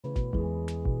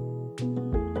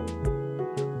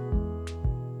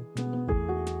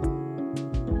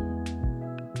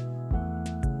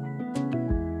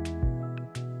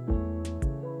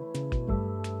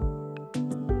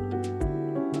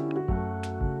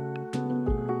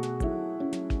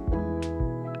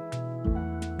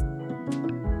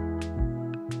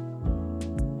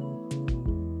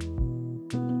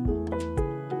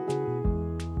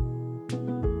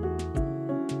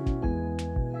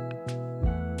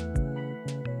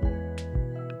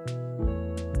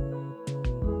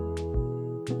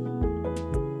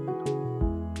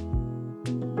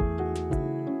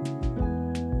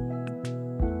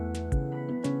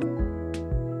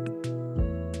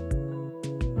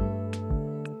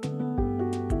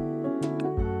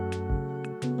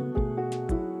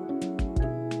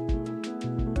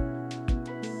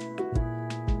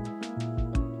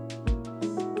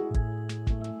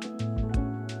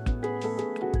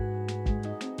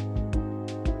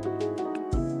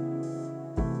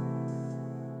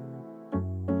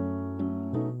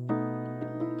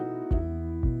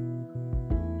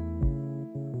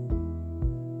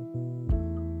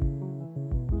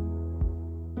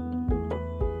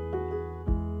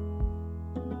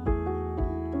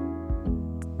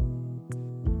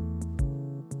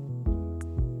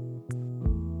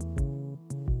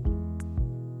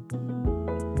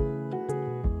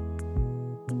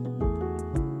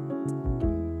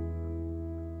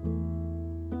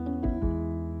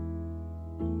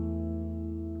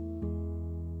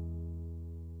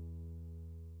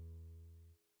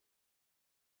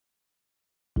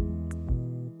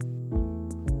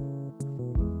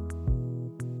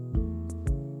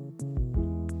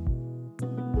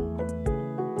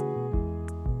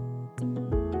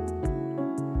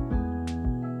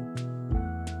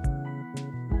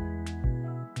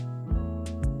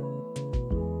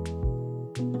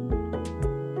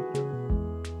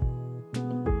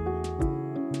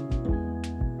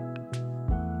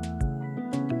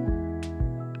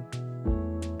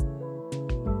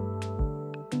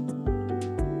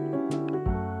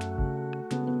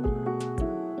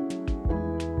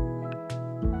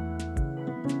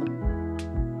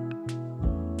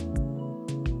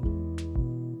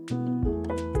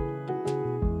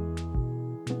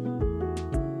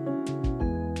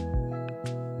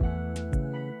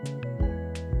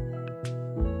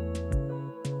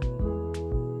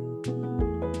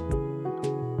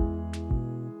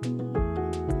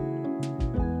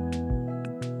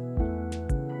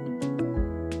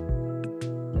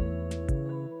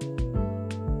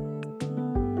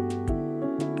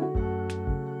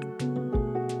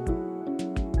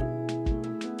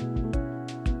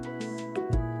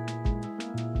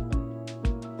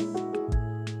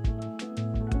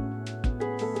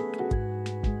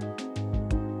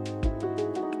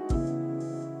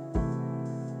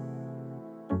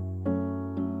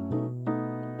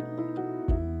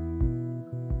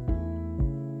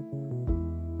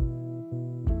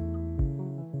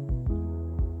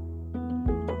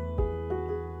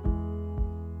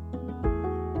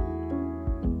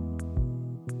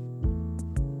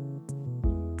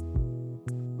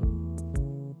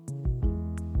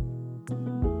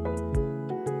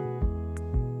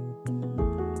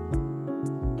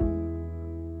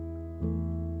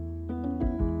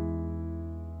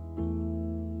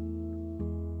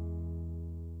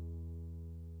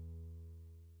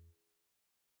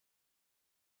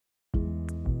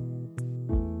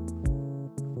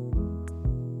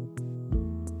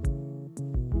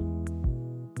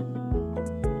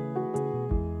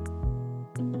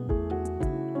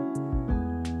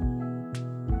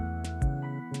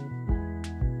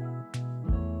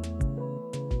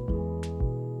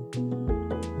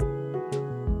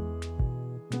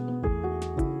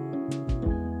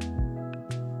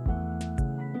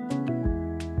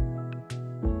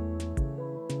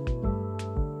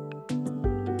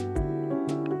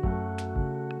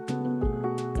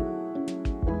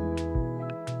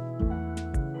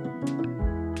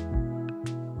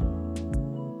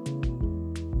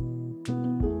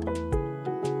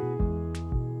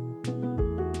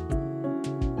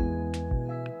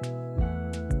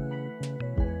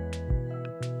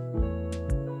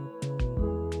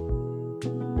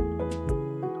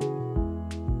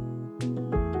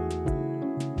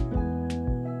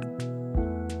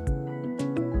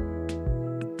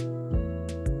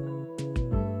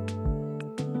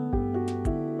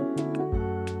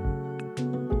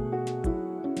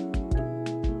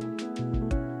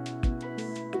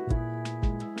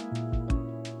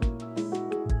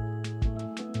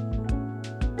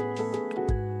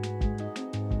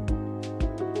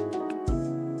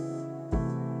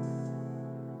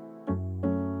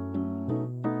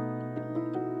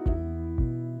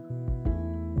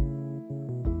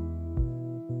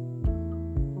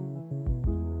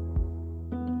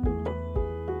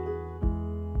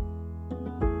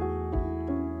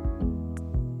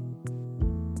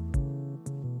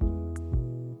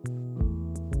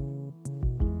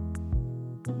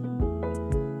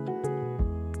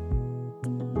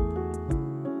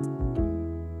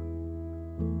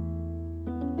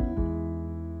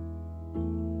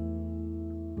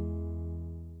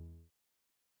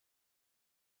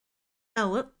Oh,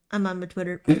 whoop. I'm on my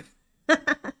Twitter.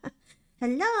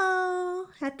 Hello!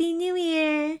 Happy New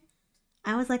Year!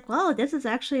 I was like, whoa, this is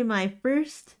actually my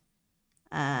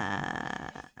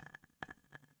uh,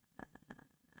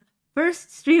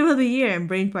 first stream of the year. I'm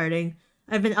brain farting.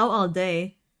 I've been out all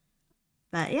day.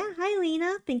 But yeah, hi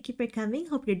Lena. Thank you for coming.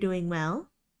 Hope you're doing well.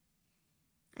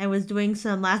 I was doing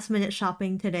some last minute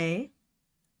shopping today.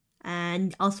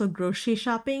 And also grocery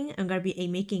shopping. I'm gonna be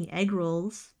making egg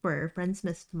rolls for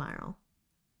Friendsmas tomorrow.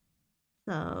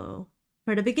 So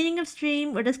for the beginning of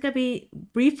stream, we're just gonna be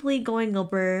briefly going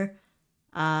over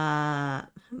my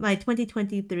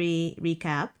 2023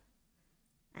 recap.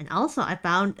 And also I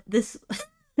found this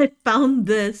I found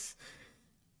this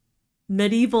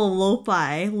medieval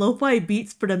lo-fi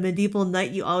beats for the medieval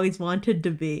knight you always wanted to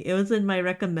be. It was in my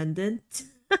recommended.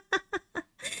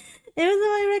 It was in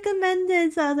my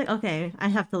recommended, so I was like, okay, I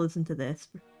have to listen to this.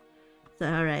 So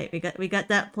alright, we got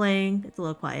that playing. It's a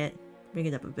little quiet. Bring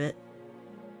it up a bit.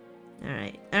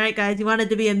 Alright guys, you wanted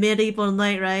to be a medieval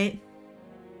knight, right?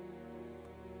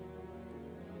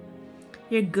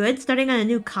 You're good? Starting on a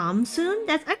new comm soon?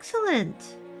 That's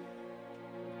excellent!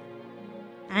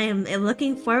 I am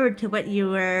looking forward to what you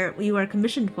were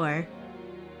commissioned for.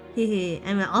 Hehe,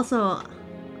 and I also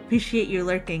appreciate you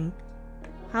lurking.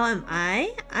 How am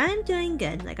I? I'm doing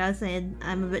good. Like I was saying,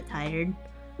 I'm a bit tired.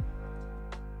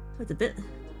 It's a bit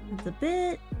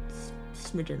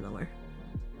smidgen lower.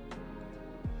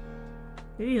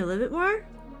 Maybe a little bit more?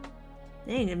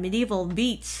 Dang, the medieval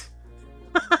beats.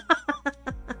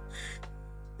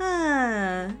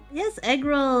 Yes, egg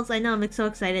rolls. I know, I'm so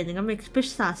excited. I'm gonna make fish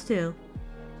sauce too.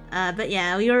 But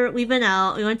yeah, we've been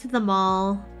out. We went to the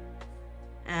mall,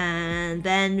 and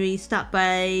then we stopped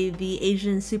by the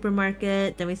Asian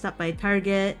supermarket. Then we stopped by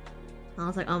Target. I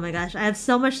was like, oh my gosh, I have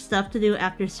so much stuff to do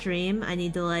after stream. I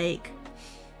need to like,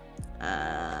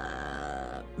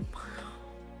 I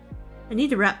need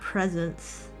to wrap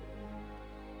presents.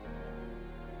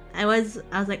 I was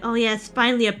like, oh yes,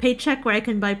 finally a paycheck where I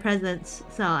can buy presents.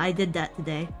 So I did that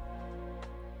today.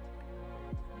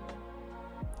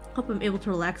 Hope I'm able to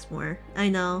relax more. I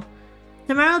know.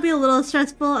 Tomorrow will be a little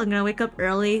stressful. I'm gonna wake up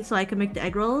early so I can make the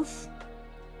egg rolls.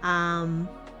 By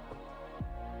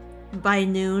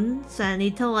noon. So I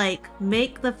need to like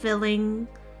make the filling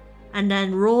and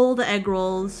then roll the egg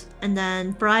rolls and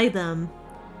then fry them.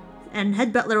 And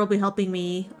Head Butler will be helping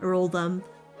me roll them.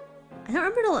 I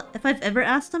don't remember if I've ever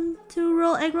asked them to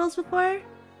roll egg rolls before.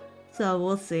 So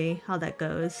we'll see how that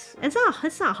goes. It's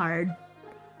not hard.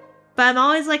 But I'm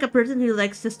always like a person who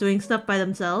likes just doing stuff by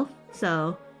themselves,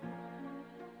 so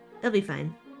it'll be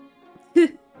fine.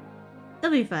 It'll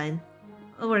be fine.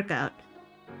 It'll work out.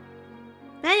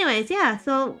 But anyways, yeah,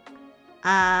 so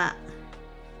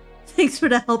thanks for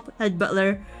the help, Head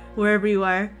Butler, wherever you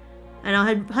are. I know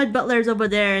Head Butler's over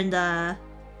there in the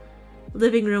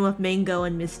living room of Mango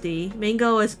and Misty.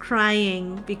 Mango was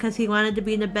crying because he wanted to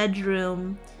be in the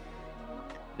bedroom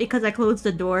because I closed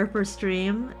the door for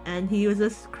stream, and he was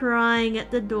just crying at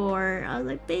the door. I was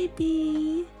like,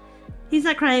 baby. He's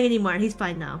not crying anymore. He's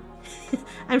fine now.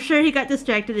 I'm sure he got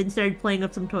distracted and started playing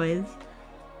with some toys.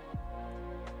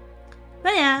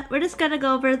 But yeah, we're just gonna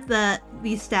go over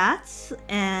these stats,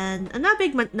 and I'm not a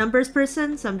big numbers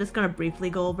person, so I'm just gonna briefly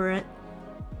go over it.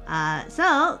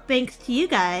 So, thanks to you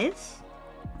guys,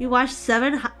 you watched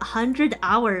 700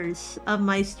 hours of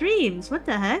my streams. What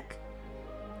the heck?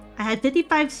 I had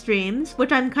 55 streams,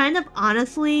 which I'm kind of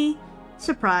honestly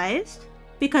surprised,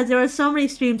 because there were so many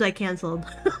streams I canceled.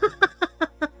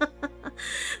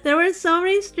 There were so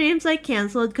many streams I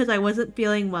canceled because I wasn't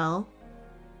feeling well.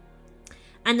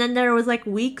 And then there was like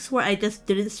weeks where I just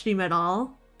didn't stream at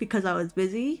all because I was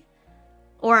busy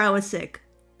or I was sick.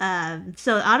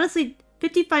 So honestly,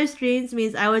 55 streams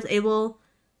means I was able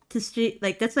to stream,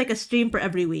 like that's like a stream for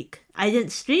every week. I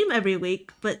didn't stream every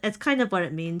week, but that's kind of what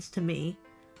it means to me.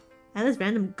 I have this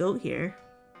random goat here.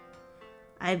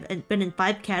 I've been in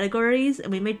 5 categories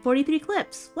and we made 43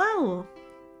 clips. Wow!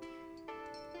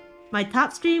 My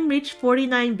top stream reached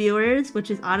 49 viewers,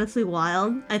 which is honestly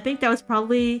wild. I think that was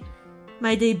probably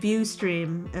my debut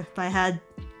stream, if I had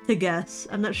to guess.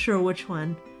 I'm not sure which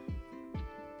one.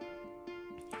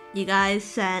 You guys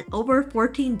sent over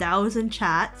 14,000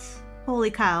 chats. Holy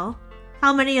cow.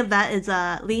 How many of that is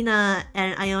Lena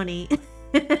and Ione?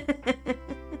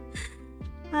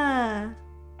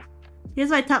 Here's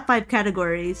my top 5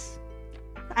 categories.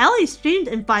 I only streamed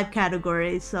in 5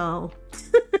 categories, so...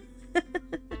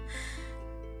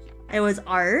 It was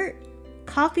art,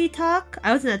 coffee talk.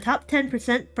 I was in the top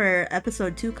 10% for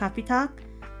episode 2 coffee talk.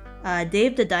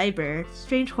 Dave the Diver,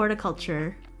 strange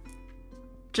horticulture,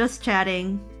 just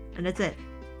chatting, and that's it.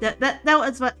 That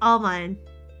was all mine.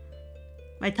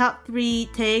 My top 3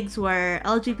 tags were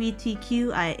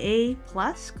LGBTQIA+,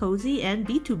 Cozy, and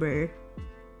VTuber.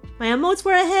 My emotes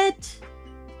were a hit!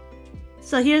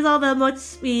 So here's all the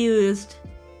emotes we used.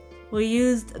 We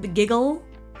used the giggle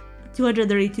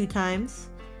 232 times.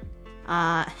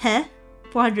 Heh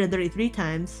 433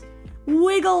 times.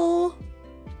 Wiggle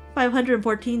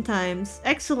 514 times.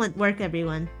 Excellent work,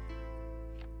 everyone.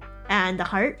 And the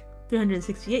heart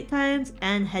 368 times,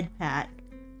 and head pat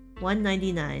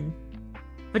 199.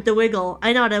 But the wiggle,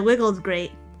 I know the wiggle is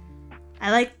great.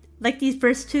 I like these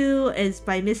first two is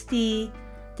by Misty.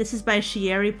 This is by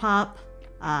Shieri Pop.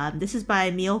 This is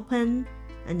by Meopen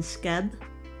and Skeb.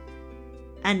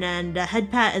 And then the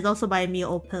head pat is also by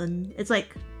Meopen. It's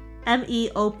like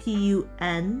MEOPUN,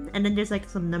 and then there's like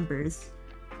some numbers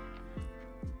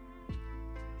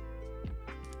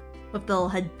with the little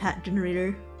head pat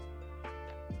generator.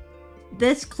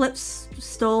 This clip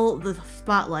stole the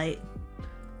spotlight.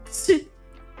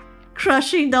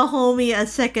 Crushing the homie a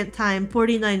second time,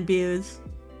 49 views.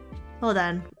 Hold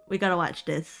on, we gotta watch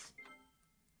this.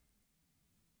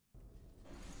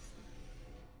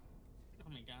 Oh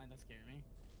my god, that scared me.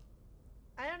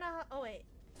 I don't know how. Oh wait.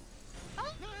 Oh, oh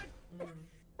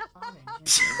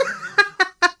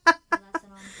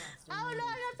no,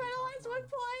 I got penalized 1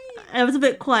 point. I was a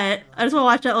bit quiet. I just want to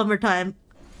watch that one more time.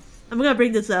 I'm gonna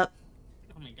bring this up.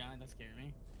 Oh my god, that scared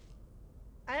me.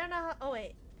 I don't know how. Oh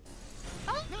wait.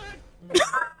 Oh, oh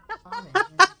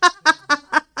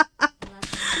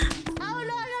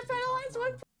no, I got penalized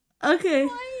 1 point. Okay.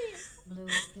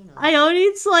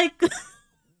 Ione's like.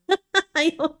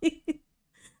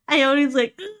 Ione's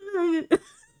like.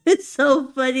 It's so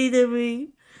funny to me.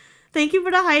 Thank you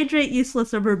for the hydrate,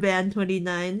 useless rubber band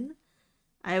 29.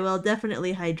 I will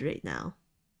definitely hydrate now.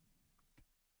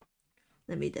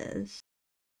 Let me do this.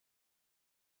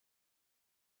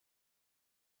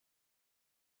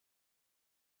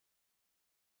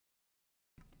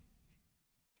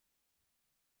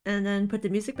 And then put the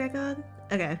music back on?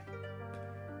 Okay.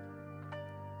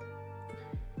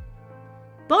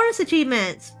 Bonus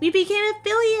achievements! We became an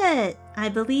affiliate! I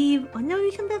believe... Oh no, we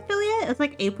became an affiliate? It's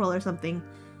like April or something.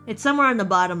 It's somewhere on the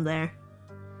bottom there.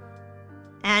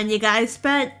 And you guys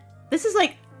spent... This is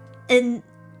like...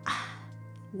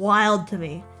 wild to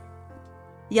me.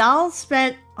 Y'all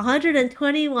spent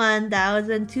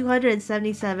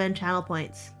 121,277 channel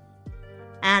points.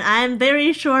 And I'm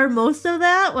very sure most of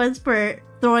that was for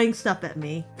throwing stuff at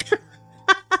me.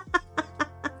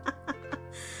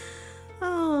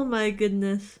 Oh my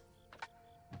goodness.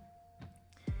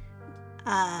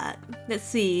 Let's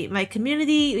see. My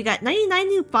community, we got 99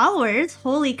 new followers.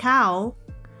 Holy cow.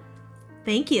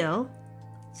 Thank you.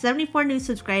 74 new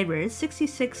subscribers,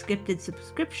 66 gifted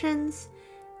subscriptions,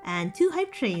 and 2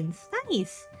 hype trains.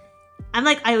 Nice. I'm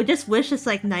like, I just wish it's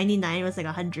like 99 was like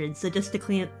 100, so just to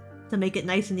clean it, to make it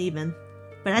nice and even.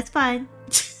 But that's fine.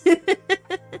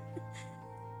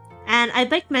 And I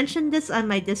like mentioned this on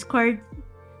my Discord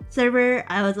server.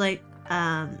 I was like,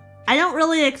 I don't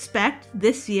really expect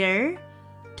this year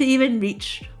to even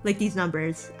reach like these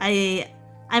numbers.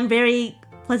 I'm very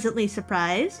pleasantly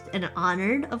surprised and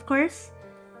honored, of course,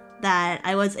 that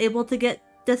I was able to get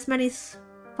this many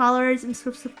followers and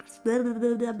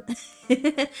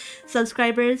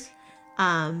subscribers.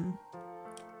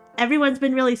 Everyone's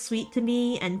been really sweet to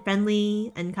me and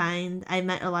friendly and kind. I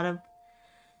met a lot of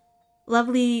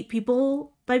lovely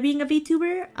people by being a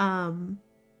VTuber. And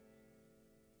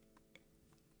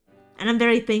I'm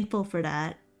very thankful for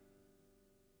that.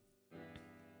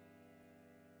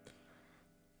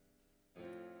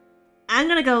 I'm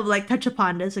gonna go like touch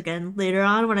upon this again later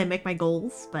on when I make my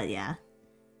goals, but yeah.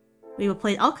 We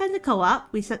played all kinds of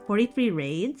co-op. We sent 43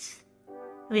 raids.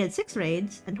 We had 6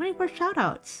 raids and 24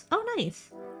 shoutouts. Oh,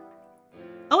 nice.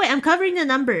 Oh wait, I'm covering the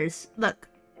numbers. Look.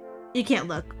 You can't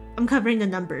look. I'm covering the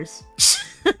numbers.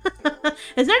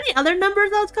 Is there any other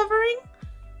numbers I was covering?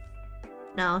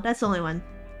 No, that's the only one.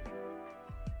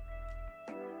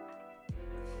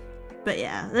 But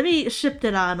yeah, let me shift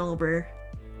it on over.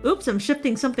 Oops, I'm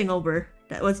shifting something over.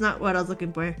 That was not what I was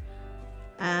looking for.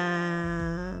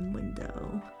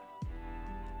 Window.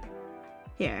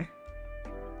 Here.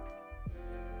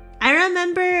 I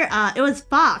remember, it was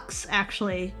Fox,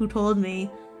 actually, who told me.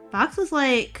 Fox was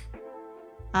like,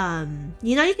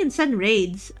 you know you can send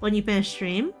raids when you finish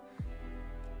stream?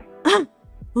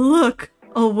 Look!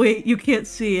 Oh wait, you can't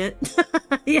see it.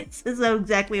 Yes, that's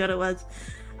exactly what it was.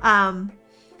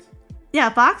 Yeah,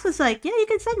 Fox was like, yeah, you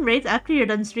can send raids after you're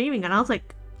done streaming. And I was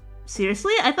like,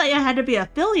 seriously? I thought you had to be an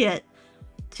affiliate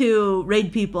to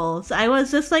raid people. So I was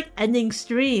just like ending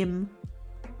stream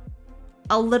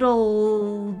a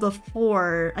little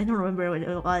before, I don't remember when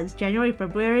it was, January,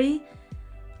 February.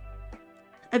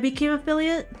 I became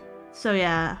affiliate. So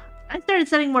yeah, I started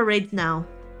setting more raids now.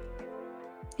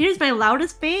 Here's my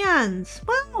loudest fans.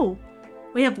 Wow!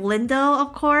 We have Lindo,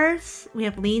 of course. We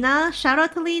have Lena. Shout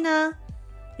out to Lena.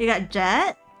 We got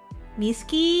Jet.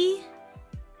 Miski.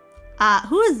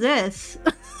 Who is this?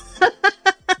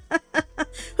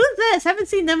 Who's this? Haven't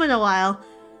seen them in a while.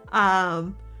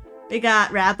 We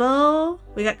got Rabo.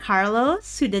 We got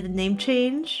Carlos, who did a name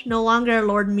change. No longer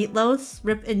Lord Meatloaf.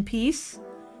 Rip in peace.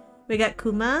 We got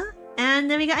Kuma. And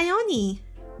then we got Ione.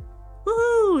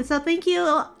 Woohoo! So thank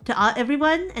you to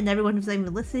everyone and everyone who's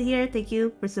even listed here. Thank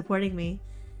you for supporting me.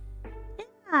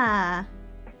 Yeah.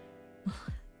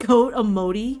 Goat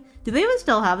emoji. Do they even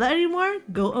still have that anymore?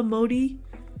 Goat emoji.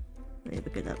 Let me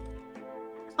look it up.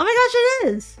 Oh my gosh, it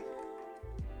is!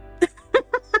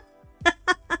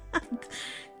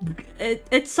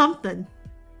 It's something.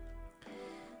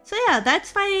 So yeah,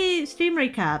 that's my stream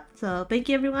recap. So thank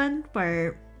you everyone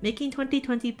for making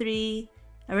 2023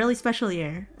 a really special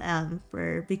year.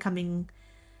 For becoming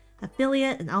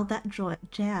affiliate and all that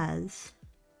jazz.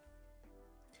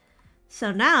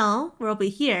 So now we'll be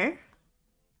here.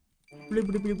 I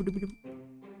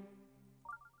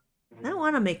don't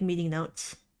want to make meeting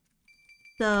notes.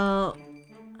 So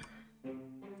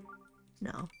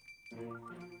no.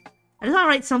 I just want to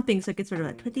write something so it gets rid of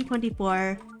it.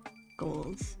 2024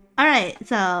 goals. Alright,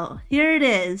 so here it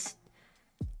is.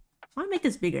 I want to make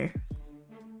this bigger.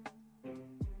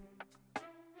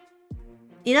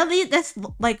 You know, this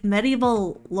like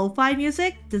medieval lo-fi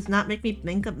music does not make me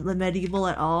think of the medieval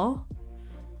at all.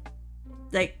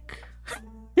 Like...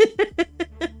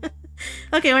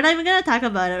 Okay, we're not even gonna talk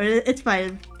about it. It's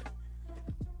fine.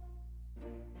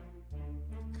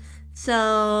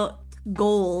 So,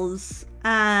 goals.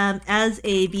 As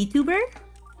a VTuber,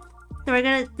 so we're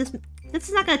gonna this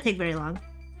is not gonna take very long.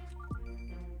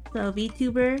 So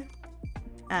VTuber,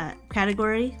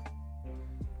 category.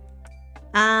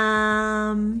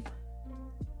 Yeah,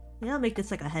 I'll make this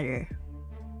like a header.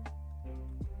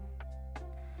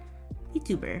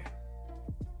 VTuber.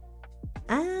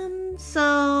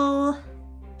 So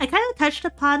I kind of touched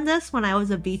upon this when I was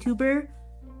a VTuber.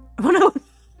 I am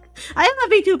a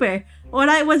VTuber when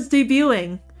I was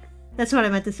debuting. That's what I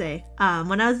meant to say.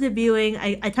 When I was debuting,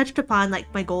 I touched upon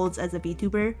like my goals as a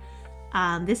VTuber.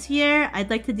 This year, I'd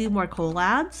like to do more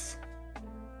collabs.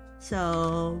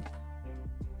 So,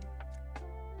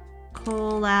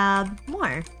 collab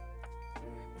more.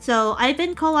 So I've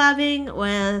been collabing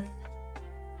with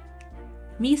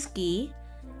Miski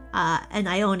and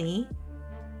Ione,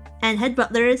 and Head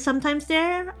Butler is sometimes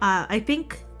there. I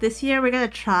think this year we're gonna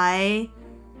try.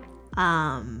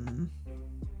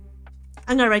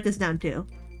 I'm gonna write this down too.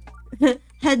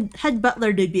 Head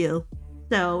Butler debut.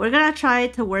 So we're gonna try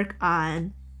to work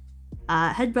on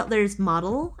Head Butler's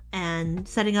model and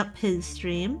setting up his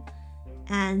stream,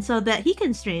 and so that he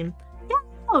can stream. Yeah,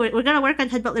 we're gonna work on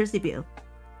Head Butler's debut.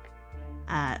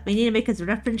 We need to make his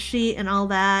reference sheet and all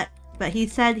that, but he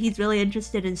said he's really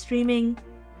interested in streaming,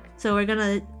 so we're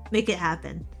gonna make it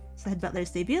happen. So Head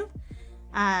Butler's debut.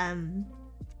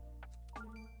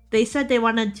 They said they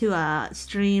wanted to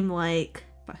stream like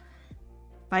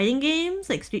fighting games,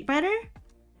 like Street Fighter.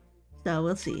 So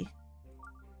we'll see.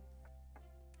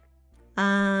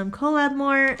 Collab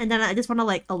more, and then I just want to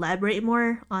like elaborate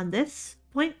more on this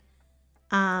point.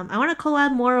 I want to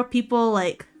collab more with people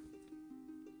like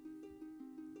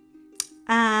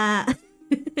I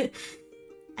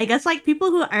guess like people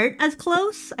who aren't as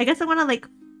close. I guess I want to like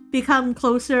become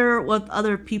closer with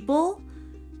other people.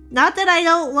 Not that I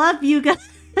don't love you guys.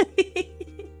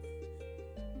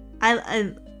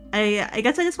 I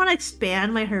guess I just want to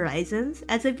expand my horizons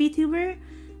as a VTuber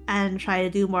and try to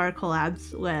do more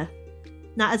collabs with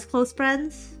not as close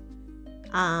friends.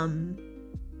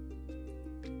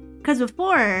 Because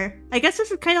before, I guess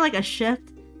this is kind of like a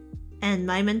shift in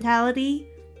my mentality.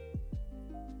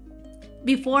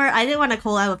 Before, I didn't want to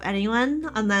collab with anyone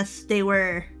unless they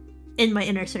were in my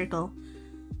inner circle.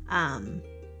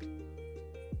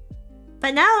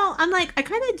 But now, I'm like, I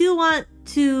kind of do want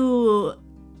to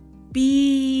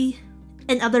be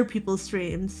in other people's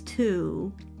streams,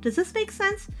 too. Does this make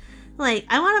sense? Like,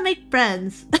 I want to make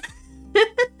friends.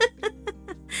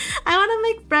 I want to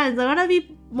make friends. I want to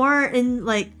be more in,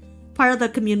 like, part of the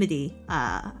community,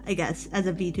 I guess, as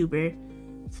a VTuber.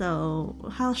 So,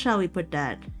 how shall we put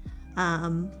that?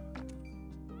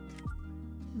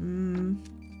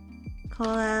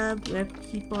 Collab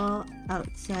with people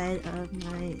outside of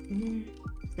my inner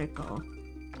circle.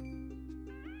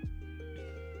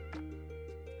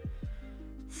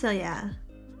 So yeah.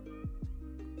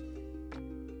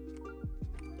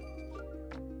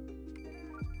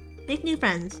 Make new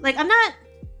friends. Like, I'm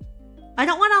I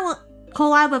don't want to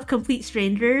collab with complete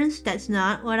strangers. That's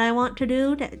not what I want to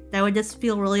do. That would just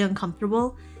feel really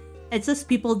uncomfortable. It's just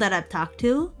people that I've talked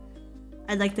to.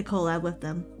 I'd like to collab with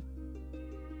them.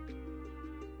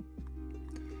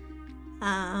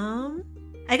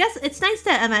 I guess it's nice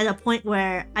that I'm at a point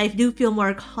where I do feel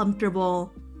more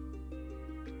comfortable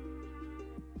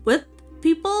with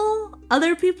people,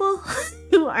 other people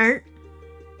who aren't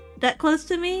that close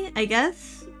to me, I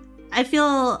guess. I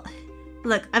feel,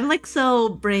 look, I'm like so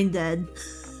brain dead.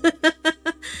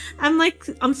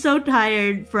 I'm so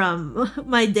tired from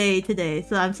my day today,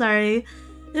 so I'm sorry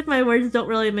if my words don't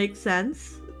really make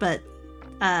sense, but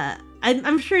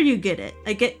I'm sure you get it.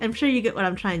 I'm sure you get what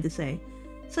I'm trying to say.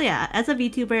 So yeah, as a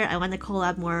VTuber, I want to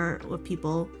collab more with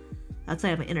people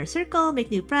outside of my inner circle,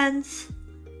 make new friends.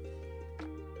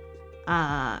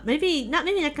 Maybe not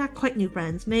quite new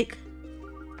friends. I'm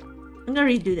gonna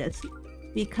redo this.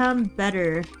 Become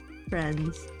better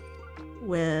friends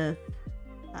with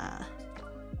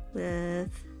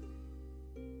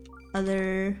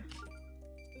other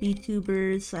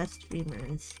VTubers /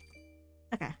 streamers.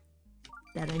 Okay,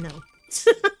 that I know.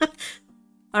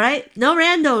 Alright? No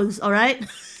randos, alright?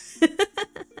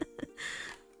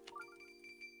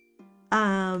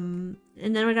 And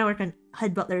then we're gonna work on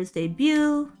Head Butler's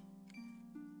debut.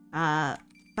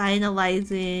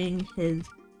 Finalizing his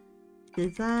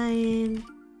design.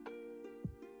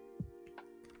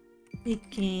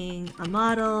 Making a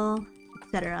model,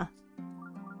 etc.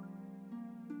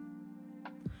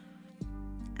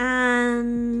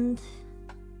 And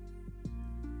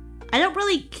I don't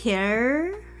really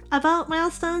care about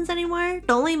milestones anymore.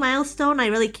 The only milestone I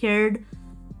really cared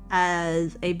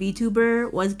as a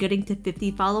VTuber was getting to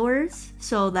 50 followers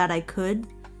so that I could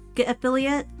get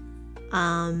affiliate.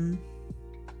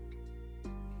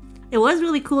 It was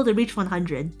really cool to reach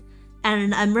 100,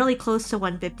 and I'm really close to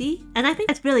 150, and I think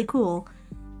that's really cool.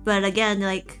 But again,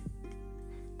 like,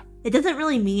 it doesn't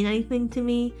really mean anything to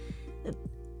me,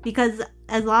 because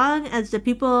as long as the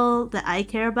people that I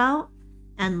care about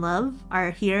and love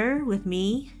are here with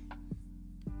me,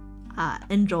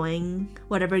 enjoying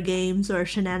whatever games or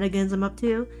shenanigans I'm up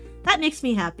to, that makes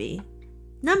me happy.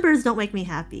 Numbers don't make me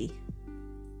happy.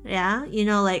 Yeah, you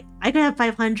know, like, I could have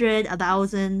 500,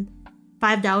 1,000,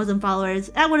 5,000 followers.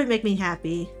 That wouldn't make me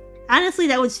happy. Honestly,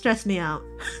 that would stress me out.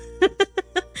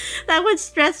 That would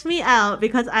stress me out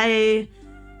because that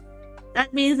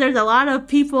means there's a lot of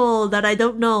people that I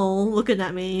don't know looking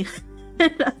at me.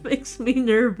 That makes me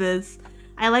nervous.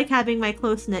 I like having my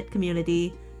close-knit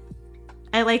community.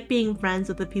 I like being friends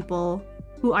with the people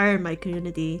who are in my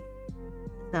community.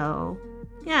 So,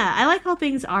 yeah, I like how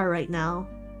things are right now.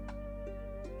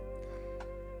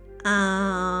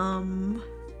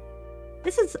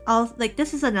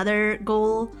 This is another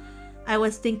goal I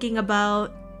was thinking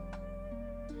about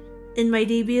in my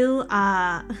debut.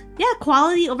 Yeah,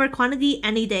 quality over quantity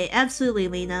any day. Absolutely,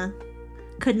 Lena.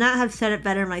 Could not have said it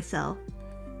better myself.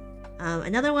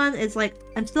 Another one is, like,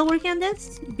 I'm still working on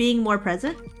this, being more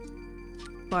present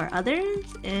for others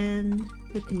in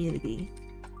the community.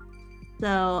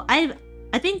 So I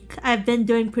think I've been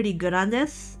doing pretty good on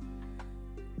this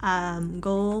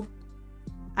goal.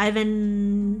 I've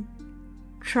been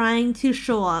trying to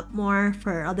show up more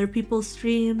for other people's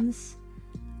streams,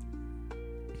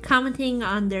 commenting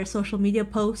on their social media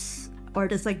posts, or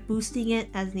just like boosting it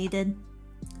as needed.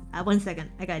 1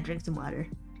 second, I gotta drink some water.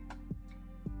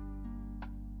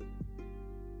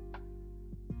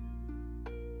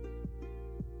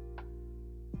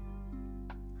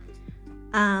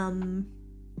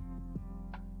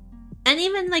 And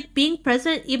even like being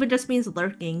present even just means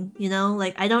lurking, you know?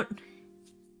 Like,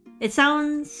 it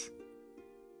sounds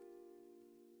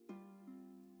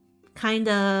kind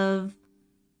of,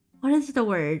 what is the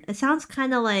word? It sounds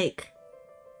kind of like,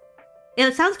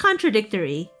 it sounds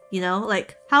contradictory, you know?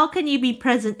 Like, how can you be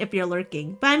present if you're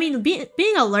lurking? But I mean,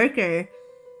 being a lurker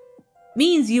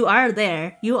means you are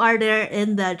there. You are there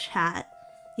in the chat.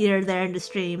 You're there in the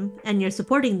stream, and you're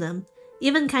supporting them.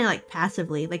 Even kind of like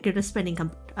passively, like you're just spending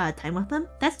time with them.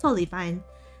 That's totally fine.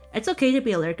 It's okay to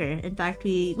be a lurker. In fact,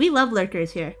 we love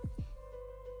lurkers here.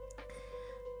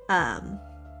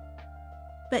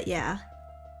 But yeah,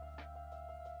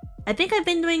 I think I've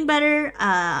been doing better.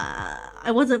 I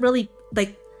wasn't really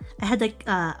like, I had like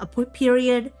a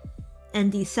period in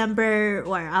December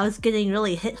where I was getting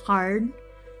really hit hard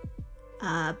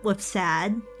with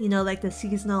SAD, you know, like the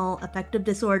seasonal affective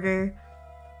disorder.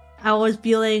 I was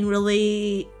feeling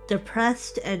really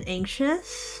depressed and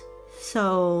anxious,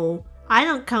 so I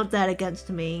don't count that against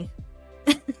me.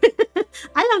 I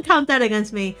don't count that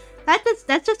against me.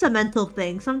 That's just a mental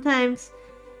thing. Sometimes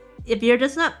if you're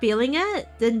just not feeling it,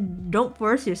 then don't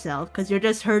force yourself, because you're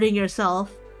just hurting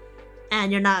yourself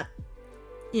and you're not,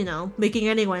 you know, making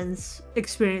anyone's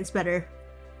experience better.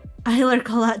 I lurk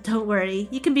a lot, don't worry.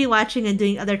 You can be watching and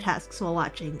doing other tasks while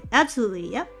watching. Absolutely,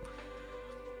 yep.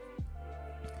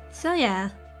 So yeah,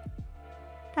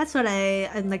 that's what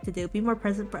I'd like to do. Be more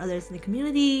present for others in the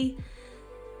community.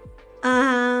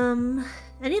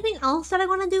 Anything else that I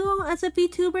want to do as a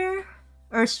VTuber?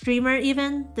 Or streamer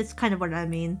even? That's kind of what I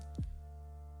mean.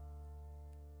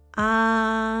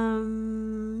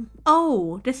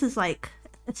 Oh, this is like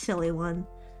a silly one.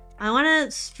 I want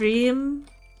to stream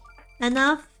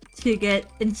enough to get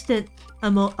instant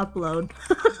emote upload.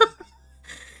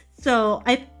 So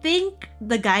I think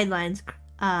the guidelines,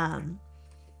 I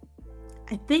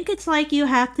think it's like you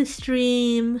have to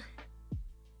stream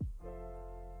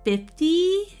 50,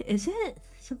 is it?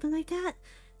 Something like that?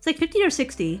 It's like 50 or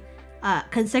 60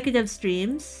 consecutive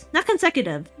streams. Not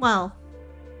consecutive, well,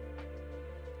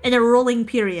 in a rolling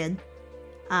period.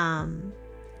 And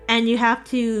you have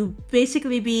to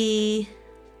basically be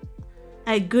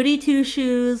a goody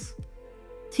two-shoes,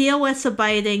 TOS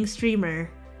abiding streamer.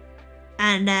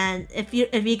 And then if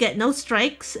you get no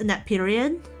strikes in that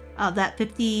period of that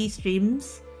 50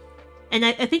 streams, and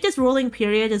I think this rolling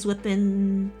period is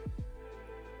within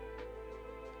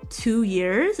 2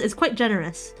 years, it's quite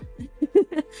generous.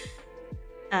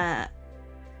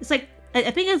 It's like,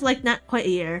 I think it's like not quite a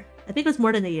year. I think it was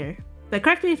more than a year. But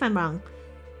correct me if I'm wrong.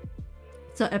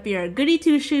 So if you're a goody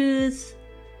two-shoes,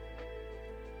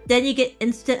 then you get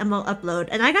instant emote upload.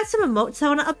 And I got some emotes I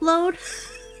want to upload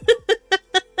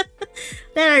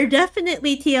that are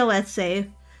definitely TOS safe.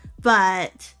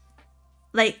 But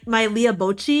like my Leah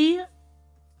Bochi,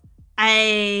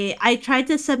 I tried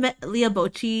to submit Leah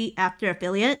Bochi after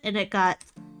affiliate and it got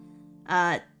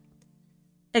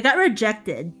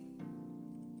rejected.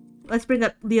 Let's bring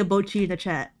up Leah Bochi in the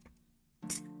chat.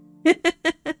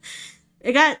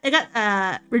 It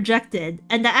got rejected,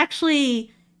 and that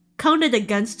actually counted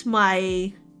against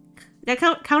my. That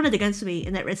counted against me,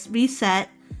 and it reset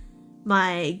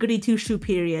my goody two shoe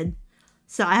period.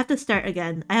 So I have to start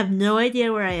again. I have no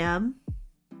idea where I am,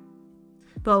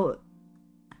 but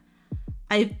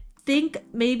I think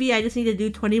maybe I just need to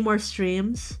do 20 more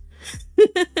streams.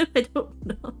 I don't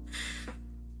know,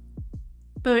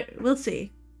 but we'll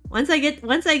see. Once I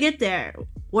get there,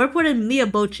 we're putting Leah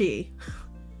Bochi.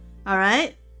 All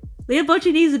right, Leah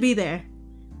Bochi needs to be there.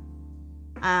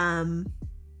 And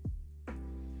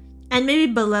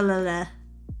maybe Balalala.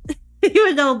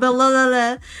 Even though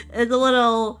Balalala is a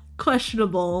little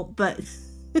questionable, but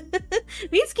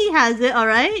Mitsuki has it,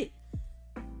 alright?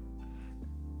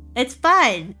 It's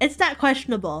fine. It's not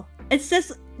questionable. It's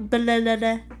just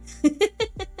Balalala.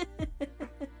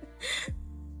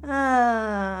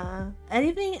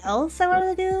 Anything else I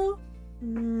want to do?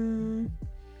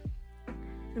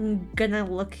 I'm gonna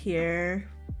look here.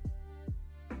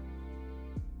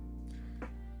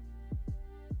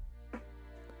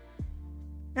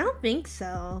 I don't think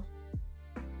so.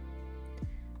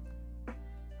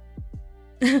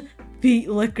 Beat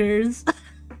liquors.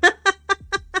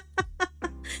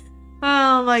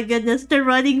 Oh my goodness, the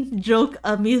running joke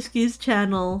of Mitsuki's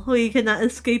channel. We cannot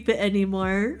escape it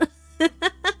anymore.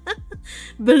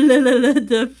 Balala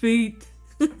defeat.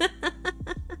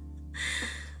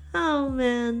 Oh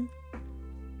man.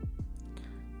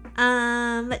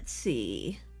 Let's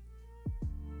see.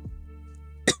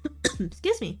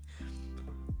 Excuse me.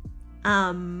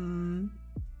 And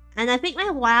I think my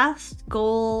last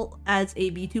goal as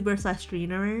a VTuber /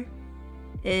 streamer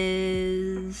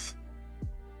is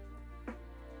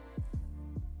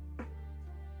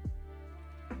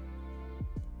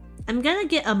I'm gonna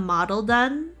get a model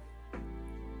done.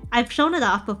 I've shown it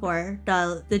off before,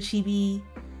 the chubby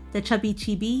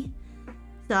chibi.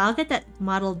 So I'll get that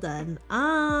model done.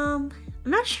 I'm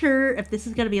not sure if this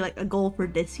is gonna be like a goal for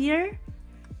this year.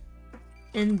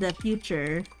 In the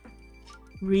future.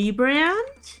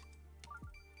 Rebrand?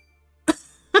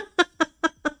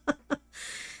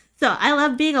 So I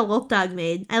love being a wolf dog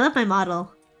maid. I love my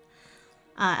model.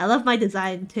 I love my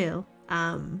design too.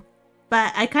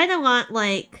 But I kind of want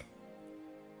like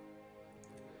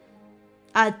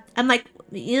I'm like,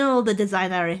 you know, the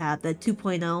design I already have, the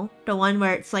 2.0, the one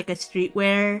where it's like a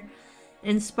streetwear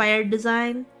inspired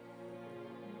design.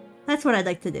 That's what I'd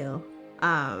like to do.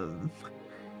 And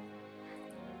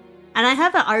I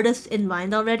have an artist in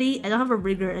mind already. I don't have a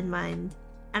rigger in mind.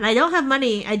 And I don't have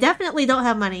money. I definitely don't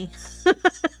have money.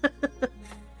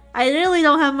 I really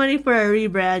don't have money for a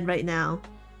rebrand right now.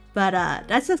 But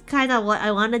that's just kind of what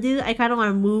I want to do. I kind of want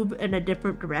to move in a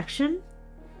different direction.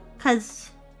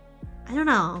 Because, I don't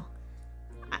know.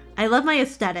 I love my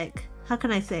aesthetic. How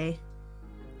can I say?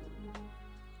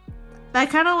 But I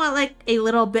kind of want like a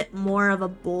little bit more of a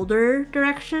bolder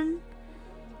direction.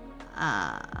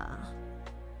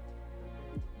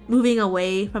 Moving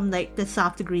away from like the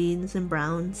soft greens and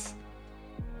browns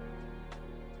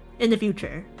in the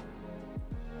future.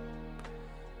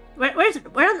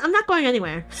 I'm not going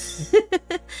anywhere.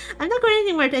 I'm not going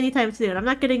anywhere anytime soon. I'm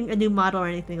not getting a new model or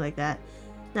anything like that.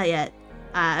 Not yet.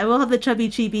 I will have the chubby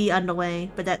chibi on the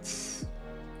way, but that's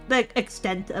the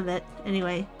extent of it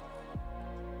anyway.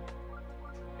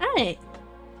 Alright.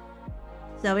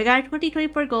 So we got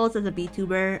 2024 goals as a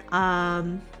VTuber.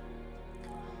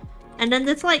 And then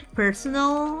it's like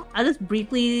personal. I'll just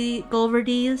briefly go over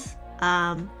these.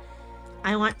 I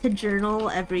want to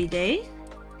journal every day.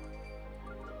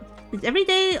 Is every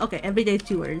day? Okay, every day is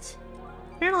 2 words.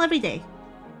 Journal every day.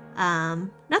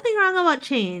 Nothing wrong about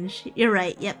change. You're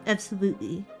right. Yep,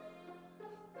 absolutely.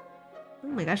 Oh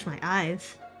my gosh, my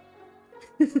eyes.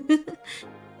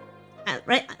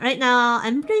 Right now,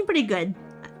 I'm doing pretty good.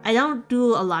 I don't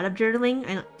do a lot of journaling.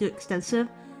 I don't do extensive.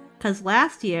 Because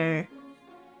last year,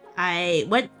 I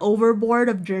went overboard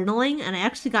of journaling and I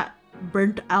actually got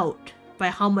burnt out by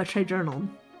how much I journaled.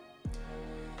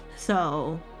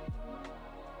 So,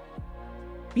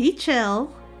 be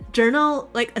chill. Journal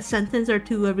like a sentence or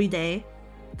 2 every day.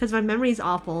 Because my memory is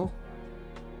awful.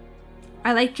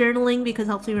 I like journaling because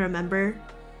it helps me remember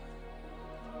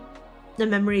the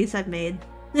memories I've made.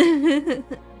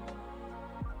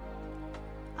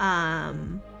 I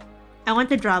want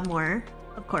to draw more,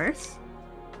 of course.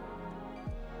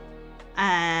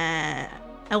 I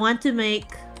want to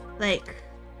make like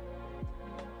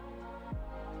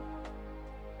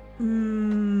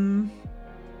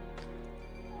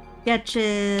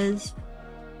sketches,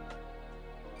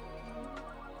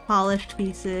 polished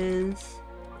pieces.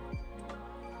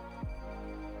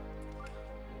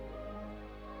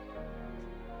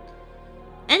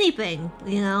 Anything,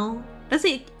 you know?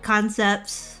 Basically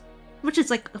concepts, which is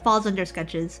like falls under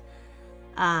sketches.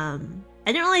 I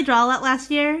didn't really draw a lot last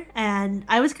year, and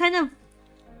I was kind of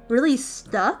really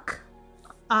stuck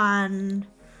on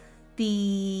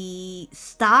the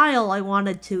style I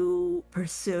wanted to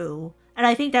pursue. And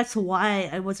I think that's why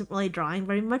I wasn't really drawing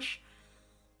very much.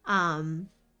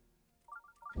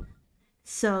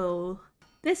 So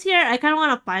this year I kind of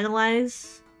want to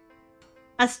finalize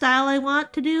a style I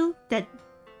want to do that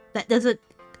doesn't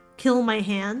kill my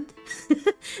hand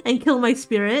and kill my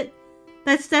spirit.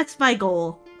 That's my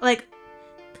goal. Like,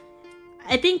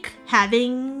 I think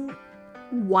having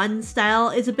one style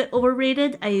is a bit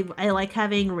overrated. I like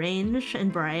having range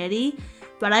and variety,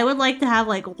 but I would like to have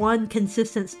like one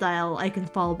consistent style I can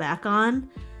fall back on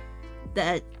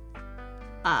that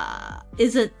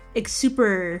isn't like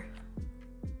super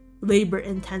labor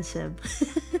intensive.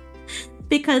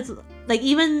 Because like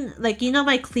even like, you know,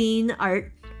 my clean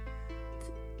art,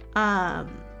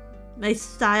 my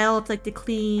style, it's like the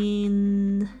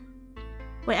clean.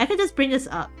 Wait, I could just bring this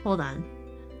up. Hold on.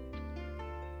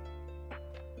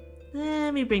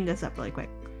 Let me bring this up really quick.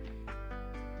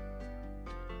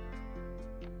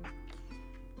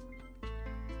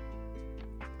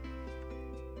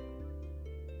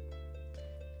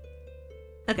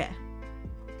 Okay.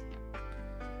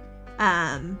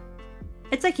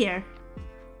 It's like here.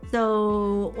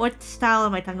 So, what style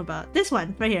am I talking about? This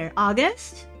one, right here.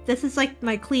 August. This is like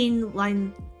my clean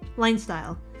line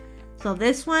style. So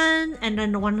this one, and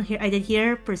then the one here I did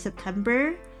here for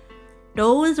September.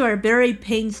 Those are very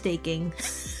painstaking.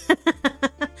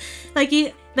 Like,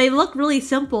 they look really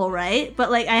simple, right?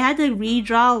 But like, I had to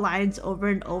redraw lines over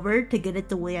and over to get it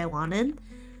the way I wanted.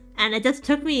 And it just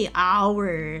took me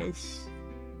hours.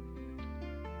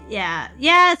 Yeah.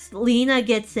 Yes, Lena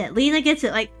gets it. Lena gets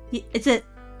it. Like, it's a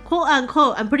quote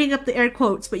unquote, I'm putting up the air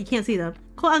quotes, but you can't see them.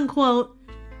 Quote unquote,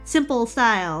 simple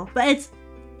style. But it's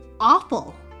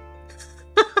awful.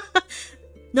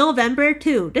 November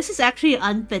too. This is actually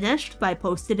unfinished, but I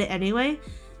posted it anyway.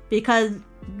 Because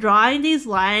drawing these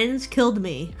lines killed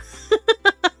me.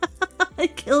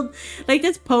 It killed, like,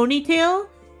 this ponytail.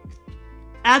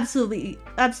 Absolute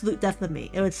death of me.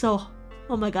 It was so,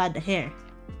 oh my god, the hair.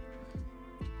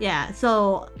 Yeah,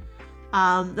 so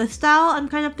the style I'm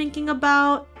kind of thinking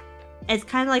about is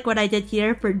kind of like what I did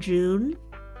here for June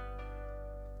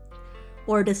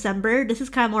or December. This is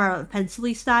kind of more of a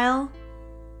pencil-y style.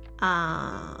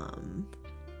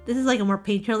 This is like a more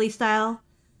painterly style.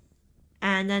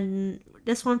 And then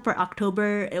this one for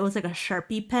October, it was like a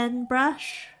Sharpie pen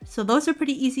brush. So those are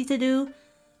pretty easy to do.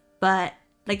 But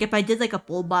like if I did like a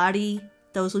full body,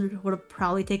 those would have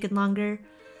probably taken longer.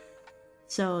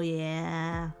 So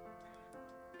yeah.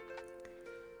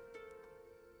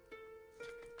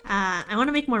 I want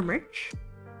to make more merch.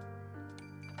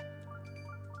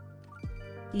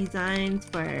 Designs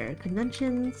for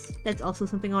conventions. That's also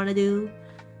something I want to do.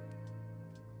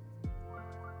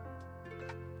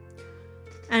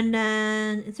 And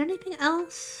then, is there anything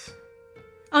else?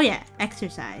 Oh yeah,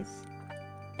 exercise.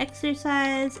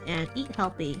 Exercise and eat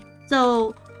healthy.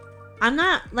 So, I'm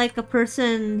not like a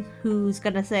person who's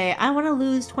gonna say, I want to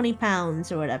lose 20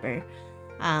 pounds or whatever.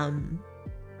 I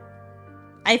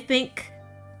think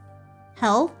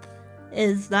health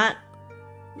is not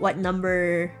what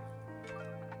number...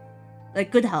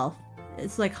 Like, good health.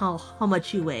 It's like how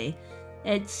much you weigh.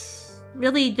 It's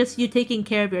really just you taking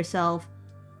care of yourself.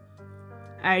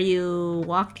 Are you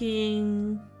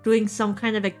walking, doing some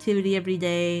kind of activity every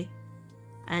day,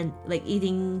 and like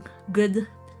eating good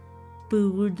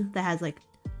food that has like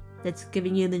that's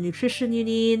giving you the nutrition you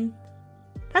need?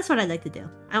 That's what I'd like to do.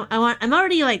 I'm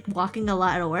already like walking a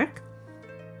lot at work,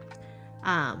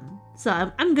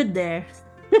 so I'm good there.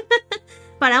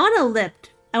 But I want to lift.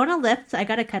 So I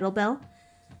got a kettlebell,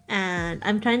 and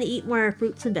I'm trying to eat more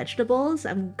fruits and vegetables.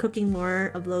 I'm cooking more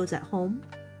of those at home.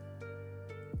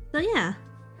 So yeah.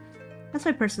 That's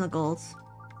my personal goals.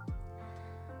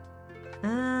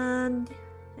 And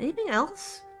anything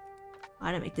else?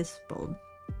 I didn't make this bold.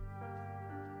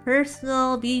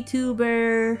 Personal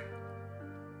VTuber.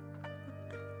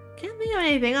 Can't think of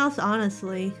anything else,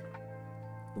 honestly.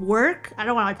 Work? I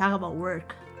don't want to talk about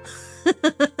work.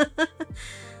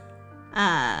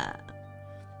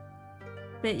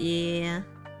 But yeah.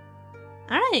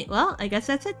 Alright, well, I guess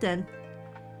that's it then.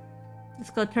 Let's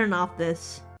go turn off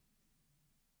this.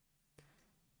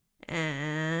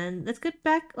 And let's get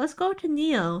back. Let's go to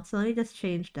Neo. So let me just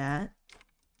change that.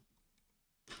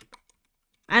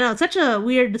 I know, it's such a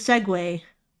weird segue.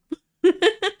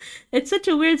 It's such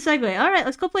a weird segue. Alright,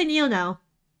 let's go play Neo now.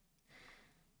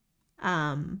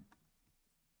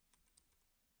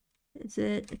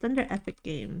 It's under Epic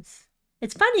Games.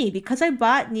 It's funny because I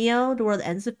bought Neo The World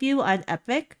Ends With You on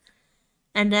Epic,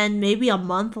 and then maybe a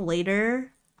month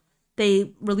later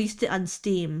they released it on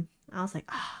Steam. I was like,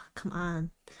 ah, come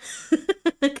on.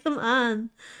 Come on.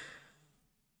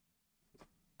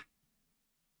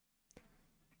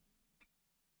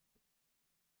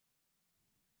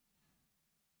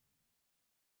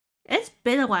 It's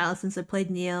been a while since I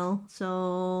played Neo,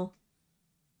 so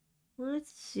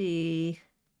let's see.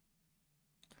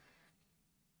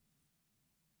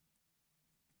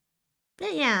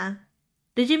 But yeah.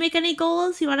 Did you make any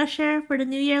goals you want to share for the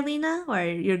new year, Lena? Or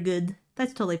you're good?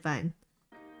 That's totally fine.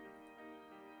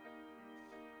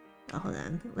 Oh, hold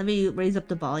on. Let me raise up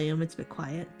the volume. It's a bit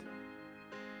quiet.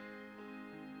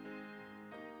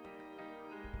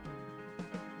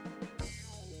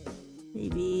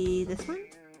 Maybe this one?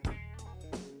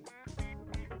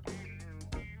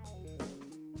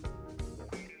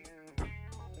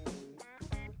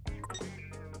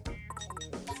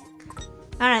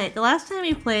 Alright, the last time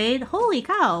we played... Holy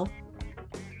cow!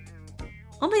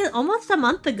 Almost a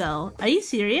month ago. Are you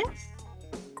serious?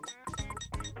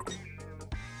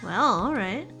 Well,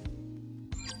 alright.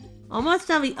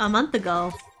 Almost a month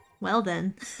ago. Well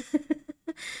then.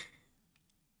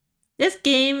 This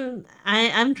game,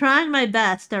 I'm trying my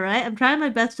best, alright? I'm trying my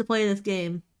best to play this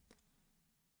game.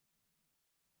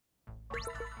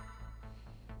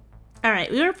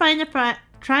 Alright, we were trying to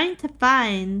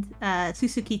find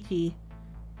Susukichi.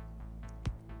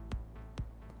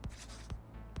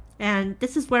 And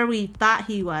this is where we thought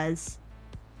he was.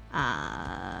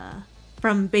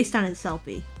 Based on his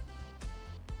selfie.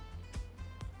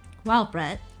 Wow,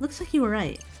 Brett. Looks like you were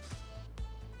right.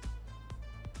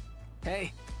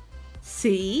 Hey.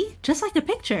 See? Just like the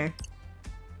picture.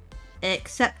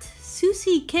 Except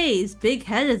Susie K's big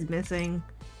head is missing.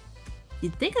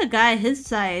 You'd think a guy his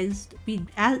size would be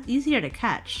easier to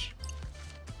catch.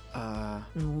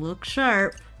 Look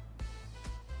sharp.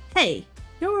 Hey,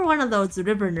 you were one of those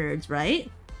river nerds, right?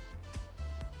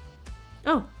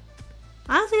 Oh.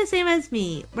 Honestly the same as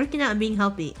me. Working out and being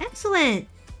healthy. Excellent!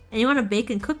 And you want to bake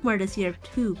and cook more this year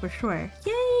too, for sure.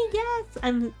 Yay, yes!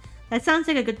 That sounds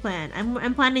like a good plan.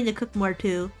 I'm planning to cook more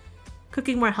too.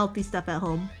 Cooking more healthy stuff at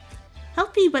home.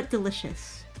 Healthy but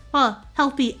delicious. Well,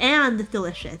 healthy and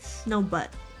delicious. No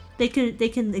but. They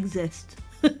can exist.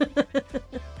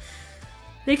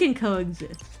 They can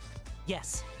coexist.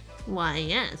 Yes. Why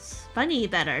yes. Funny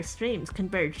that our streams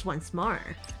converged once more.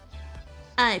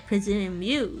 I presume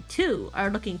you, too, are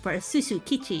looking for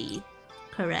Susukichi,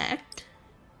 correct? ...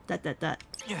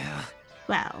 Yeah.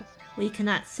 Well, we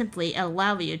cannot simply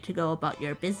allow you to go about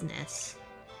your business.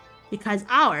 Because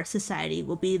our society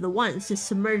will be the ones to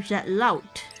submerge that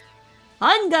lout.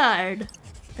 On guard!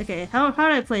 Okay, how do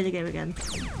I play the game again?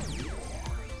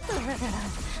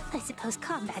 I suppose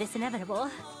combat is inevitable.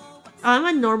 Oh, I'm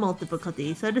on normal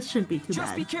difficulty, so this shouldn't be too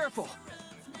Just be bad. careful.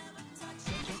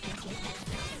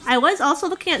 I was also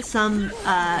looking at some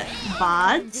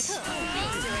VODs,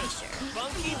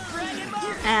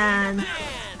 and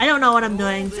I don't know what I'm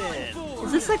doing.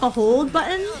 Is this like a hold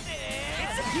button?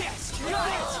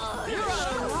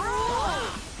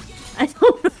 I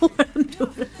don't know what I'm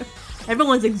doing.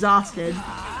 Everyone's exhausted.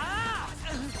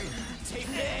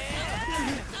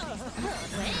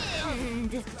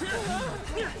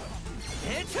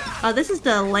 Oh, this is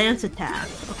the lance attack.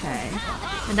 Okay.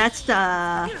 And that's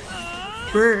the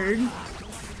bird.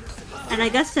 And I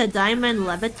guess the diamond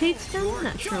levitates them?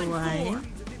 Not sure why.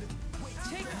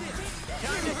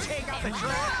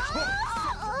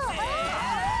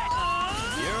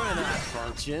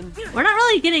 We're not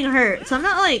really getting hurt, so I'm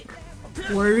not like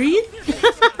worried.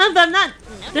 But I'm not.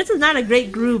 This is not a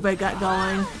great groove I got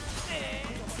going.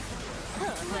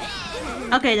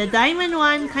 Okay, the diamond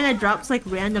one kind of drops like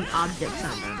random objects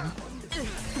on them.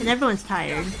 And everyone's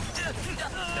tired.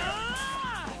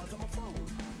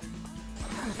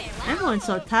 Everyone's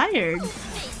so tired.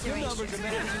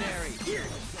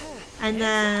 And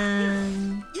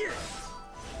then...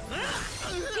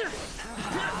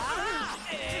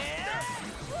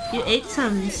 You ate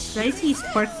some spicy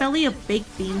pork belly of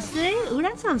baked beans today? Ooh,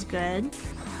 that sounds good.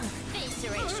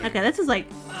 Okay, this is like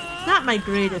not my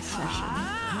greatest session.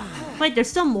 Wait, there's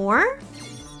still more?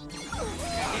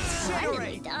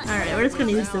 Alright, we're just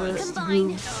gonna use the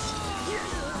grooves.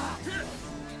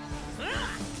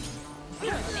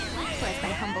 Was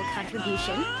my humble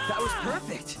contribution. That was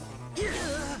perfect.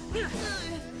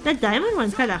 That diamond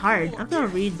one's kinda hard. I'm gonna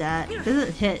read that. It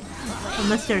doesn't hit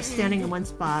unless they're standing in one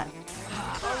spot.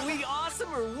 Are we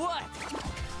awesome or what?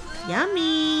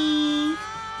 Yummy!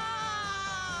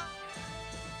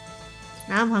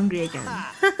 Now I'm hungry again.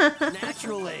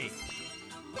 Naturally.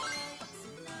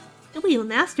 Oh, you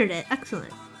mastered it.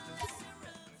 Excellent.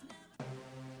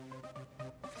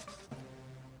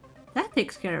 That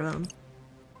takes care of him.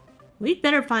 We'd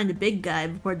better find the big guy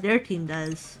before their team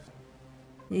does.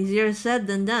 Easier said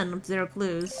than done with 0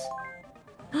 clues.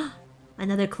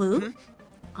 Another clue?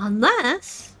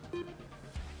 Unless...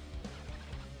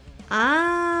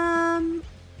 I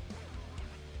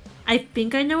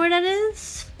think I know where that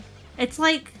is. It's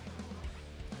like...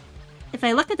 If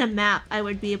I look at the map, I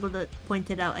would be able to point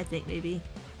it out, I think, maybe.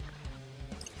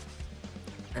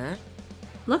 Huh?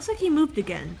 Looks like he moved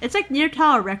again. It's like near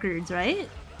Tower Records, right?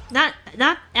 Not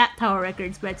at Tower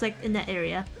Records, but it's like in that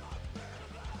area.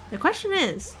 The question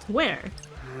is, to where?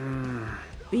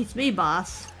 Beats me,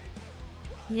 boss.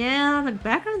 Yeah, the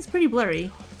background's pretty blurry.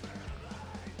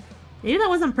 Maybe that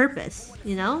was on purpose,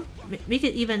 you know? Make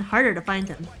it even harder to find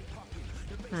him.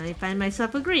 I find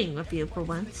myself agreeing with you for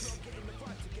once.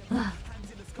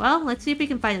 Well, let's see if we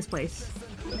can find this place.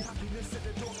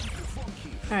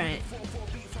 Alright.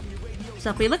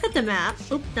 So if we look at the map...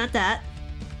 Oop, not that.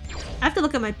 I have to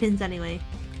look at my pins anyway.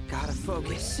 Gotta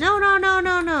focus. No, no, no,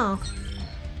 no, no.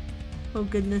 Oh,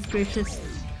 goodness gracious.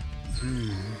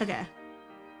 Okay.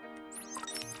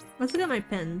 Let's look at my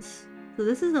pins. So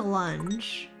this is a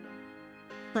lunge.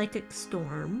 Psychic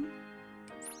storm.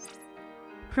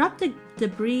 Drop the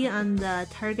debris on the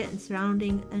target and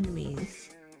surrounding enemies.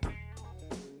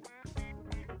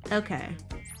 Okay.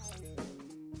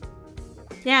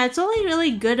 Yeah, it's only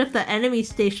really good if the enemy's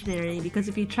stationary, because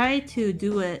if you try to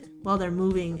do it while they're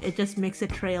moving, it just makes a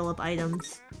trail of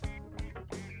items.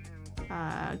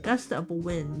 Gust of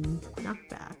wind.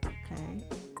 Knockback. Okay.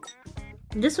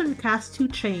 And this one casts 2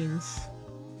 chains,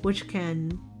 which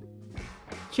can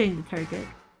chain the target.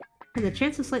 Has a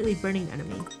chance of slightly burning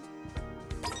enemy.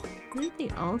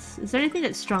 Anything else? Is there anything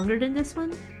that's stronger than this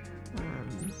one?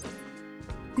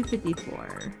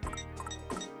 254.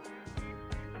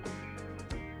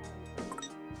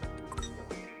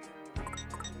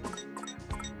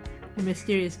 The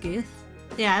mysterious gift.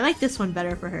 Yeah, I like this one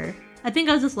better for her. I think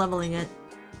I was just leveling it.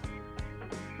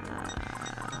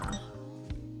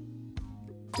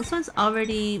 This one's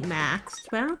already maxed,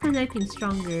 but I don't know if there's anything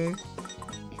stronger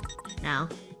now.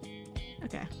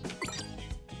 Okay.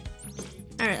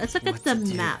 Alright, let's look at the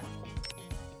map.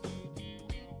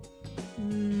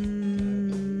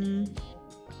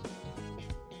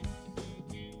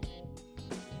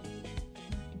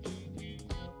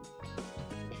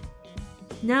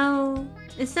 No,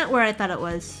 it's not where I thought it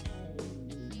was.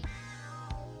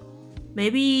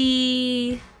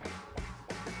 Maybe...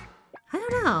 I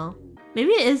don't know.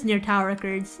 Maybe it is near Tower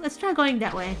Records. Let's try going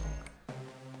that way.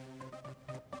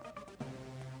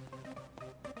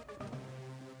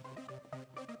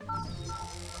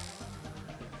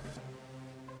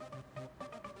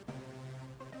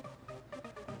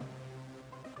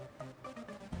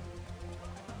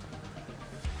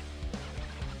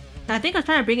 I think I was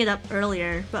trying to bring it up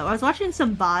earlier, but I was watching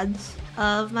some VODs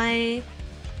of my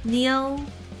Neo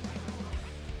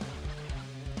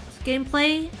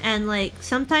gameplay, and like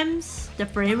sometimes the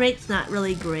frame rate's not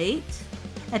really great.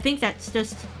 I think that's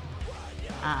just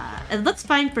it looks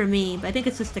fine for me, but I think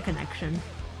it's just the connection.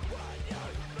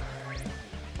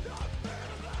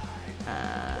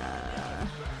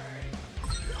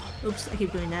 Oops, I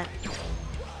keep doing that.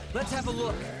 Let's have a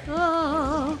look.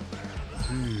 Oh.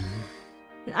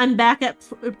 I'm back at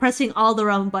pressing all the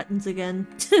wrong buttons again.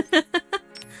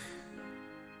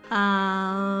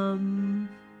 Yeah,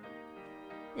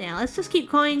 let's just keep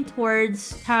going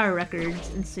towards Tower Records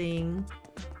and seeing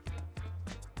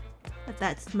if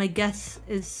that's my guess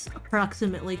is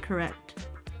approximately correct.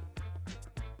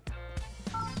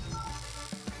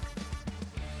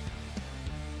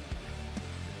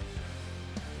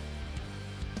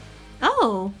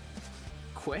 Oh!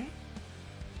 Quay?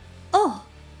 Oh!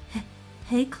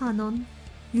 Hey, Kanon.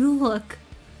 You look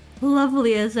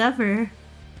lovely as ever.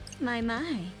 My.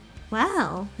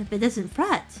 Well, if it isn't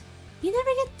Fret, you never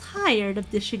get tired of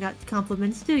dishing out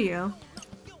compliments, do you?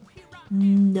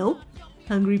 Nope.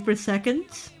 Hungry for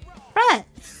seconds? Fret!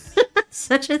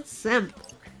 Such a simp.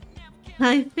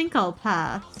 I think I'll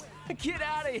pass. Get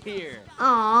out of here!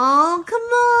 Aw, come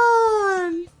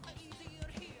on!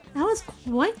 That was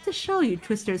quite the show you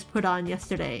Twisters put on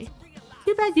yesterday.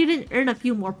 Too bad you didn't earn a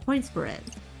few more points for it.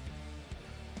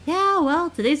 Yeah, well,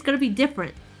 today's gonna be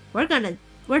different.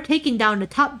 We're taking down the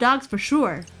top dogs for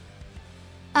sure.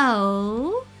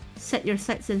 Oh? Set your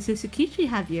sights on Suzukichi,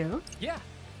 have you? Yeah.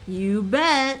 You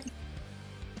bet!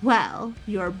 Well,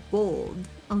 you're bold.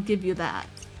 I'll give you that.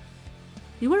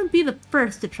 You wouldn't be the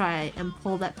first to try and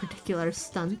pull that particular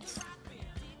stunt.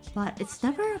 But it's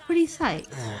never a pretty sight.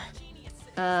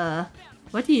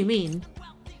 What do you mean?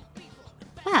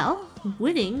 Well,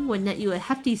 winning would net you a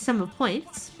hefty sum of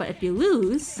points, but if you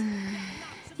lose,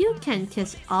 you can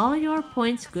kiss all your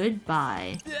points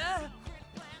goodbye.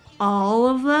 All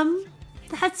of them?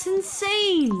 That's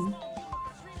insane!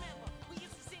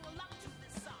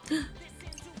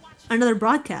 Another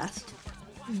broadcast.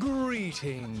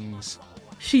 Greetings.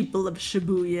 Sheeple of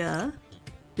Shibuya.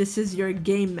 This is your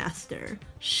game master,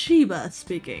 Shiba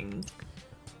speaking.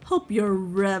 Hope you're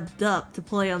revved up to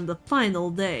play on the final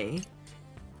day.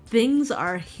 Things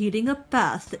are heating up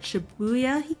fast at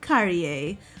Shibuya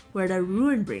Hikarie, where the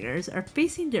Ruinbringers are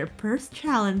facing their first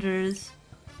challengers.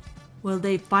 Will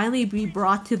they finally be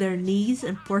brought to their knees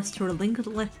and forced to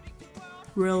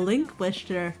relinquish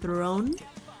their throne?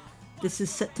 This is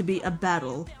set to be a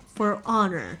battle for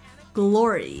honor,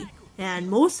 glory, and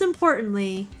most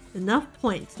importantly, enough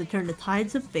points to turn the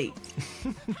tides of fate.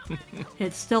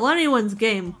 It's still anyone's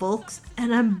game, folks,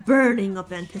 and I'm burning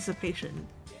with anticipation.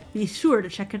 Be sure to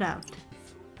check it out.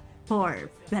 Or,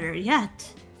 better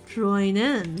yet, join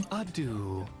in.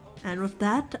 Adieu. And with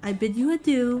that, I bid you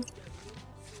adieu.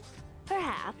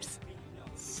 Perhaps.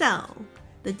 So,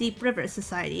 the Deep River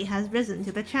Society has risen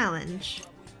to the challenge.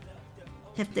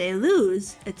 If they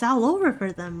lose, it's all over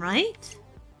for them, right?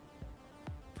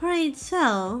 Prayed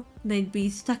so, they'd be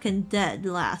stuck in dead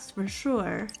last for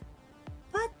sure.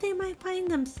 But they might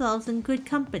find themselves in good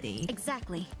company.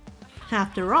 Exactly.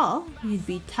 After all, you'd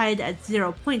be tied at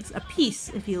 0 points apiece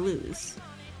if you lose.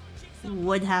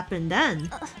 What happened then?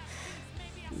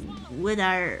 Would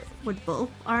both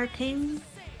our teams...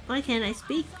 Why can't I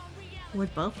speak?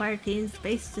 Would both our teams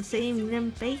face the same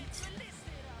grim fate?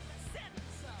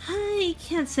 I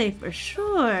can't say for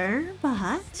sure,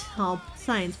 but all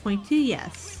signs point to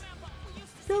yes.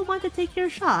 Still want to take your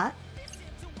shot?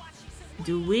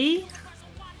 Do we?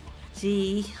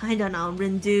 Gee, I don't know,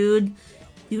 Rin dude.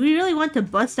 Do we really want to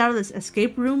bust out of this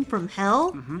escape room from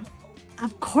hell?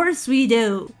 Of course we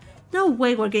do! No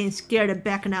way we're getting scared and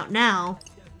backing out now.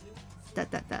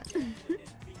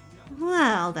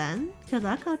 Well then, good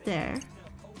luck out there.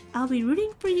 I'll be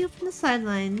rooting for you from the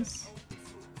sidelines.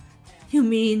 You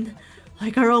mean,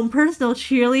 like our own personal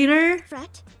cheerleader?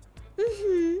 Fret?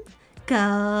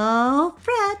 Go,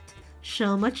 Fret!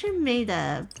 Show 'em what you're made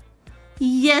of.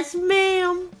 Yes,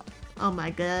 ma'am! Oh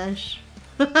my gosh.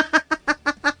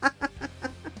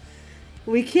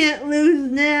 We can't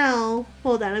lose now.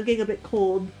 Hold on, I'm getting a bit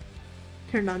cold.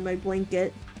 Turn on my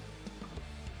blanket.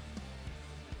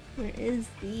 Where is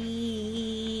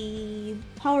the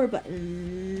power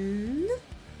button?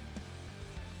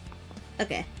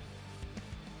 Okay.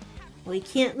 We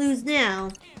can't lose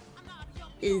now.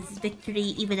 Is victory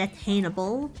even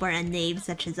attainable for a knave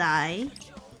such as I?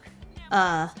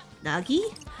 Nagi?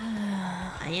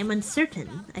 I am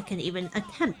uncertain I can even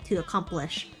attempt to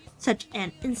accomplish such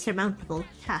an insurmountable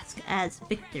task as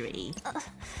victory.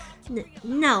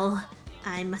 No,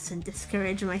 I mustn't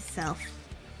discourage myself.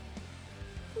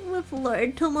 With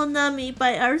Lord Tomonami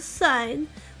by our side,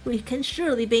 we can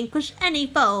surely vanquish any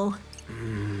foe.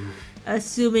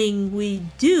 Assuming we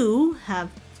still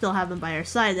have him by our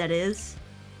side, that is.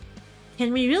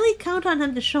 Can we really count on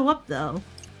him to show up, though?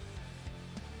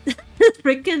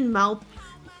 Freaking mouth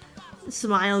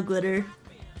smile glitter.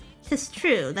 'Tis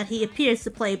true that he appears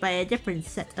to play by a different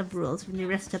set of rules from the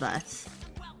rest of us.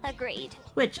 Agreed.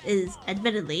 Which is,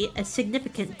 admittedly, a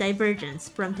significant divergence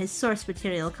from his source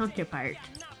material counterpart.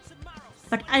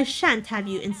 But I shan't have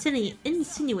you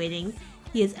insinuating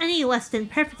he is any less than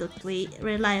perfectly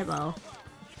reliable.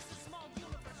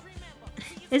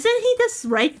 Isn't he just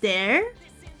right there?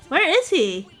 Where is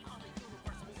he?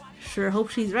 Sure hope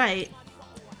she's right.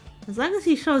 As long as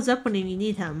he shows up when you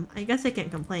need him, I guess I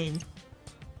can't complain.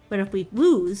 But if we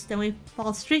lose, then we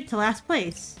fall straight to last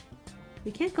place.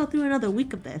 We can't go through another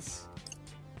week of this.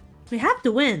 We have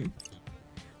to win.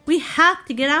 We have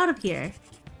to get out of here.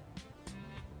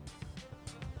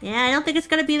 Yeah, I don't think it's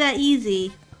gonna be that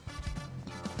easy.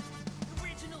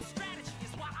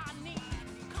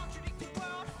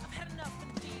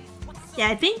 Yeah,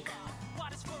 I think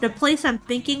the place I'm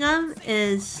thinking of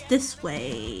is this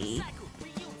way.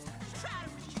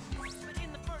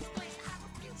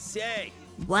 Say,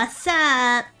 What's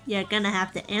up? You're gonna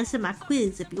have to answer my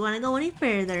quiz if you want to go any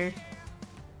further.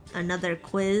 Another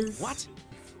quiz? what?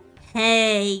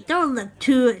 Hey, don't look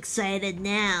too excited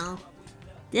now.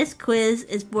 This quiz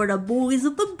is for the boys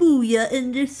of the Booyah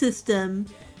in their system.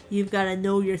 You've gotta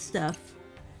know your stuff.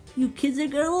 You kids are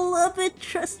gonna love it,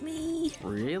 trust me.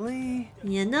 Really?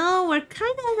 You know, we're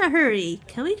kinda in a hurry.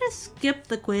 Can we just skip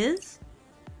the quiz?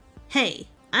 Hey,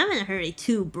 I'm in a hurry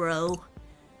too, bro.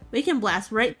 We can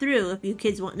blast right through if you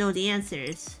kids won't know the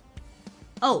answers.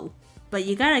 Oh, but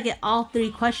you gotta get all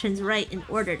 3 questions right in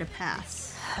order to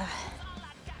pass.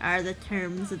 Are the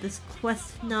terms of this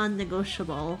quest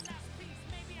non-negotiable?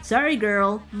 Sorry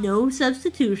girl, no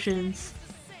substitutions.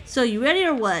 So you ready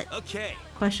or what? Okay.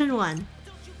 Question 1.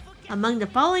 Among the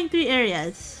following 3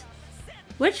 areas,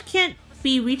 which can't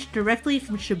be reached directly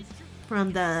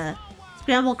from the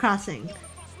Scramble Crossing?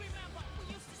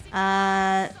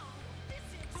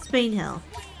 Spain Hill.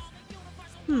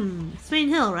 Spain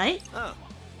Hill, right? Oh.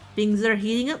 Things are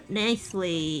heating up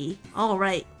nicely.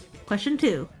 Alright. Question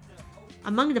 2.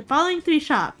 Among the following 3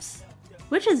 shops,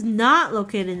 which is not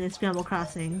located in the Scramble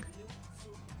Crossing?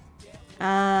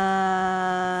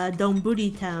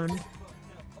 Donburi Town.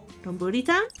 Donburi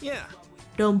Town? Yeah.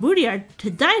 Donburi are to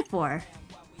die for.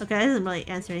 Okay, that doesn't really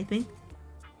answer anything.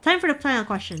 Time for the final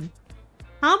question.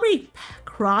 How many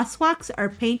crosswalks are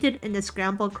painted in the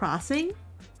Scramble Crossing?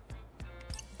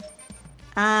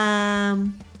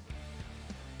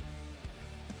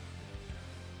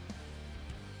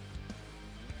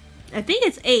 I think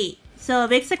it's 8. So it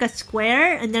makes like a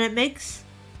square and then it makes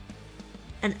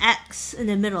an X in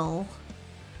the middle.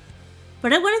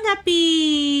 But wouldn't that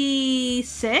be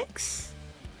 6?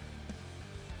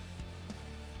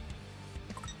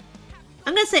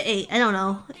 I'm gonna say 8. I don't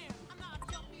know.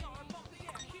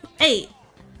 8.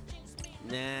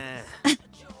 Nah.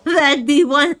 That'd be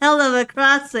one hell of a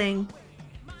crossing.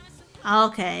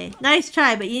 Okay, nice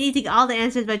try, but you need to get all the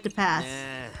answers right to pass.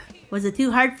 Nah. Was it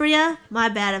too hard for ya? My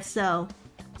bad if so.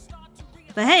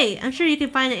 But hey, I'm sure you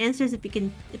can find the answers if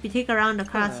you take around the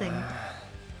crossing.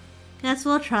 Guess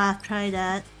we'll try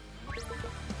that.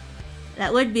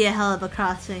 That would be a hell of a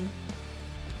crossing.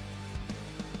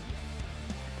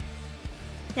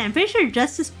 Yeah, I'm pretty sure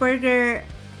Justice Burger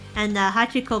and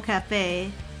Hachiko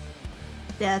Cafe.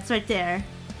 Yeah, it's right there.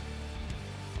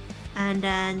 And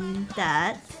then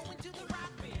that.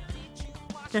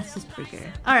 Justice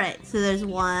Burger. Alright, so there's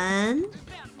 1,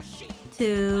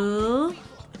 2.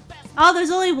 Oh, there's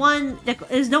only 1.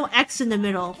 There's no X in the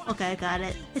middle. Okay, I got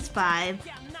it. It's 5.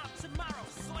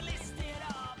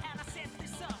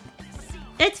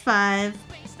 It's 5.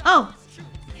 Oh!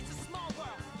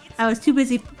 I was too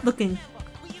busy looking.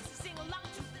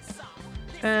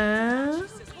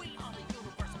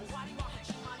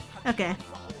 Okay.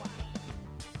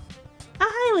 Oh,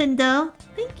 hi, Lindo.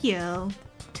 Thank you.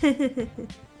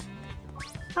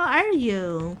 How are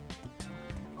you?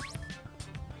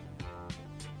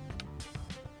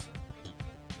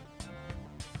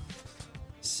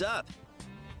 Sup?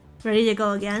 Ready to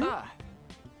go again? Ah.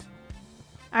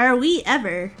 Are we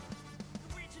ever?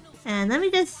 And let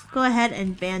me just go ahead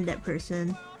and ban that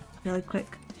person really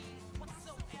quick.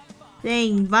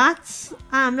 Dang, bots.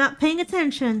 I'm not paying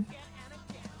attention.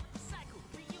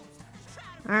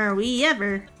 Are we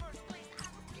ever?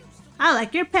 I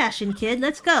like your passion, kid.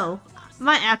 Let's go.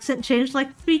 My accent changed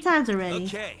like 3 times already.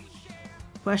 Okay.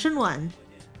 Question 1.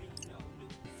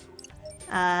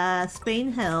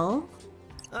 Spain Hill.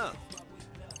 Oh.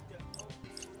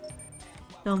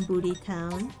 Don't Booty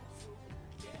Town.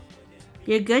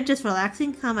 You're good, just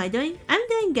relaxing? How am I doing? I'm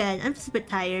doing good. I'm just a bit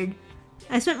tired.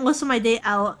 I spent most of my day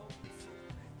out.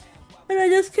 And I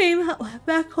just came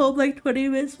back home like 20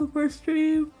 minutes before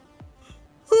stream.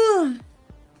 But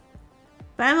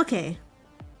I'm okay.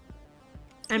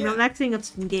 I'm relaxing up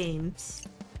some games.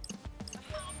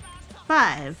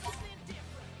 5.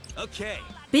 Okay.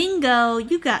 Bingo!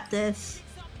 You got this.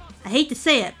 I hate to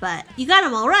say it, but you got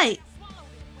them all right.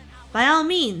 By all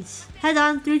means, head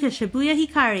on through to Shibuya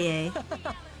Hikarie.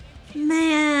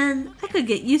 Man, I could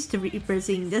get used to Reaper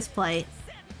seeing this plight.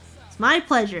 It's my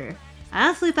pleasure. I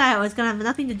honestly thought I was gonna have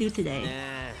nothing to do today.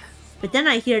 But then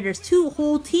I hear there's 2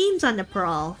 whole teams on the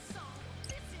prowl.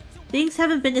 Things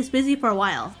haven't been this busy for a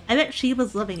while. I bet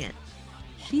Shiba's loving it.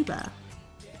 Shiba.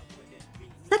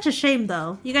 Such a shame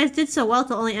though. You guys did so well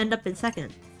to only end up in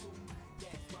 2nd.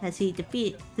 As he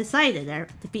decided our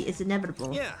defeat is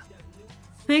inevitable. Yeah.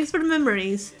 Thanks for the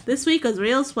memories. This week was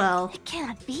real swell. It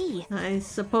cannot be. I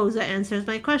suppose that answers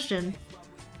my question.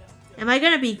 Am I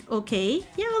gonna be okay?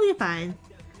 Yeah, I'll be fine.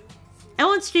 I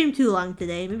won't stream too long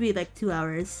today, maybe like 2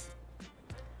 hours.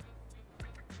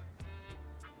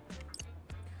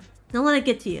 Don't let it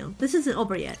get to you. This isn't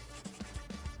over yet.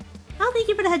 Oh, thank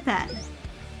you for the head pat.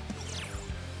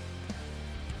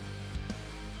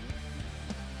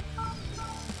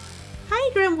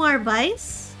 Hi, Grimoire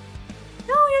Vice.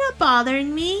 No, you're not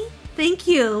bothering me. Thank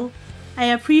you. I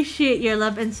appreciate your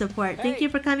love and support. Thank you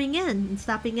for coming in and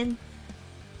stopping in.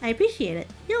 I appreciate it.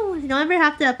 You don't ever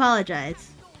have to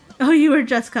apologize. Oh, you were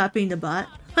just copying the bot.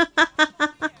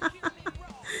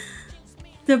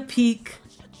 The peak.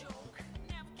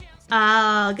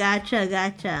 Oh, gotcha,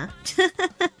 gotcha.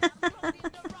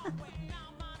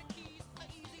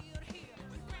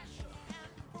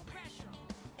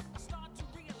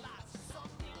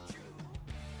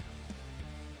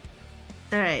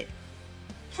 Alright.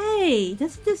 Hey,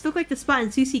 doesn't this look like the spot in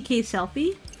CCK's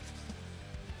selfie?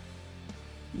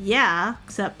 Yeah,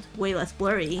 except way less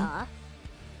blurry.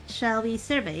 Shall we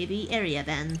survey the area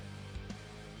then?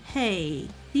 Hey,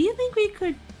 do you think we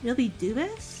could really do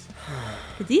this?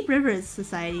 The Deep Rivers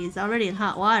Society is already in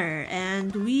hot water,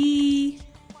 and we...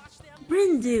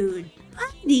 Bryn dude,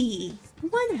 buddy,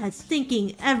 when has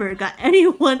thinking ever got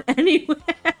anyone anywhere?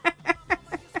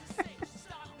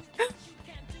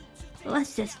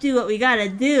 Let's just do what we gotta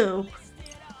do.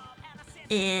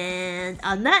 And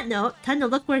on that note, time to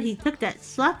look where he took that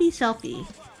sloppy selfie.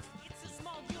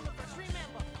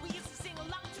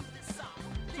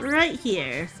 Right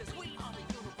here.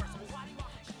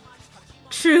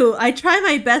 True, I try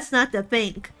my best not to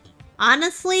think.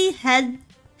 Honestly, head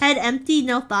empty,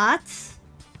 no thoughts.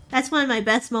 That's one of my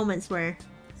best moments were.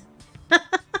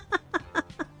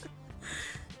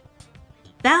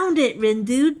 Found it, Rin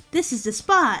dude. This is the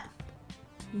spot.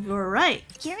 You're right.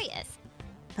 Curious.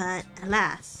 But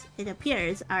alas, it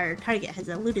appears our target has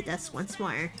eluded us once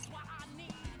more.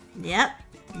 Yep,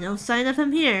 no sign of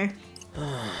him here.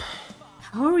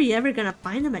 How are we ever gonna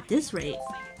find him at this rate?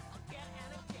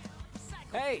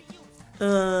 Hey!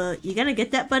 You gonna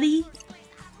get that, buddy?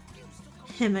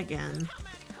 Him again.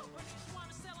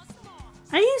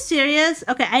 Are you serious?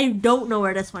 Okay, I don't know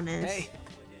where this one is. Hey!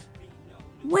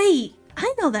 Wait,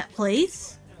 I know that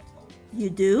place. You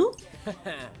do?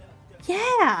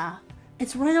 Yeah!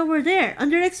 It's right over there,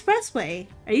 under the expressway.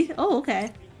 Are you? Oh,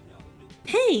 okay.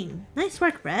 Dang, nice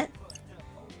work, Brett.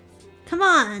 Come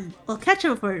on, we'll catch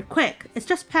him for quick. It's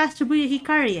just past Shibuya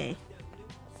Hikarie.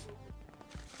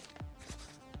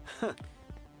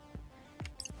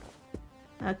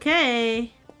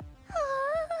 Okay.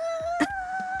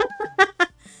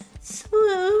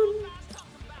 Swoon.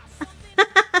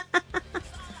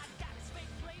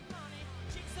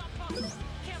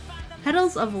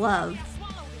 Petals of Love.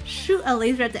 Shoot a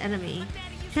laser at the enemy.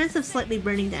 Chance of slightly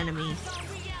burning the enemy.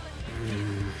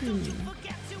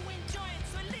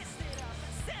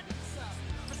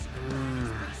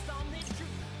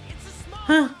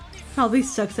 Huh. Probably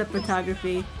sucks at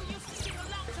photography.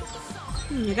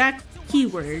 You got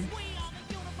keyword.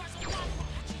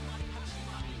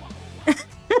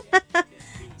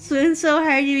 Swoon so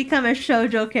hard you become a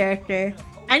shoujo character.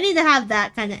 I need to have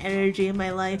that kind of energy in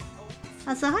my life.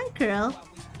 Also, hi, Curl.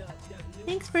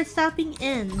 Thanks for stopping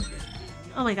in.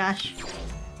 Oh my gosh.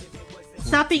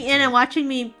 Stopping in and watching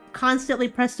me constantly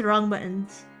press the wrong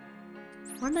buttons.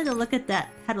 I wanted to look at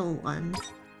that pedal one.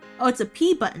 Oh, it's a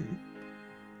P button.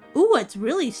 Ooh, it's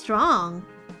really strong.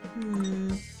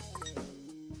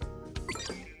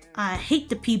 I hate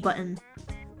the P button.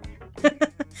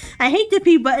 I hate the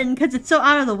P button because it's so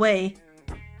out of the way.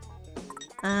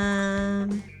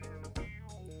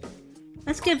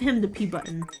 Let's give him the P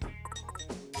button.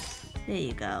 There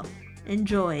you go.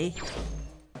 Enjoy.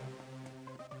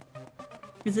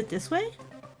 Is it this way?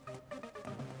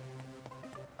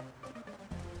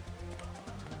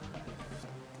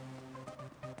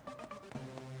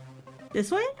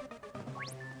 This way?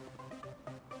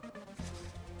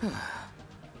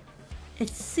 It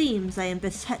seems I am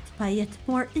beset by yet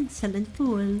more insolent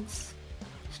fools.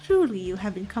 Truly, you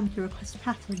haven't come to request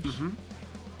passage.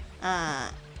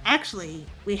 Actually,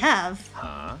 we have.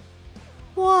 Huh?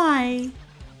 Why?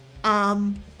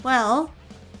 Well,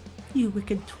 you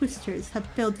wicked twisters have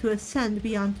failed to ascend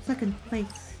beyond second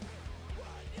place.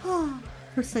 Ah,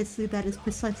 precisely that is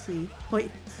precisely.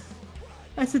 Wait,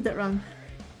 I said that wrong.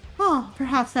 Oh,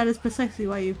 perhaps that is precisely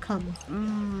why you've come.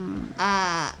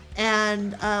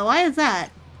 Why is that?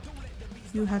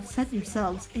 You have set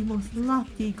yourselves a most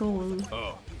lofty goal.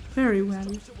 Oh. Very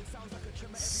well.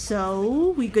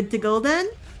 So, we good to go then?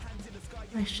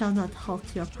 I shall not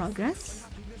halt your progress,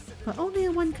 but only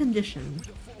on one condition.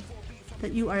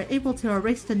 That you are able to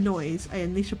erase the noise I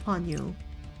unleash upon you.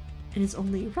 It is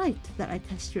only right that I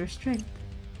test your strength.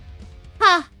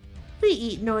 Ha! We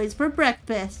eat noise for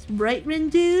breakfast, right, Rin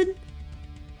dude?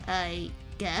 I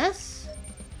guess?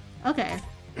 Okay.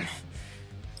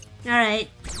 Alright.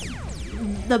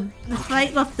 The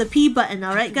fight with the P button,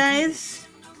 alright guys?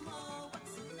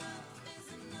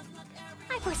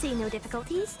 I foresee no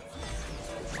difficulties.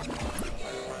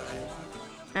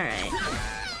 Alright.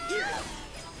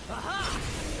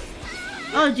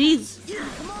 Oh jeez.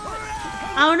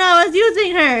 Oh no, I was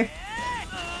using her!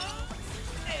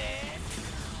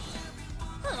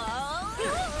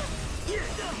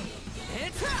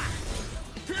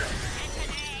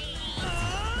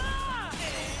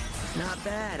 Not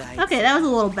bad. Okay, that was a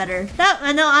little better.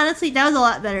 No, honestly, that was a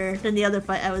lot better than the other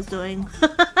fight I was doing.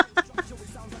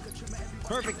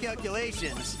 Perfect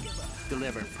calculations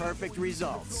deliver perfect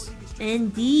results.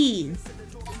 Indeed.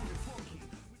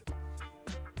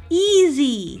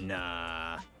 Easy.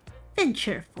 Nah.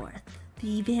 Venture forth.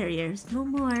 The barriers no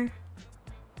more.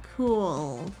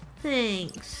 Cool.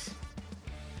 Thanks.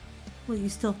 Will you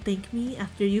still thank me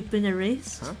after you've been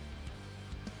erased? Huh?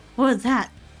 What was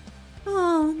that?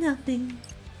 Oh, nothing.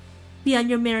 Be on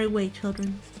your merry way,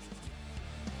 children.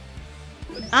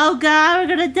 Oh god,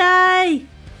 we're gonna die!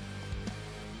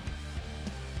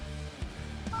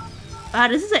 Wow,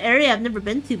 this is an area I've never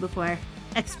been to before.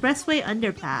 Expressway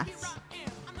underpass.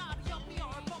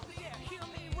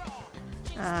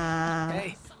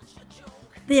 Hey.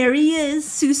 There he is,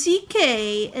 Susie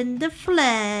K in the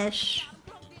flesh.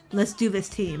 Let's do this,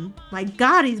 team. My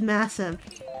god, he's massive.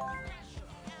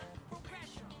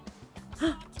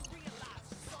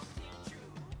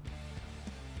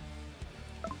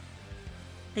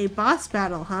 A boss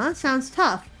battle, huh? Sounds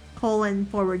tough. /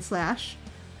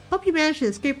 Hope you managed to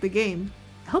escape the game.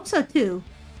 I hope so too.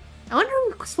 I wonder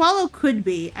who Swallow could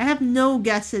be. I have no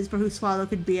guesses for who Swallow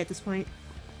could be at this point.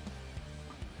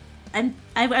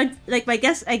 I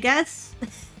guess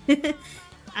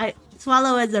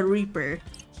Swallow as a Reaper.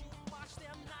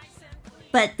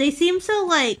 But they seem so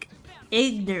like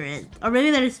ignorant. Or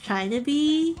maybe they're just trying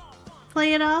to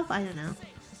play it off? I don't know.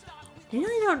 They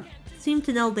really don't seem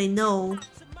to know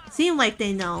seem like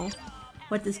they know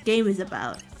what this game is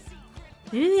about.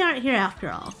 Maybe they aren't here after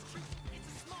all.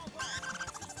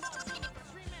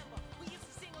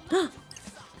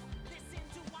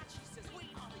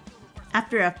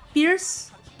 After a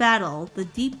fierce battle, the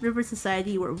Deep River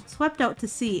Society were swept out to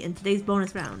sea in today's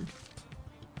bonus round.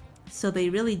 So they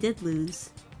really did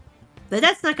lose. But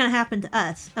that's not gonna happen to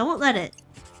us. I won't let it.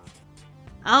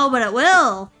 Oh, but it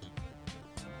will!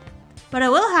 But it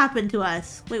will happen to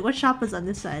us. Wait, what shop was on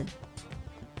this side?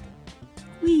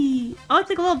 Whee! Oh, it's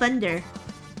like a little vendor.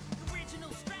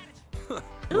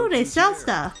 Ooh, they sell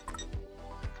stuff.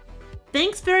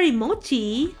 Thanks very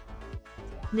mochi.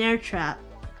 Snare trap.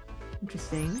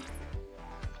 Interesting.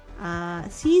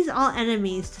 Seize all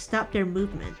enemies to stop their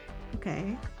movement.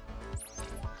 Okay.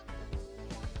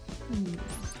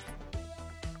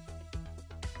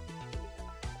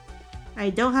 I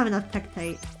don't have enough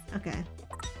Tektite. Okay.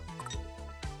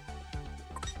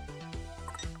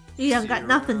 You don't got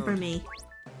nothing for me.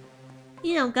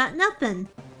 You don't got nothing.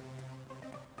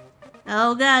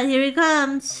 Oh god, here he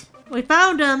comes. We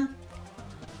found him.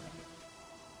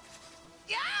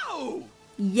 Yo!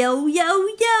 Yo, yo,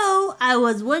 yo! I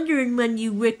was wondering when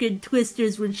you wicked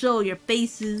twisters would show your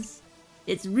faces.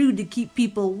 It's rude to keep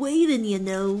people waiting, you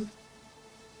know.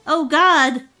 Oh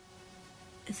god!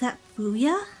 Is that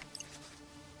Fuya?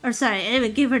 Or sorry, I didn't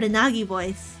even give her the Nagi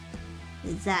voice.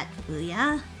 Is that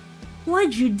Fuya?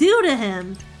 What'd you do to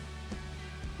him?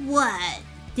 What?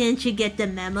 Didn't you get the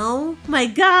memo? My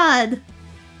god!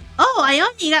 Oh,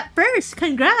 Ione got first!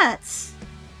 Congrats!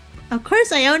 Of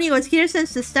course, Ione was here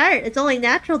since the start. It's only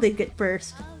natural they get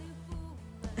first.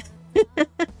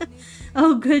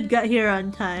 Oh, good, got here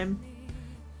on time.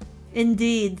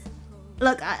 Indeed.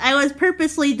 Look, I was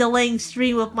purposely delaying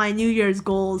stream with my New Year's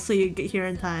goals so you'd get here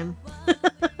in time.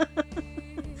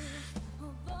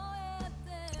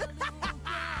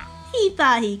 He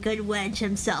thought he could wedge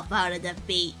himself out of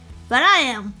defeat, but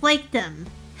I outflanked him.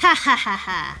 Ha ha ha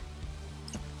ha.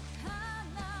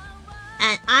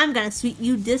 And I'm gonna sweep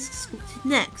you discs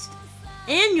next.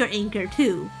 And your anchor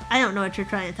too. I don't know what you're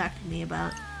trying to talk to me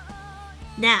about.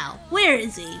 Now, where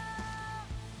is he? ...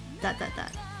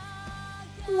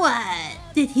 What?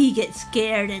 Did he get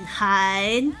scared and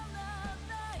hide?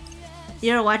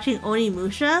 You're watching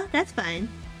Onimusha? That's fine.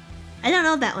 I don't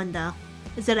know that one though.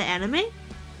 Is it an anime?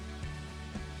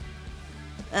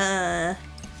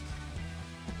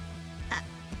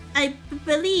 I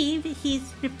believe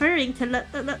he's referring to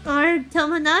Lord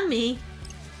Tomonami.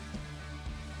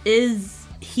 Is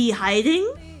he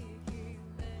hiding?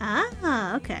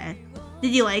 Ah, okay.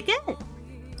 Did you like it?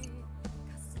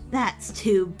 That's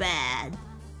too bad.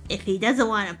 If he doesn't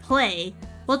want to play,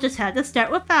 we'll just have to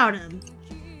start without him.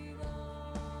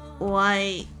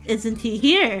 Why isn't he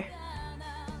here?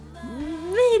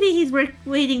 Maybe he's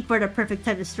waiting for the perfect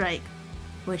time to strike,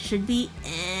 which should be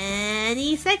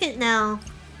any second now.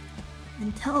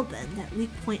 Until then, that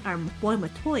weak point our boy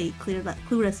Matoi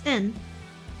clued us in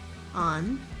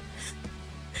on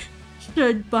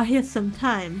should buy us some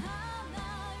time.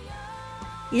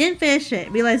 You didn't finish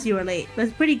it. Realized you were late. But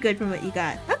it's pretty good from what you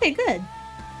got. Okay, good.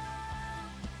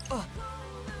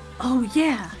 Oh,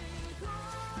 yeah.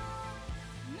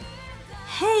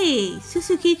 Hey,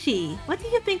 Susukichi. What do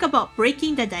you think about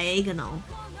breaking the diagonal?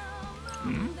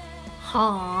 Hmm?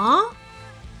 Huh?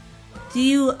 Do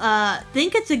you,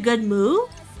 think it's a good move?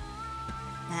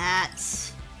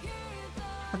 That's...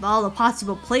 Of all the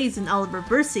possible plays in Oliver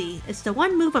Bercy, it's the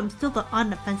one move I'm still on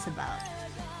the fence about.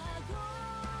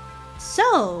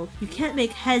 So, you can't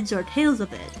make heads or tails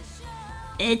of it.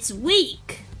 It's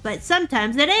weak, but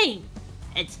sometimes it ain't.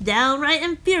 It's downright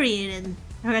infuriating.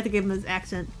 I forgot to give him his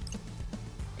accent.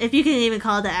 If you can even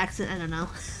call it an accent, I don't know.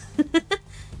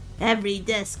 Every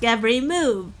disc, every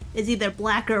move is either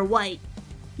black or white.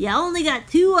 You only got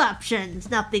two options,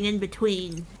 nothing in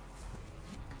between.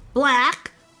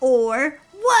 Black or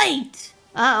white!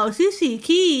 Uh-oh, Susie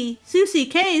K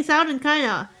is sounding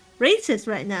kinda racist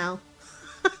right now.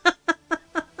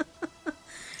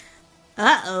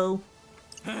 Uh-oh.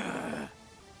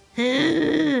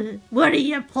 What are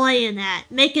you playing at?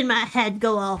 Making my head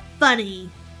go all funny.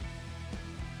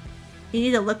 You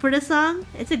need to look for the song?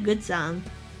 It's a good song.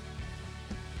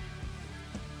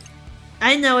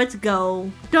 I know it's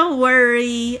Go. Don't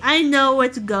worry. I know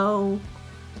it's Go.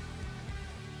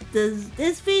 Does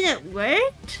this mean it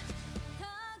worked?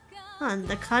 On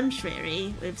the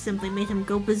contrary, we've simply made him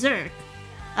go berserk.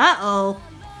 Uh-oh.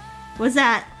 Was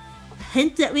that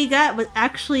hint that we got was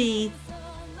actually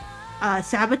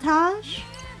sabotage?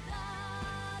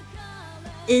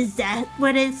 Is that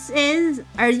what it is?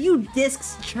 Are you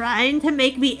discs trying to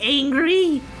make me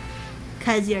angry?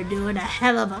 'Cause you're doing a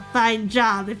hell of a fine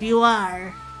job if you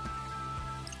are.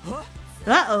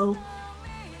 Uh-oh.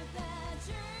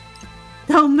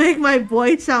 Don't make my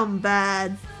boy sound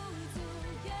bad.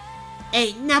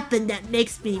 Ain't nothing that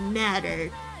makes me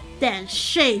madder than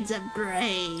shades of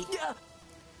gray.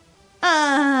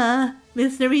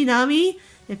 Mr. Minami,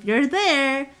 if you're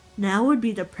there, now would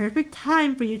be the perfect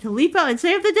time for you to leap out and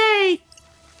save the day.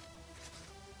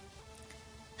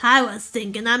 I was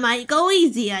thinking I might go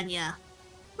easy on ya.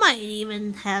 Might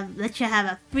even let you have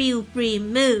a few free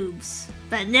moves.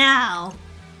 But now,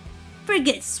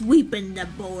 forget sweeping the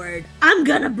board. I'm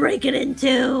gonna break it in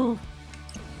two.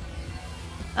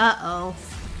 Uh-oh.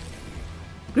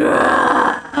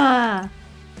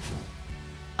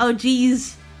 Oh,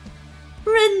 geez.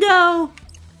 Rindo!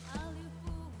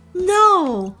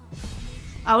 No!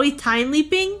 Are we time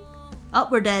leaping? Oh,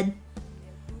 we're dead.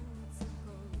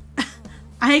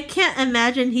 I can't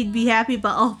imagine he'd be happy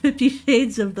about all 50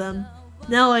 shades of them.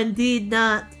 No, indeed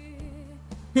not.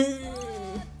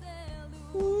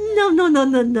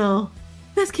 No.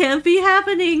 This can't be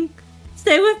happening.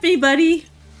 Stay with me, buddy.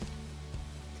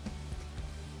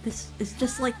 This is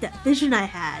just like that vision I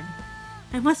had.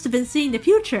 I must have been seeing the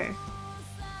future.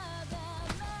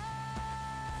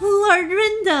 Lord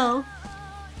Rindo!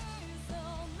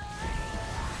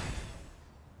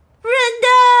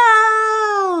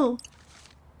 Rindo!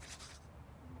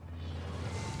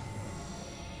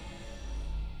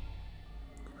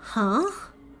 Huh?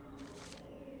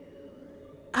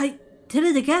 did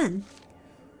it again.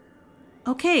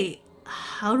 Okay,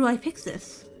 how do I fix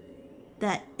this?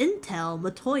 That intel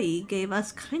Matoi gave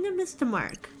us kind of missed the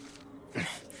mark.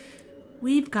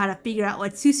 We've got to figure out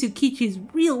what Susukichi's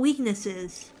real weakness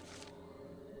is.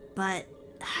 But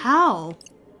how?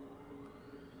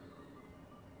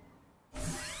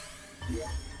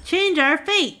 Change our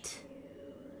fate!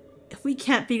 If we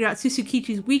can't figure out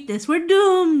Susukichi's weakness, we're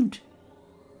doomed!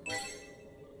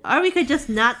 Or we could just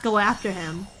not go after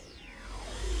him.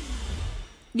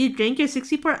 You drank your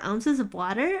 64 ounces of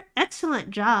water? Excellent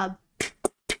job.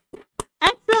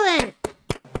 Excellent!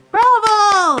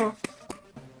 Bravo!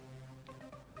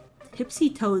 Tipsy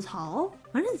Toes Hall?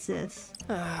 What is this?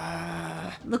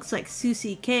 Looks like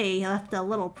Susie K left a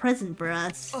little present for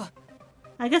us.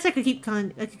 I guess I could keep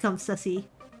calling. I could call him Sussy.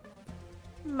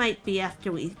 Might be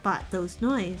after we bought those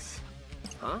noise.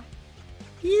 Huh?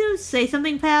 You say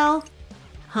something, pal?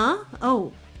 Huh?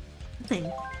 Oh, nothing.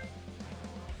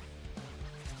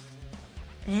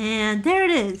 And there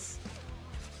it is.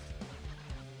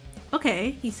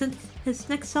 Okay, he sent his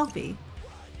next selfie.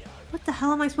 What the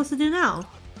hell am I supposed to do now?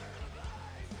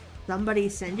 Somebody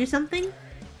send you something?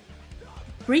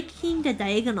 Breaking the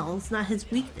diagonal's not his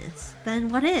weakness. Then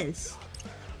what is?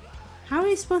 How are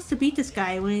we supposed to beat this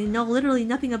guy when we know literally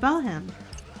nothing about him?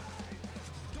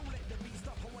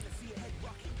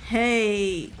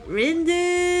 Hey,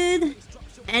 Rindud?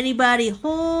 Anybody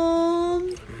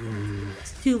home?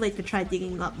 It's too late to try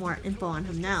digging up more info on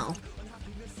him now.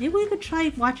 Maybe we could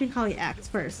try watching how he acts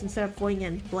first instead of going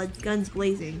in guns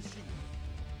blazing.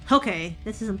 Okay,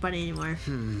 this isn't funny anymore.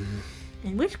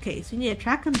 In which case, we need to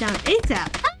track him down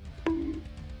ASAP.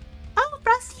 Oh,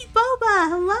 Frosty Boba!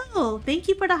 Hello! Thank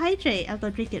you for the hydrate. I'll go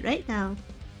drink it right now.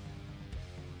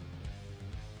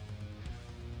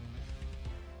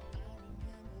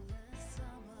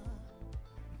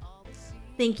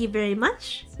 Thank you very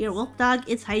much. Your wolf dog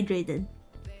is hydrated.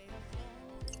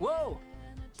 Whoa!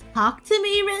 Talk to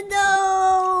me,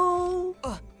 Rindo!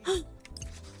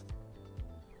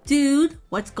 Dude,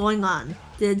 what's going on?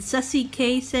 Did Sussy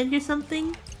K send you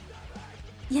something?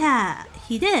 Yeah,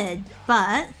 he did,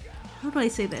 but... How do I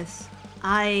say this?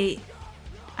 I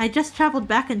just traveled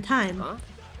back in time. Huh?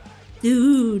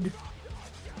 Dude.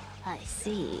 I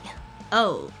see.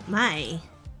 Oh, my.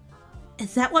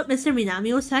 Is that what Mr.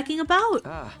 Minami was talking about?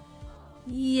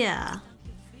 Yeah.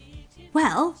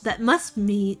 Well, that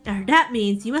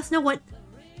means you must know what...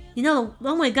 You know,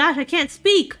 oh my gosh, I can't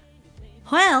speak!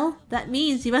 Well, that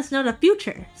means you must know the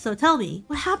future. So tell me,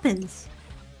 what happens?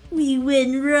 We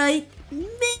win, right? Man,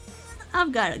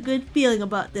 I've got a good feeling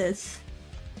about this.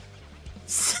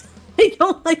 I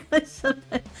don't like myself.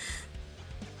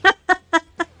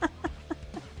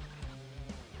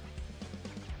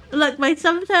 Look, my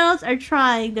subtitles are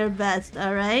trying their best,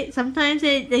 alright? Sometimes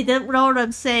they don't know what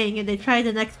I'm saying and they try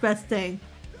the next best thing.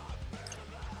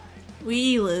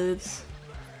 We lose.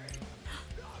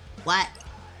 What?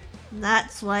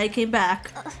 That's why I came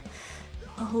back.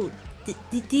 Oh,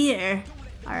 dear.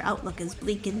 Our outlook is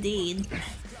bleak indeed.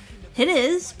 It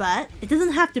is, but it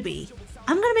doesn't have to be.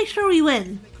 I'm gonna make sure we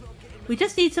win. We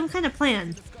just need some kind of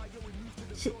plan.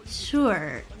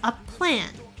 Sure, a plan.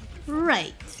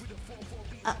 Right.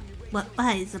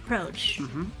 Wise approach.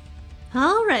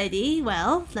 Alrighty,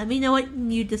 well, let me know what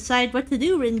you decide what to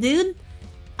do, Rindude.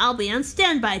 I'll be on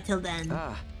standby till then.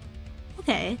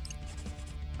 Okay.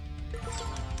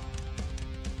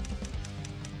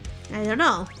 I don't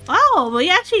know. Oh, we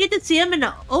actually get to see him in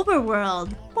the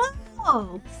overworld.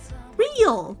 Wow!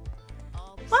 Real!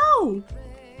 Wow!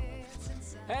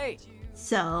 Hey!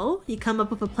 So, you come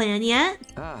up with a plan yet?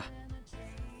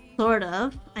 Sort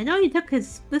of. I know you took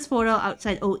this photo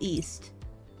outside O East.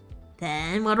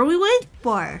 Then what are we waiting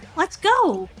for? Let's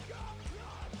go!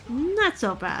 Not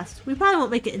so fast. We probably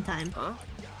won't make it in time.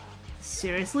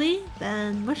 Seriously?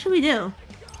 Then what should we do?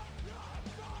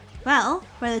 Well,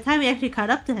 by the time we actually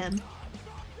caught up to him,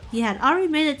 he had already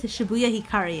made it to Shibuya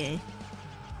Hikarie.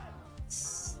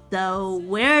 So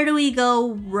where do we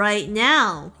go right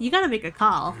now? You gotta make a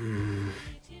call.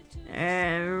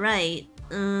 Right.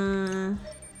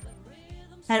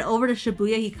 Head over to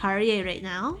Shibuya Hikarie right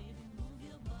now?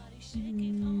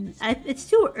 It's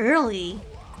too early.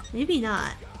 Maybe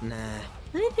not. Nah.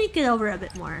 Let me think it over a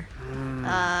bit more.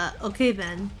 Okay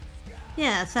then.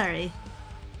 Yeah, sorry.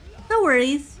 No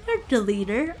worries. You're the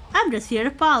leader. I'm just here to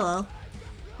follow.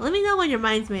 Let me know when your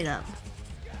mind's made up.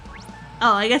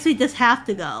 Oh, I guess we just have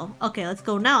to go. Okay, let's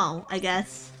go now, I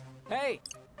guess. Hey!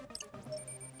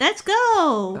 Let's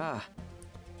go!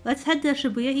 Let's head to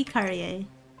Shibuya Hikarie.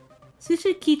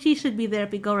 Susukichi should be there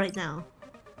if we go right now.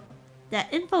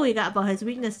 That info we got about his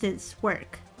weakness didn't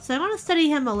work, so I want to study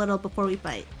him a little before we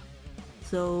fight.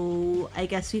 So I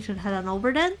guess we should head on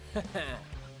over then?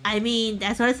 I mean,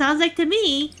 that's what it sounds like to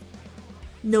me.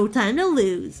 No time to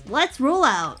lose. Let's roll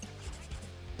out.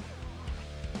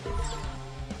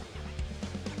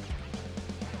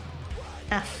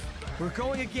 F. We're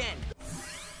going again.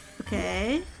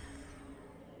 Okay.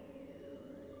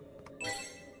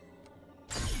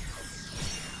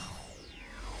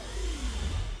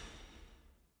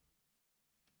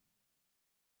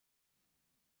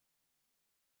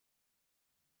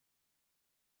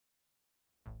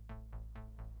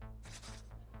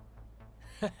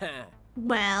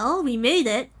 Well, we made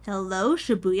it. Hello,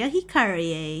 Shibuya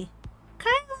Hikarie.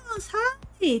 Carlos, hi!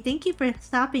 Thank you for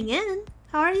stopping in.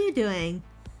 How are you doing?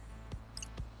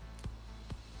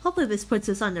 Hopefully this puts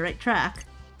us on the right track.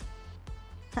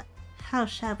 How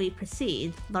shall we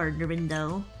proceed, Lord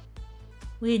Narindo?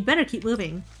 We'd better keep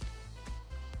moving.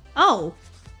 Oh!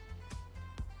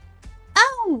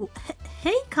 Oh!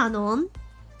 Hey, Kanon!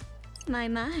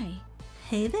 My.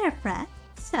 Hey there, Fred.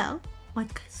 So, what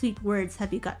sweet words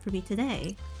have you got for me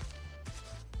today?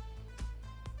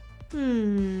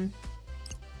 Don't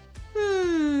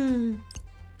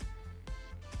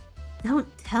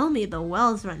tell me the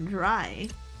wells run dry.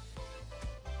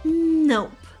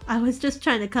 Nope. I was just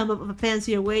trying to come up with a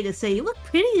fancier way to say you look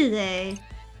pretty today.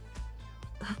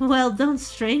 Well, don't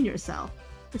strain yourself.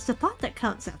 It's the thought that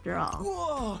counts after all.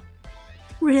 Whoa!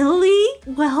 Really?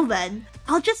 Well then,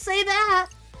 I'll just say that.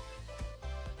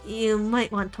 You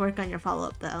might want to work on your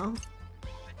follow-up though.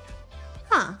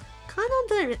 Huh. Kanon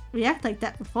didn't react like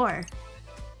that before.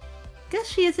 Guess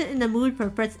she isn't in the mood for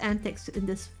Fred's antics in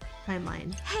this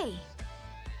timeline. Hey!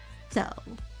 So,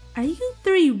 are you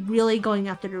three really going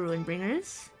after the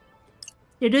Ruinbringers?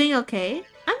 You're doing okay?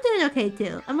 I'm doing okay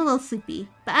too. I'm a little sleepy,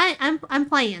 but I'm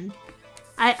playing.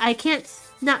 I can't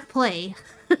not play.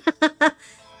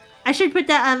 I should put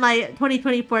that on my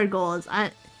 2024 goals. I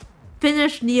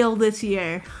finish Neo this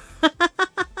year.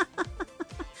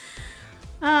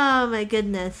 Oh my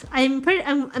goodness. I'm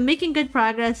making good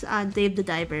progress on Dave the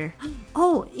Diver.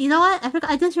 Oh, you know what?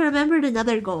 I just remembered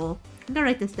another goal. I'm gonna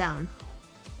write this down.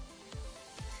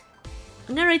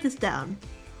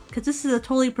 Because this is a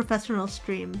totally professional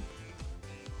stream.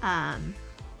 I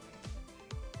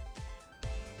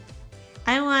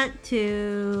want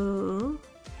to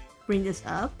bring this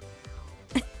up.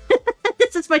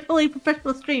 This is my totally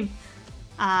professional stream.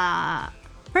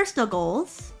 Personal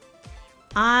goals.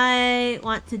 I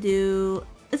want to do...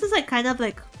 This is like kind of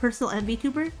like personal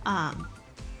MVTuber. I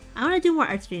want to do more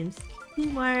art streams.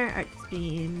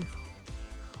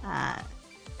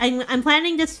 I'm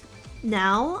planning this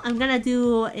now. I'm gonna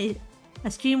do a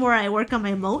stream where I work on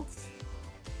my emotes.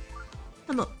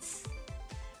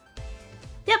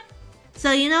 Yep.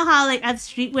 So you know how like I have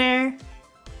streetwear,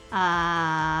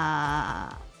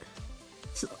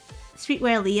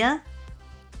 streetwear Leah.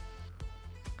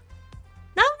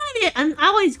 Now I'm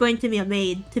always going to be a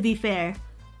maid, to be fair.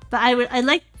 But I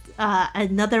like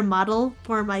another model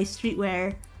for my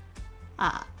streetwear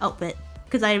outfit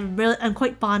because I'm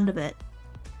quite fond of it.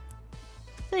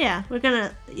 So yeah,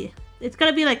 it's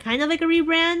gonna be like kind of like a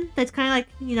rebrand. That's kind of like,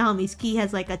 you know how Miski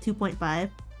has like a 2.5.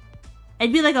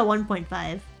 It'd be like a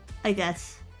 1.5, I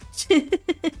guess.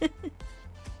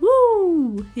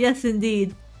 Woo! Yes,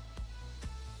 indeed.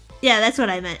 Yeah, that's what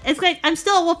I meant. It's like I'm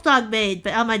still a wolf dog maid,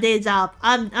 but on my days off,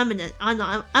 I'm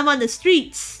on the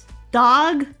streets,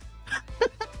 dog.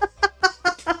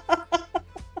 I'm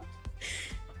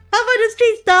on the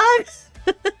streets, dog.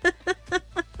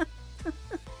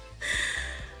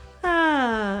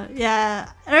 Yeah.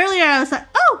 Earlier I was like,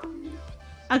 oh,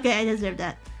 okay, I deserve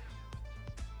that.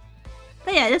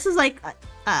 But yeah, this is like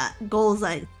goals.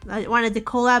 I wanted to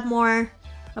collab more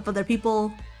with other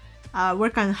people,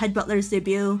 work on Head Butler's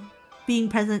debut, being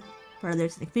present for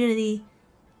others in the community,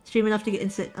 stream enough to get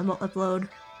instant upload,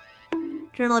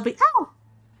 journal every— ow!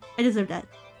 I deserve that.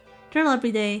 Journal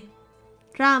every day,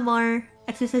 draw more,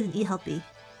 exercise and eat healthy.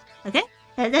 Okay?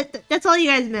 That's all you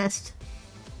guys missed.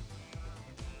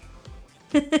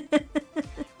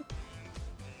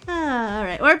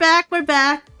 Alright, we're back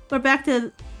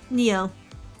to Neo.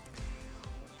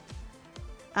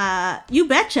 You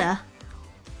betcha.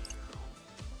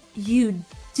 You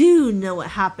do know what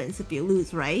happens if you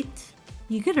lose, right?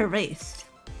 You get erased.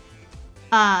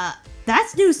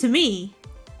 That's news to me.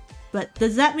 But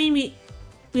does that mean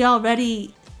we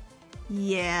already...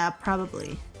 Yeah,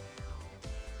 probably.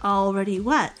 Already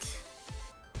what?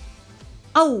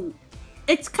 Oh,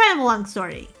 it's kind of a long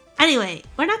story. Anyway,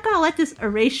 we're not gonna let this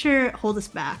erasure hold us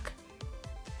back.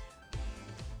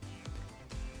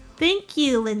 Thank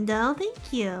you, Lindo.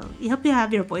 Thank you. You hope you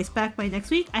have your voice back by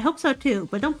next week? I hope so too,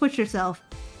 but don't push yourself.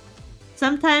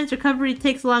 Sometimes recovery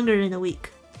takes longer than a week.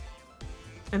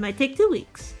 It might take 2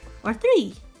 weeks, or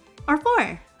 3, or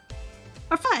 4,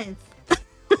 or 5.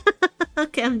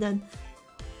 Okay, I'm done.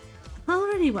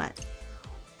 Already what?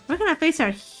 We're gonna face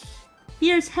our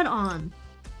fears head on.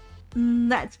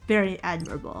 That's very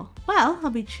admirable. Well, I'll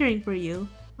be cheering for you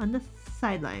on the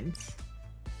sidelines.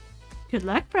 Good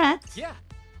luck, Brett. Yeah.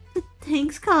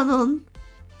 Thanks, Colonel. ...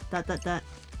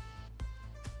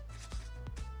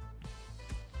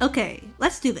 Okay,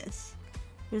 let's do this.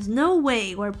 There's no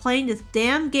way we're playing this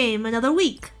damn game another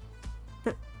week.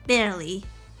 But barely.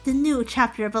 The new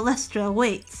chapter of Alestra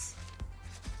awaits.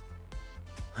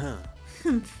 Huh.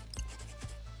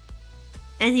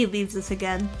 And he leaves us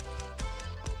again.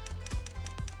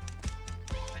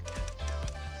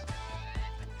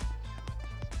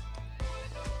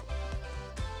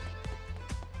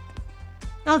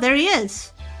 Oh, there he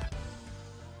is.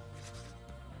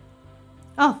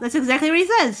 Oh, that's exactly what he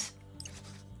says.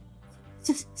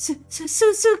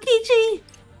 Suzukichi!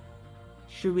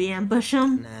 Should we ambush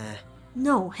him? Nah.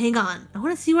 No, hang on. I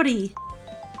want to see what he...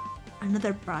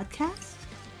 Another broadcast?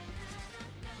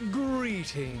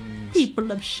 Greetings.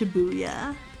 People of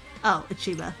Shibuya. Oh, it's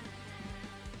Shiba.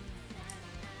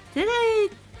 Did I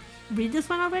read this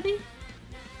one already?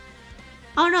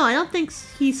 Oh no, I don't think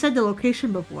he said the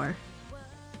location before.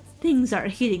 Things are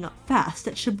heating up fast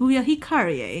at Shibuya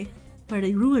Hikarie, where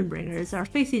the Ruinbringers are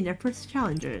facing their first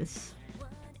challengers.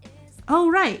 Oh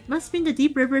right, must mean the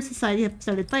Deep River Society have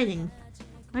started fighting.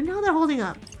 I know how they're holding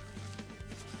up.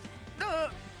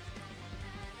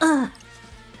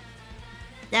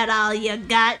 That all you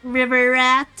got, River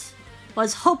Rat?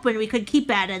 Was hoping we could keep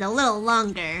at it a little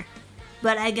longer.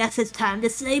 But I guess it's time to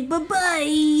say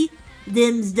bye-bye.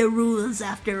 Them's the rules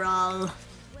after all.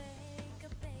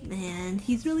 Man,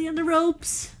 he's really on the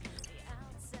ropes.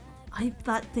 I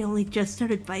thought they only just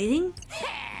started fighting?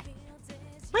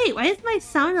 Wait, why is my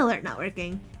sound alert not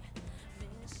working?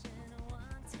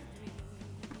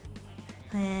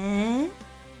 Eh?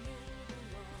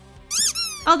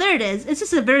 Oh, there it is. It's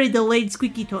just a very delayed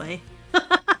squeaky toy.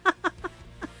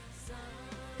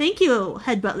 Thank you,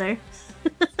 Head Butler,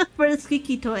 for the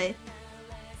squeaky toy.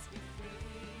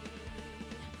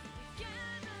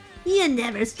 You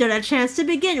never stood a chance to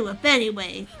begin with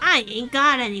anyway. I ain't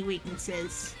got any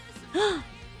weaknesses.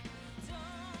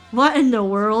 What in the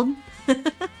world?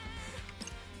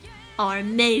 Or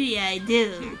maybe I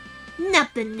do.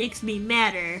 Nothing makes me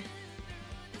madder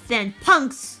than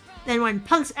when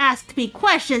punks ask me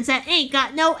questions that ain't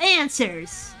got no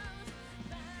answers.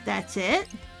 That's it?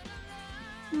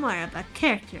 More of a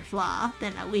character flaw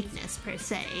than a weakness per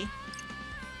se.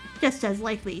 Just as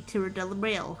likely to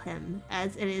derail him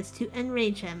as it is to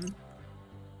enrage him.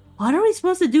 What are we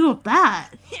supposed to do with that?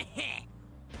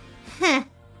 Heh.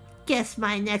 Guess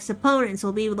my next opponents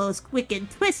will be those wicked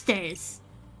twisters.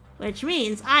 Which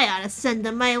means I ought to send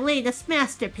them my latest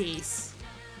masterpiece.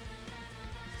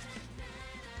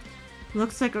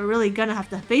 Looks like we're really gonna have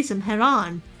to face him head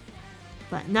on.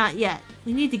 But not yet.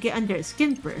 We need to get under his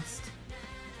skin first.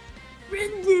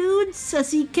 Red dude,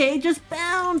 Sussy K just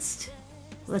bounced!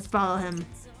 Let's follow him.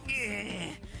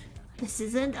 This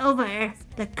isn't over.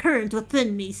 The current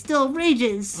within me still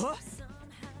rages.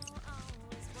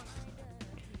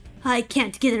 I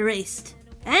can't get erased.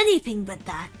 Anything but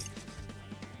that.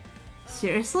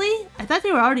 Seriously? I thought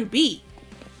they were already beat.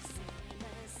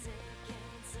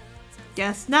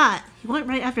 Guess not. He went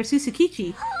right after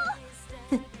Suzukichi.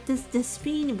 Does this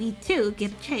mean we too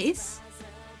give chase?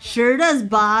 Sure does,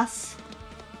 boss.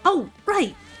 Oh,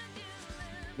 right.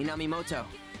 Minamimoto.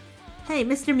 Hey,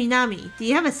 Mr. Minami, do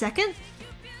you have a second?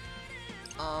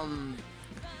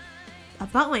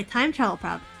 About my time travel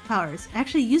powers. I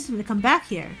actually used them to come back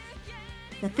here.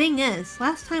 The thing is,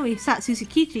 last time we sought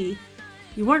Suzukichi,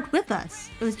 you weren't with us.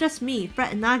 It was just me,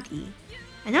 Brett, and Nagi.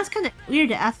 I know it's kinda weird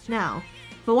to ask now,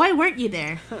 but why weren't you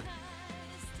there?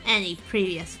 Any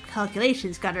previous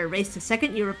calculations got erased the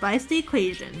second you revised the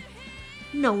equation.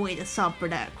 No way to solve for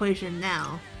that equation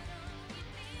now.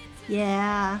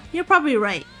 Yeah, you're probably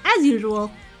right, as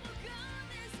usual.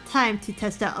 Time to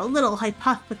test out a little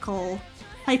hypothetical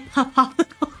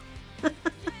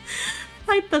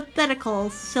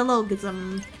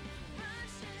syllogism.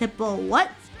 Hippo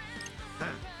what?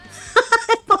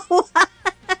 Hippo what?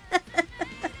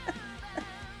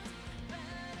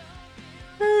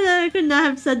 I could not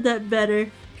have said that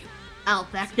better. I'll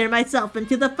factor myself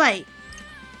into the fight.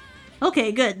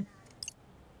 Okay, good.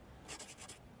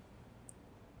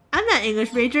 I'm not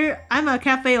English major, I'm a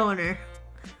cafe owner.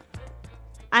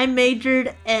 I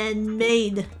majored and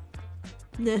made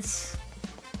this.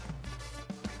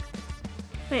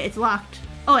 Wait, it's locked.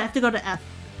 Oh, I have to go to F,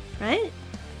 right?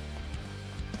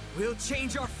 We'll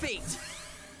change our fate.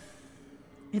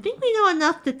 I think we know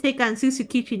enough to take on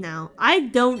Susukichi now. I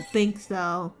don't think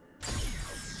so.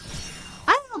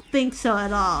 I don't think so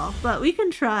at all, but we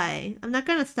can try. I'm not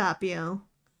gonna stop you.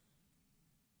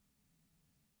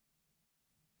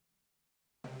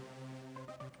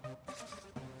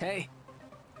 Hey.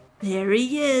 There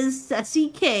he is, Sassy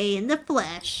K in the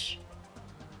flesh.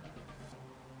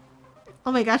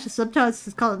 Oh my gosh, the subtitles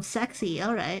just call him sexy.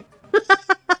 Alright.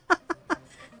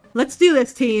 Let's do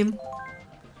this, team.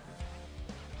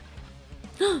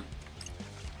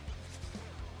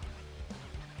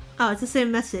 Oh, it's the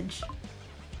same message.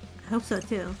 I hope so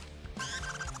too.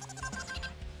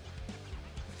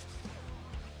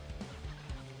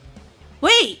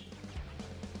 Wait!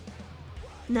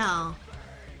 No.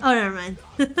 Oh, never mind.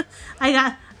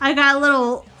 I got a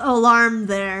little alarm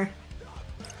there.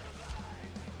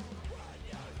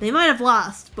 They might have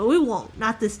lost, but we won't.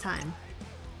 Not this time.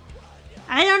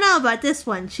 I don't know about this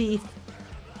one, Chief.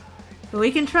 But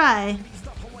we can try.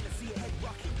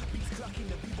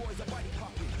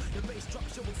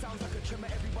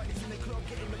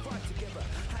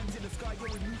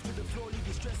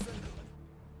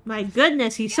 My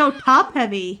goodness, he's so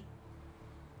top-heavy.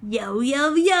 Yo,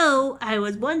 yo, yo! I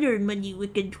was wondering when you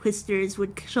wicked twisters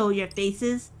would show your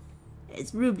faces.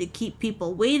 It's rude to keep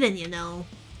people waiting, you know.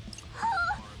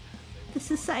 The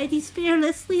society's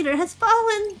fearless leader has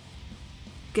fallen.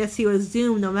 Guess he was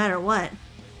doomed no matter what.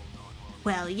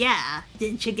 Well, yeah.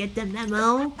 Didn't you get the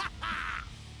memo?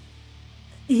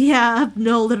 Yeah, of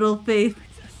no little faith.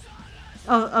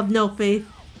 Oh, of no faith.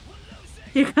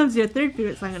 Here comes your third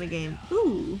favorite song in the game.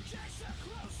 Ooh.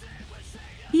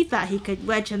 He thought he could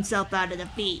wedge himself out of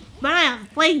defeat, but I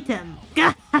outflanked him.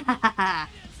 And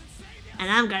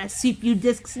I'm gonna sweep you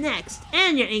discs next,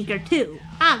 and your anchor too.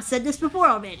 I've said this before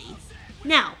already.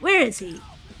 Now, where is he?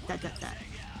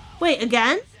 Wait,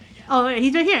 again? Oh, wait,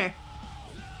 he's right here.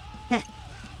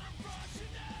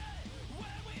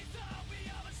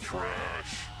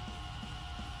 Trash.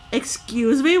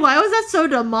 Excuse me? Why was that so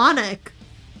demonic?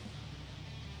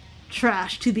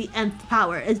 Trash to the nth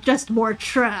power is just more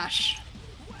trash.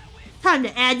 Time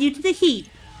to add you to the heap.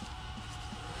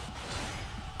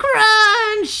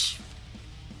 Crunch!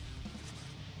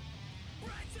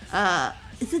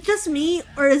 Is it just me,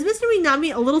 or is Mr.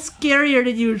 Minami a little scarier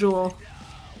than usual?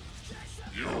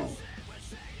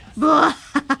 Blah!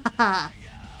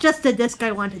 Just the disc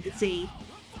I wanted to see.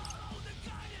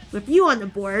 With you on the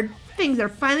board, things are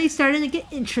finally starting to get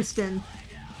interesting.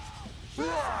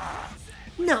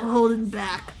 No holding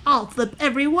back. I'll flip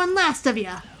every one last of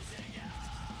ya.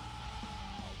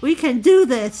 We can do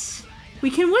this. We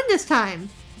can win this time.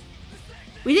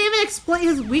 We didn't even exploit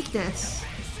his weakness.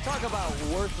 Talk about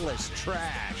worthless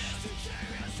trash.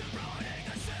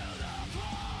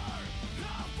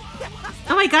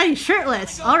 Oh my god, he's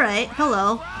shirtless. Alright,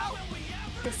 hello.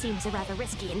 This seems a rather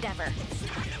risky endeavor.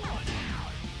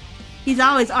 He's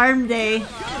always arm day.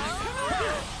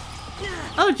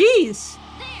 Oh jeez.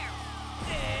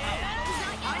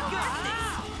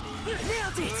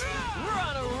 Nailed it! We're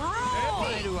on a roll!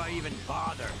 Why do I even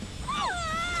bother?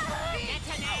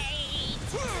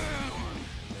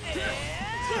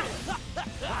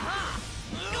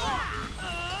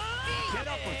 Get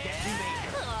up with that,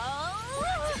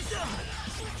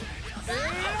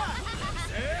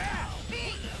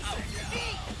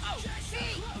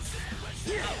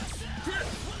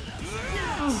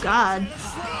 Oh god.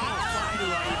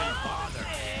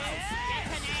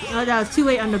 Oh, that was too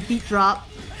late on the beat drop.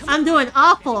 I'm doing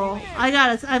awful.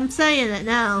 I'm saying it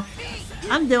now.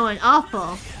 I'm doing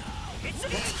awful.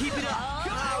 Let's keep it up.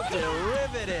 How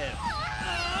derivative.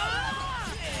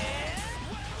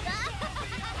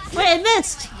 Wait, it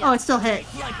missed. Oh, it still hit.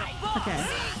 Okay.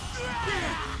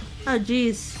 Oh,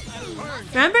 jeez.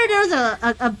 Remember there was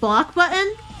a block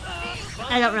button?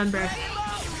 I don't remember.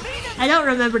 I don't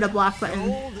remember the block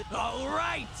button. All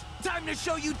right. Time to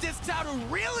show you discs how to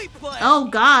really play. Oh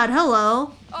god,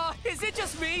 hello. Is it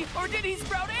just me, or did he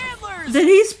sprout antlers? Did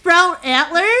he sprout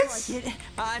antlers?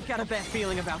 I've got a bad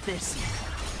feeling about this.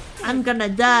 I'm gonna Where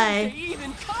did die. they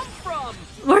even come from?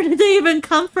 Where did they even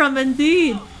come from,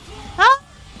 indeed? Huh?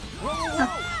 Whoa.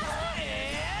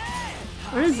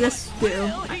 What does this do?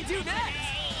 What'll he do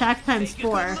next? Attack times Take a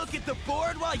 4. good look at the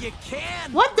board while you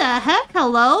can. What the heck?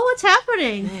 Hello? What's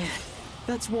happening? Man,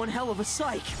 that's one hell of a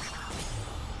psych.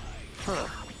 Huh.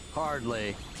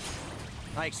 Hardly.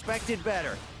 I expected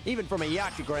better, even from a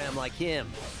yakugram like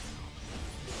him.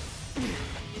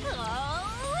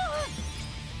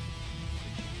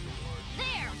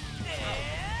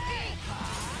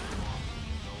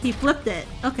 He flipped it.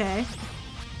 Okay.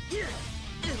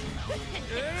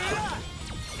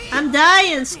 I'm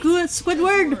dying,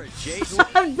 Squidward.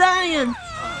 I'm dying.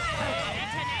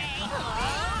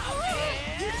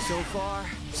 So far,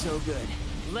 so good.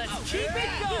 Let's keep it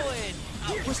going.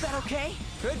 Was that okay?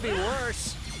 Could be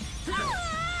worse.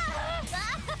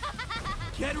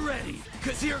 Get ready,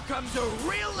 cause here comes a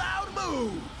real loud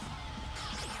move.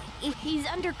 He's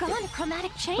undergone a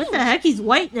chromatic change. What the heck? He's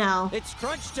white now. It's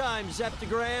crunch time,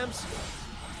 Zeptograms.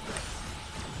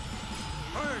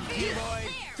 Burn, boy.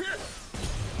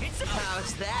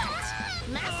 How's that?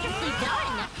 Masterfully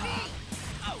done.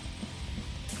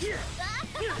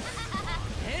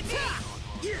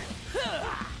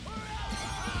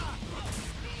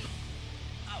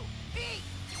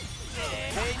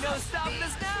 Ain't no stopping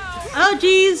us now. Oh,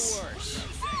 jeez.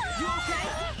 You okay?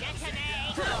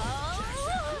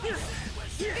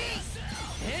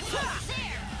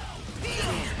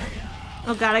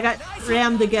 Oh god, I got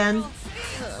rammed again.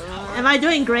 Am I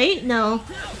doing great? No.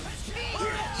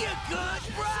 You good,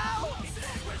 bro?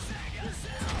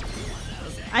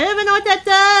 I don't even know what that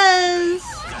does.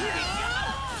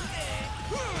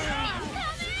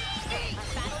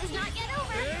 Battle is not yet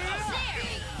over.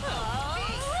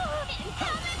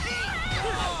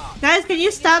 Guys, can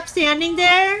you stop standing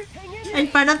there in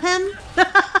front of him?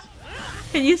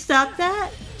 Can you stop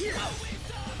that?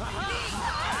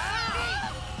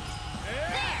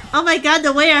 Oh my god,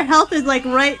 the way our health is like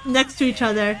right next to each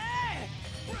other.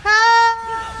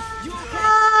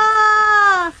 Ah!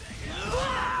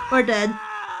 We're dead.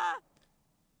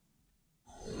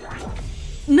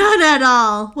 Not at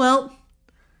all. Well.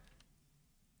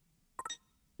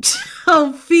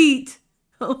 Oh, feet.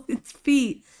 Oh, it's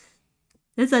feet.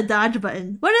 There's a dodge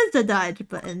button. What is the dodge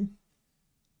button?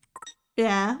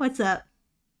 Yeah, what's up?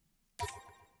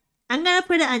 I'm gonna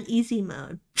put it on easy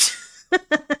mode.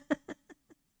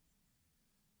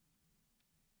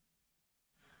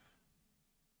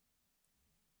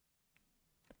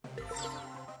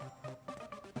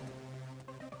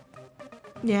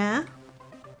 Yeah?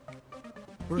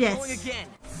 We're Yes. going again.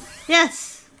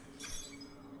 Yes!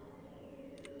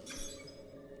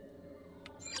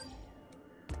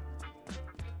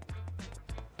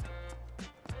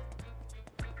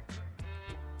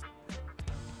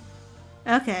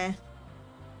 Okay.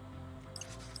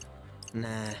 Nah.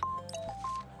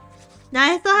 Now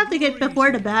I still have to get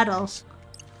before the battle.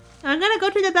 I'm gonna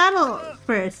go to the battle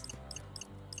first.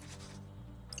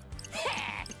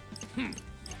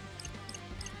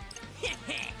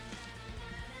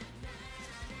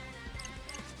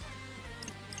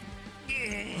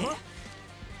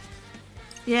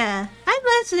 Yeah, I'm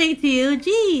listening to you,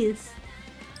 jeez.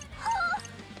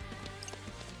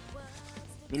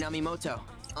 Minamimoto.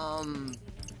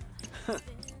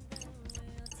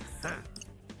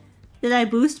 Did I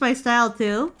boost my style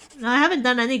too? No, I haven't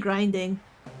done any grinding.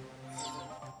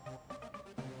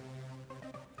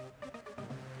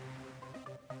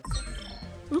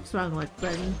 Oops, wrong one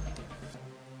button.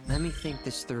 Let me think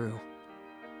this through.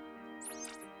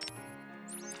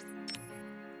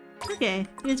 Okay,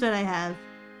 here's what I have.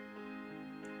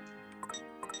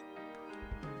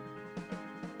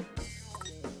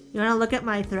 You wanna look at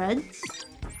my threads?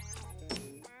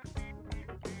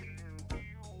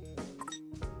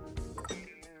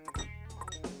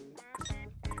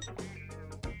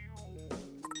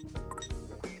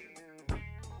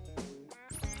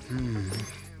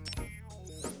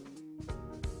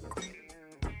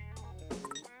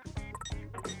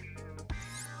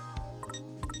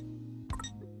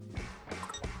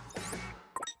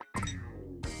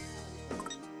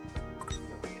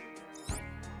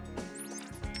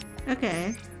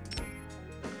 Okay.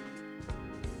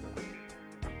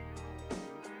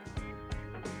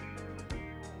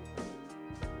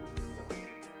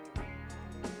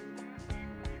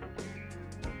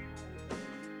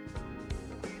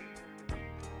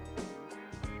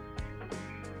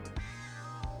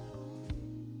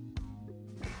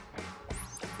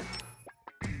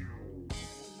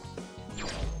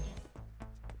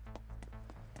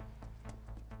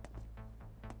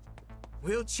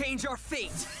 We'll change our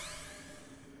fate.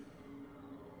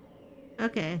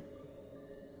 Okay.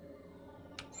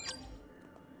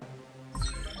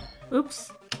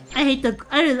 Oops. I hate the-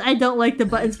 I don't like the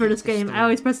buttons for this game. I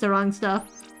always press the wrong stuff.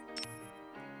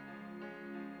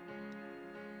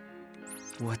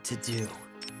 What to do?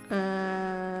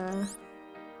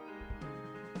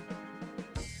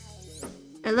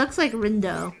 It looks like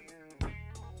Rindo.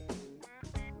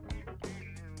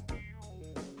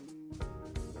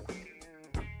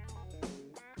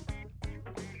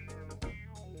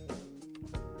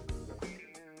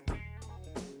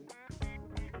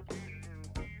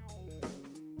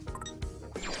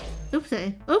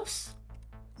 Oopsie. Oops.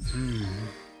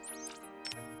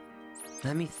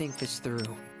 Let me think this through.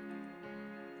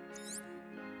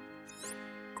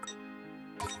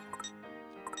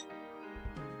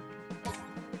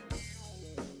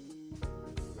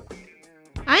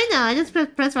 I know, I just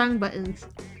press wrong buttons.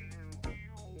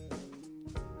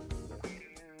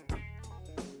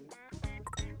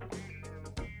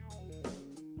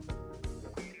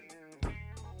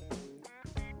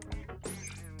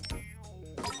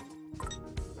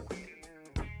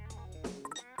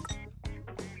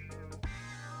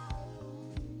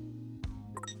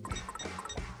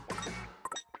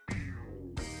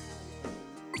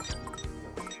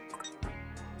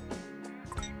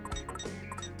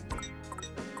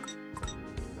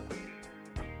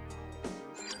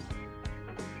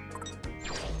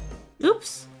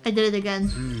 Oops, I did it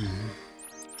again.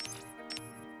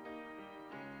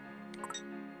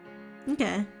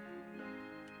 Okay.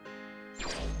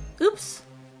 Oops.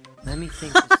 Let me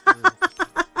think this through.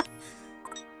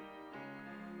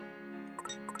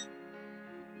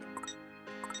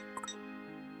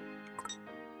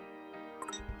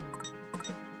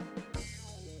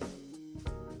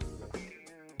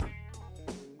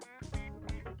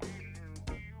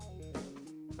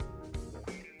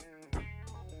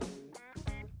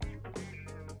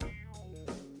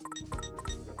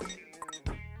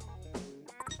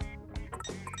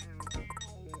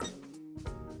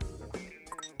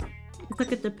 Let's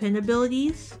look at the pin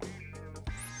abilities.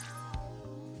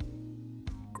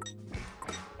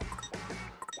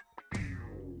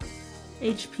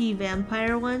 HP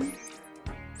vampire one.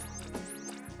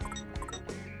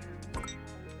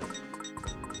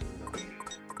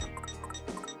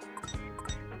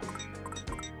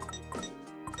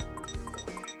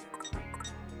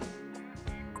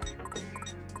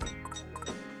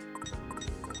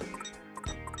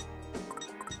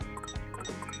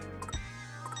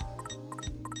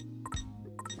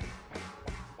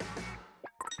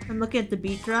 I'm looking at the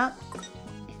beat drop.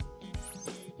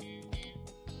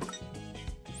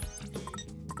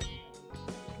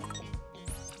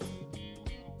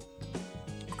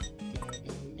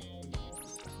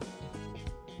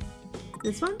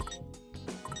 This one?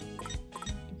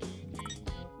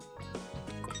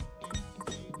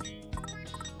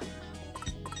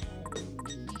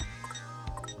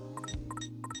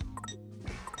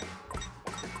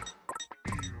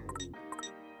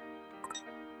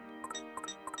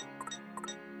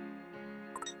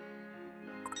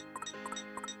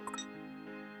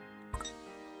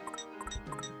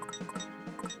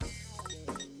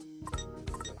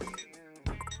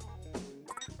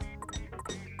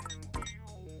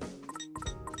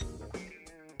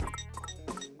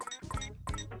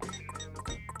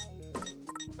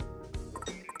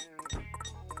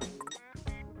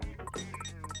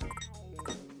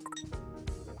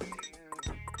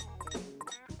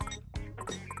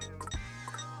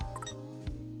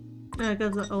 It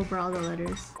goes over all the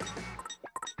letters.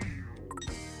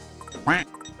 Wah.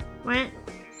 Okay.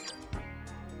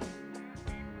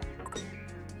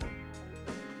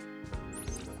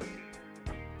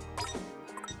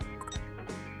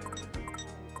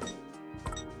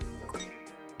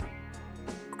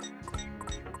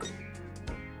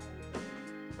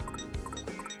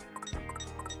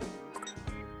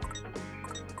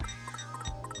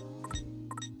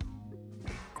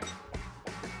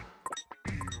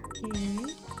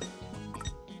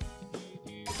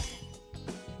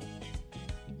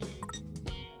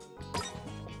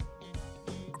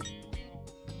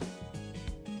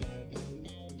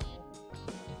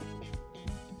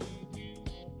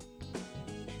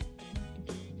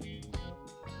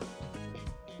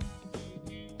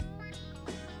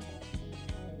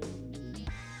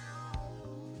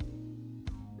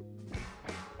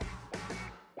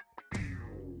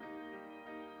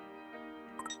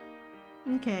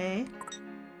 Okay.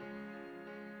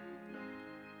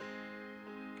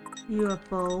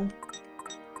 UFO.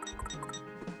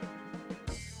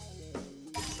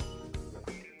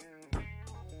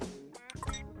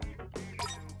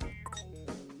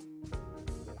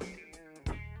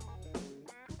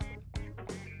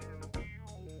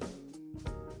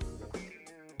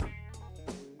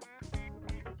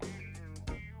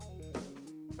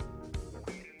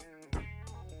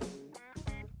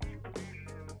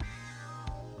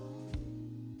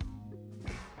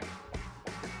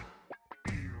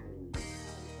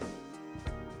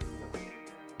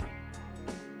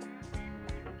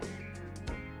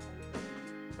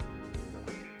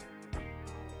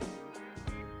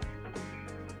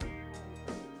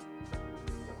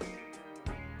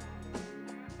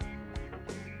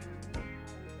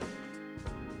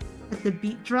 At the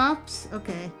beat drops?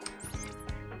 Okay.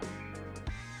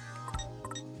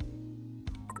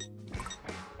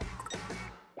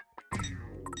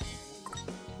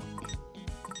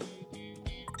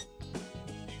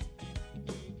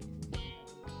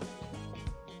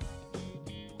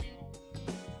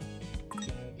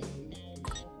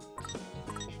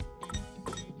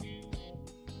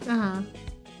 Uh-huh.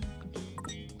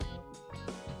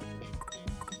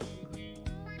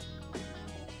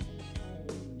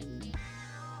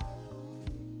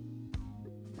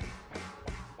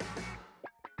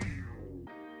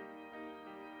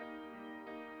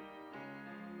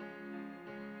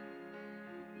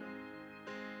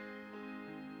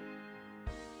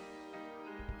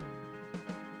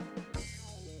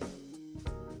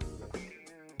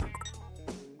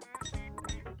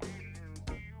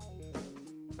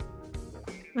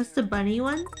 What's the bunny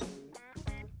one?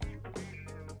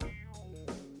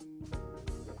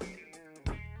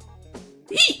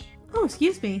 Eek! Oh,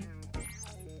 excuse me.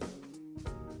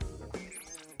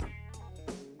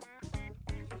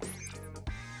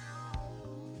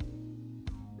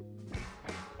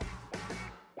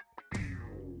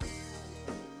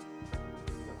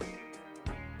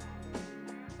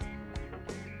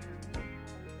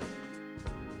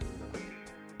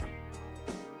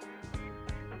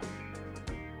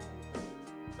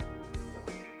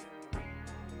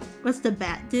 What's the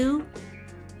bat do?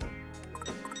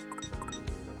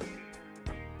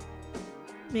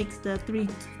 Makes the three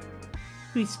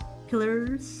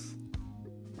pillars.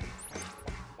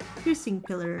 Piercing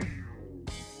pillar.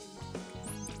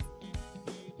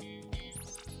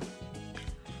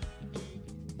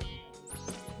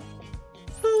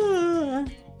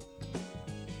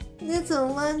 It's a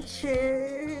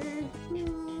luncher.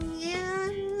 Yeah.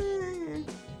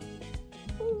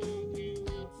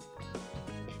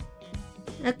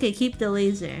 Okay, keep the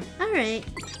laser. Alright.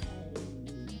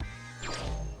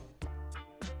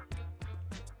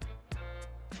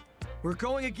 We're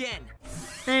going again.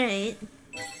 Alright.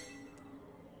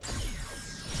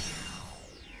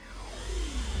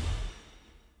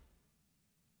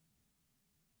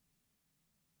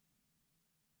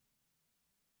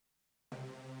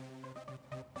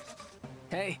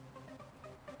 Hey.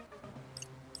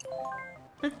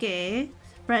 Okay.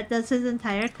 Brett does his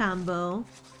entire combo.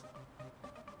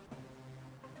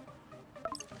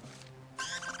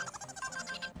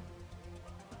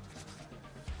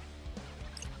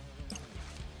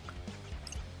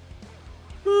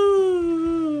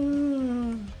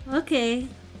 Okay.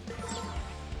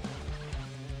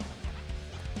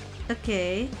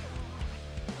 Okay.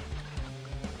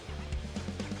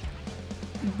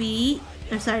 Beat.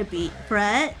 Or sorry, beat.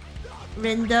 Brett.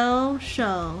 Rindo.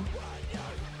 Show.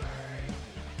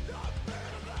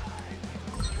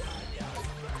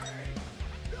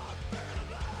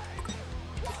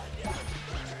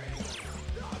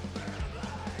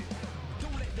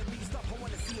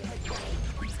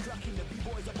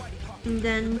 And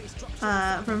then,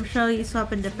 from show you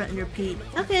swap into Brett and repeat.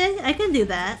 Okay, I can do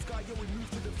that.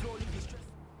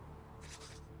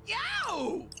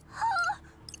 Yo!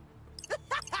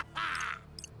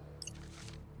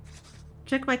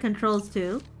 Check my controls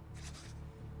too.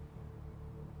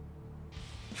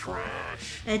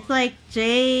 Trash. It's like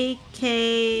JKOP.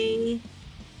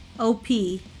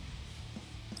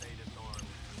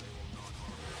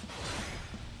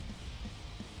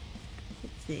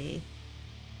 Let's see.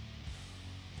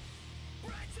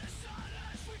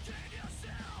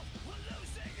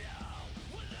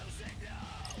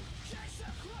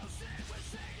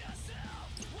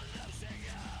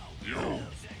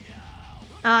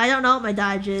 Oh, I don't know what my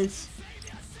dodge is.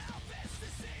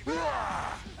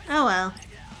 Oh well.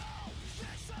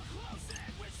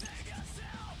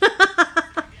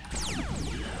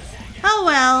 Oh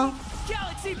well.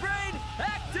 Galaxy Brain,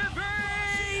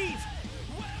 activate!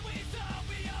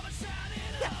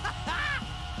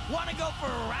 Wanna go for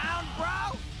a round,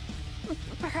 bro?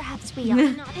 Perhaps we are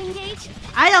not engaged?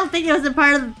 I don't think it was a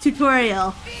part of the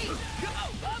tutorial.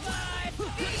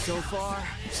 So far,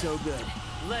 so good.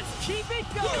 Let's keep it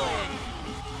going!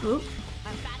 Oop.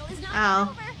 Our battle is not Ow.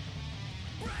 over.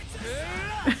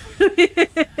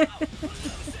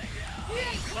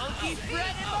 Funky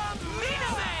Fred and Bombino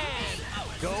Man!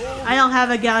 Go. I don't have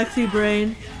a galaxy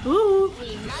brain. Ooh.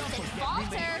 We mustn't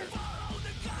falter.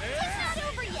 It's not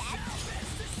over yet.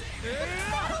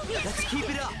 Let's keep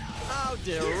it up. How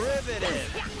derivative.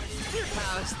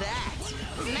 How's that?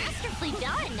 Masterfully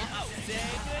done.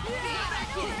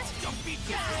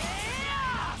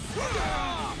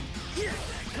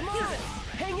 Come on!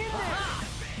 Hang in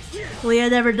there! Leah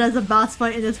never does a boss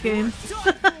fight in this game.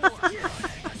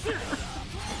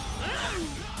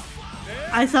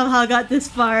 I somehow got this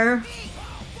far.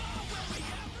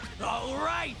 All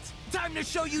right, time to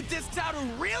show you discs how to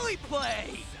really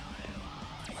play.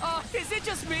 Is it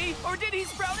just me, or did he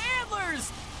sprout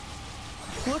antlers?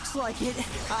 Looks like it.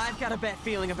 I've got a bad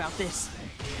feeling about this.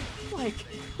 Like,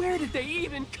 where did they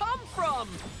even come from?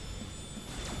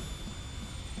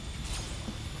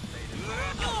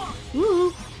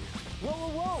 Ooh. Whoa,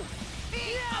 whoa, whoa!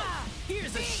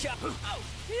 Here's a shot.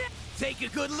 Take a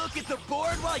good look at the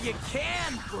board while you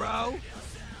can, bro.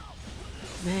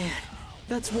 Man,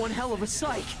 that's one hell of a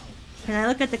psych. Can I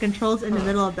look at the controls in the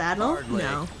middle of battle? Hardly.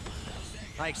 No.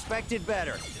 I expected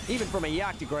better, even from a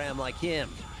Yoctogram like him.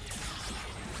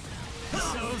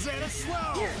 So Zeta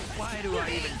slow. Why do I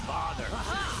even bother?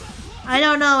 I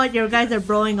don't know what your guys are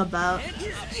broing about.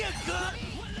 You good?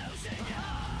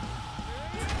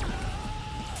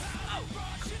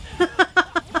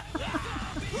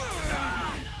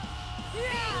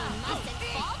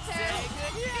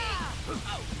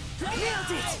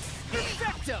 Nailed it!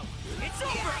 Perfecto! It's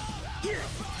over!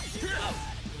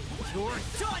 You're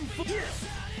done for...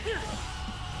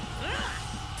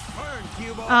 Burn,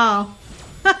 Cubo. Oh.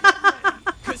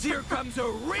 Cause here comes a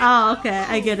real... Oh, okay.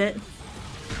 I get it.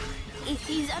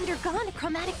 He's undergone a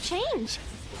chromatic change.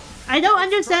 I don't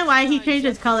understand why he changed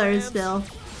his colors still.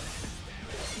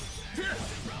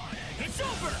 It's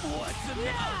over! What's the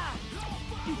matter?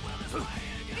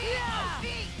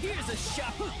 Here's a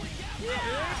shot!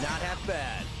 Not half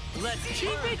bad. Let's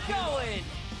keep it going!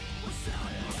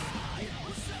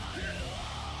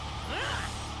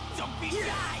 Don't be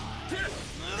shy.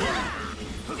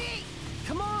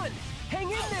 Come on, hang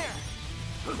in there.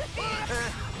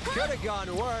 Could have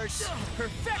gone worse.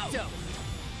 Perfecto!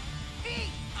 It's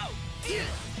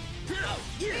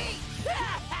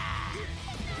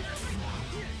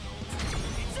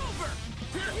over!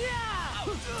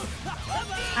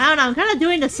 I don't know. I'm kind of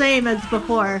doing the same as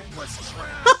before.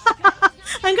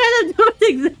 I'm kind of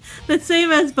doing the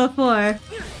same as before.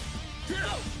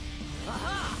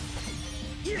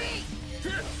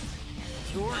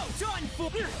 You're done for...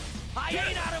 I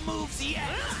ain't out of moves yet.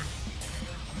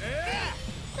 The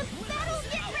battles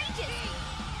get raging.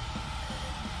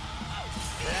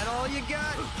 That all you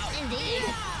got? Indeed.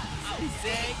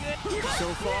 Say good.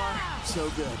 So far, so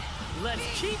good. Let's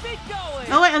keep it going!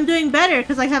 Oh wait, I'm doing better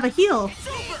because I have a heal. It's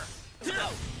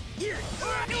over! You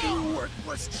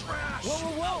worthless trash. Whoa,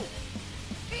 whoa, whoa!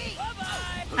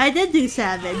 Bye-bye! I did do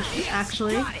Savage,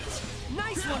 actually. Got it!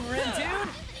 Nice one, Rin, dude!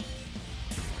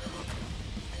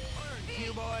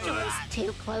 Just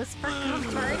too close for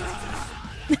comfort.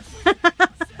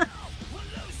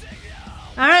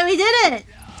 Alright, we did it!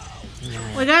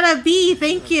 We got a B,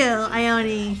 thank you,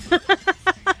 Ione.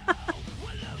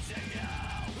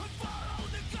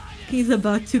 He's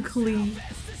about to cleave.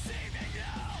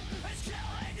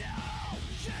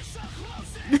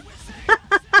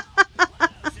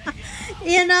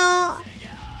 You know,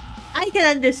 I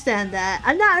can understand that.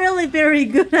 I'm not really very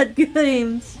good at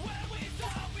games.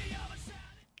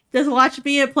 Just watch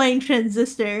me playing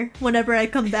Transistor whenever I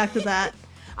come back to that.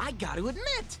 I gotta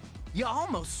admit, you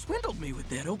almost swindled me with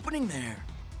that opening there.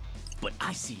 But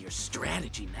I see your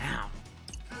strategy now.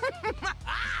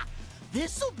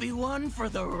 This'll be one for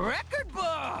the record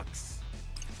books.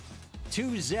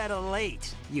 2 Zeta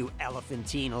late, you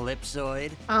elephantine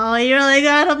ellipsoid. Oh, you really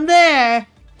got him there.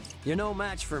 You're no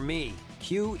match for me.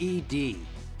 QED.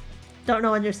 Don't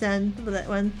know understand that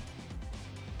one.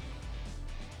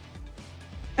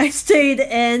 I stayed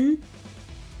in.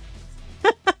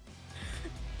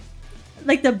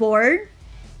 Like the board?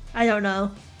 I don't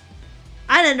know.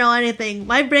 I didn't know anything.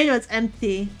 My brain was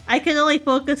empty. I can only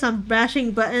focus on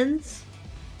bashing buttons.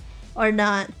 Or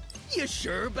not. You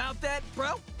sure about that,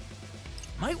 bro?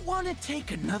 Might want to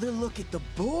take another look at the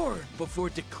board before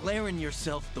declaring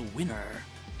yourself the winner.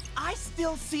 I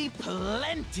still see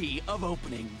plenty of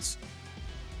openings.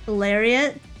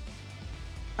 Lariat?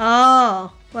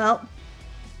 Oh, well.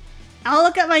 I'll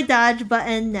look at my dodge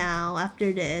button now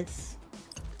after this.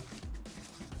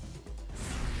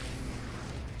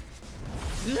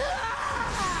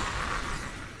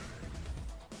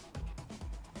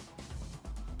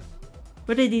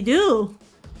 What did he do?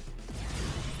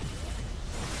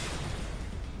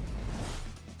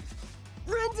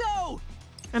 Renzo!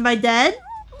 Am I dead?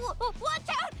 Watch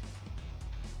out!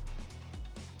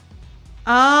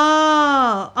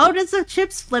 Oh. Oh, does the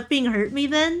chips flipping hurt me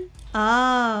then?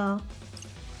 Oh.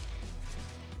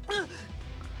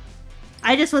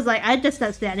 I just was like, I just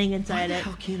stopped standing inside it.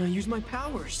 How can I use my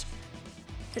powers?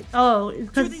 Oh, Do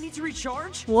because... they need to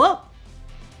recharge? Whoop.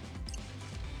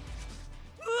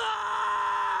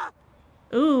 Ah!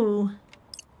 Ooh.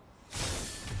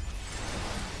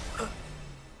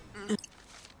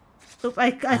 Oop,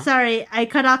 sorry, I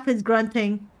cut off his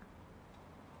grunting.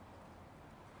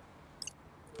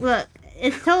 Look,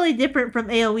 it's totally different from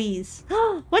AoE's.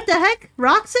 What the heck?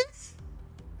 Roxas?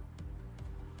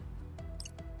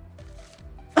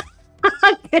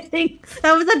 I'm kidding.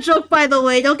 That was a joke, by the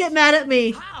way. Don't get mad at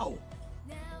me. How?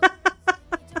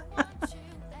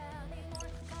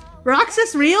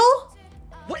 Roxas real?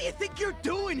 What do you think you're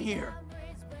doing here?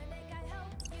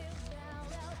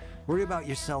 Worry about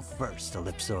yourself first,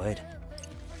 Ellipsoid.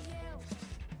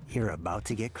 You're about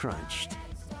to get crunched.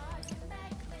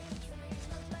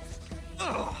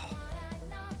 Ugh.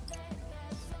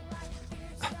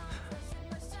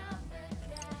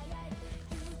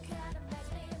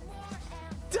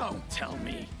 Don't tell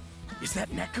me. Is that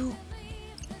Neku?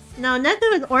 No,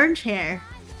 Neku with orange hair.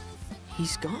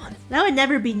 He's gone. That would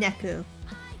never be Neku.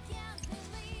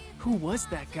 Who was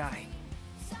that guy?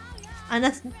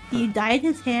 Unless you dyed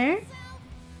his hair?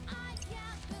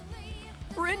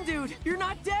 Rin dude, you're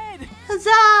not dead!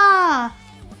 Huzzah!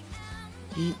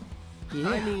 Yeah.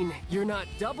 I mean, you're not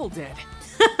double dead.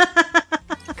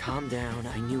 Calm down.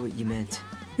 I knew what you meant.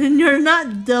 And you're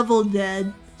not double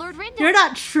dead. Lord Rindo, You're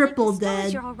not triple with the stars,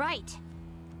 dead. You're all right.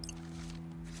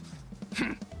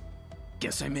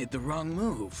 Guess I made the wrong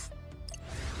move.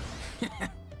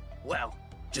 Well,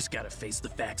 just gotta face the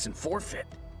facts and forfeit.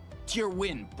 It's your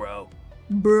win, bro.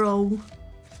 Bro.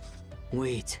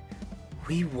 Wait,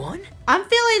 we won? I'm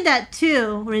feeling that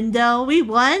too, Rindo. We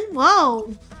won?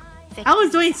 Whoa. I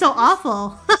was doing so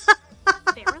awful.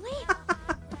 Barely?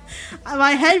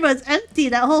 My head was empty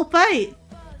that whole fight.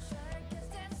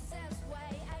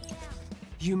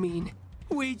 You mean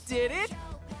we did it?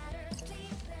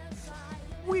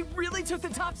 We really took the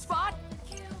top spot?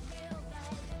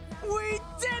 We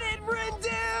did it, Rin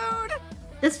dude!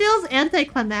 This feels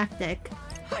anticlimactic.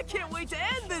 I can't wait to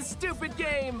end this stupid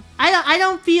game! I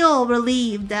don't feel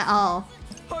relieved at all.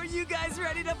 Are you guys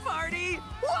ready to party?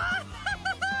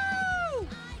 Woo!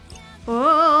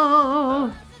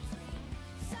 Oh.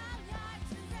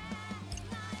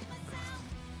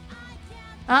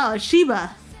 Oh,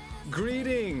 Shiba.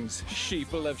 Greetings,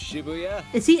 sheeple of Shibuya.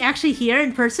 Is he actually here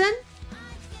in person?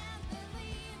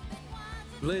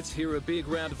 Let's hear a big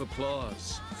round of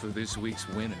applause for this week's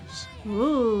winners.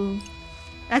 Ooh.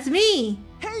 That's me.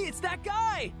 Hey, it's that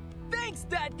guy! Thanks,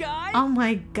 that guy! Oh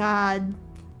my god.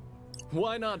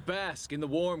 Why not bask in the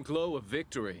warm glow of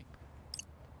victory?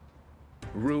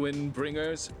 Ruin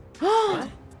bringers?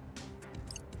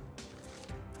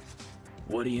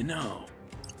 What do you know?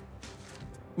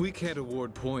 We can't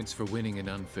award points for winning an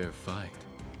unfair fight.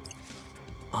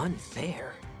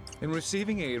 Unfair? And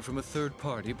receiving aid from a third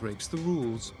party breaks the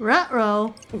rules.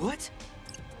 Ruh-roh. What?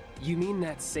 You mean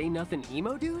that say-nothing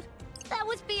emo dude? That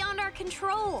was beyond our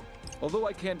control. Although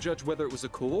I can't judge whether it was a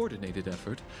coordinated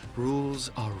effort, rules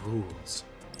are rules.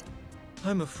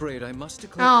 I'm afraid I must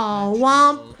declare Oh, the match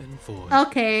womp. null and void.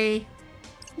 Okay.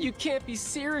 You can't be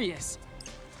serious.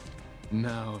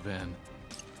 Now then.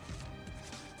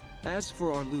 As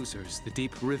for our losers, the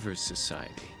Deep Rivers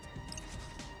Society.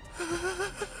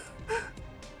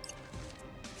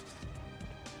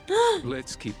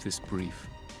 Let's keep this brief.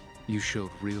 You showed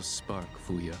real spark,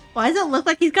 Fuya. Why does it look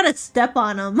like he's gonna step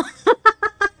on him?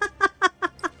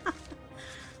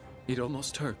 It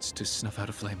almost hurts to snuff out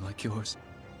a flame like yours.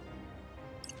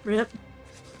 Rip.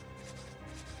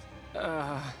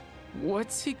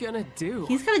 What's he gonna do?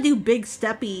 He's gonna do big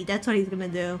steppy. That's what he's gonna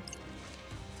do.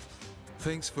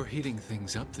 Thanks for heating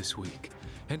things up this week.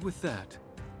 And with that,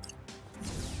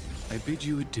 I bid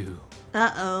you adieu.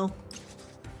 Uh-oh.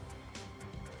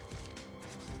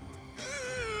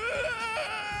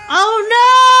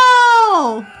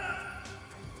 Oh no!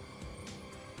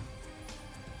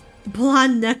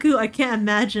 Blonde Neku, I can't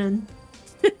imagine.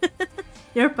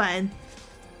 You're fine.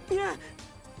 Yeah.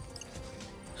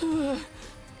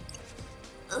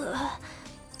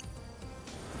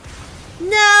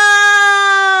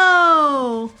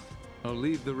 No! I'll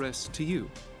leave the rest to you,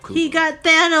 He Kupo. got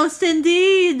Thanos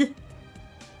indeed!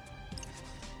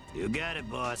 You got it,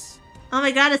 boss. Oh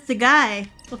my god, it's the guy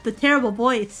with the terrible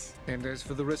voice. And as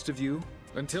for the rest of you,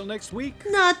 until next week.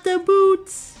 Not the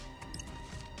boots.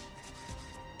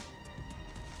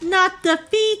 Not the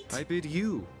feet. I bid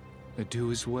you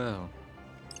adieu as well.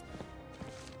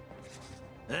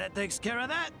 That takes care of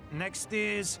that. Next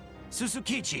is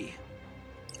Susukichi.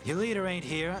 Your leader ain't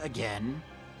here again.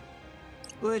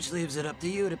 Which leaves it up to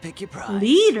you to pick your prize.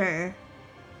 Leader?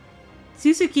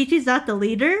 Susukichi's not the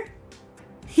leader?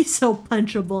 He's so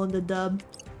punchable in the dub.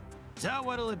 So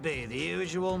what'll it be? The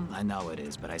usual? I know it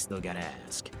is, but I still gotta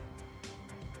ask.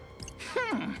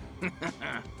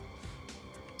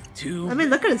 Too I mean,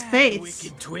 look at his bad, face.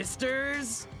 Wicked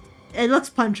twisters. It looks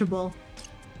punchable.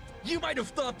 You might have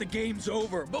thought the game's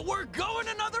over, but we're going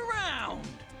another round.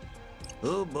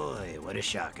 Oh boy, what a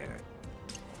shocker.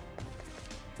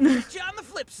 Catch you on the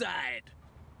flip side.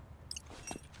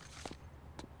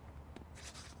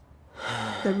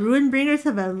 The Ruin Bringers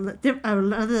have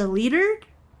another leader?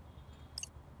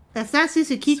 That's not So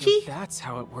Susukichi? that's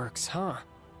how it works, huh?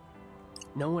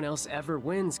 No one else ever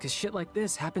wins, because shit like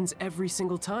this happens every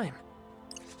single time.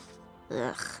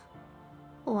 Ugh.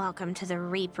 Welcome to the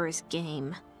Reaper's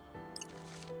game.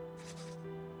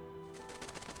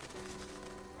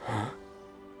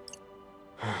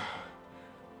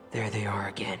 There they are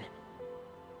again.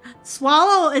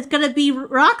 Swallow is gonna be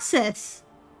Roxas.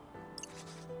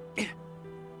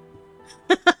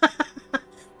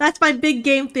 That's my big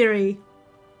game theory.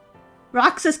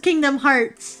 Roxas Kingdom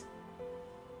Hearts.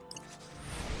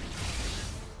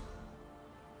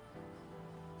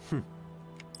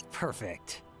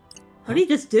 Perfect. What did he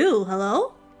just do?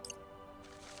 Hello?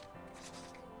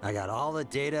 I got all the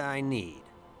data I need.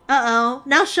 Uh-oh.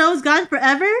 Now show's gone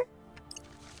forever?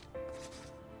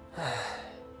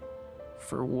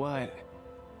 For what?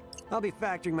 I'll be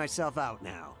factoring myself out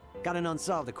now. Got an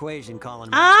unsolved equation calling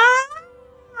me. Ah!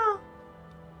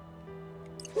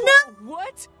 No!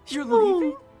 What? You're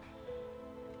leaving?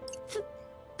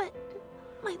 But,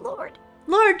 my lord.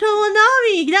 Lord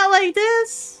Tolanami, not like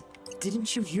this.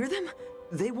 Didn't you hear them?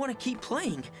 They want to keep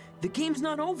playing. The game's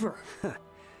not over.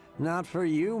 Not for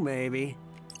you, maybe.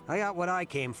 I got what I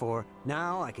came for.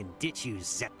 Now I can ditch you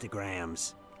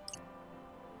zeptograms.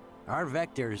 Our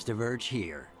vectors diverge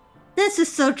here. This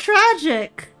is so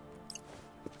tragic.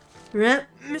 Rip.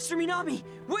 Mr. Minami,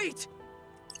 wait!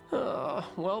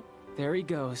 Well, there he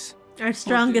goes. Our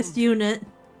strongest unit.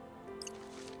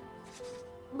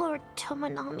 Lord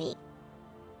Tomonami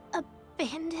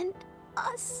abandoned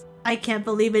us? I can't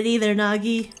believe it either,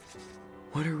 Nagi.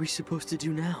 What are we supposed to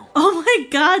do now? Oh my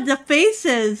god, the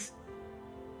faces!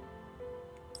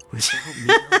 Without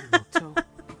Minamoto?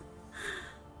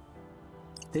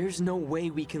 There's no way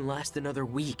we can last another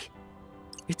week.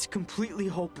 It's completely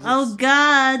hopeless. Oh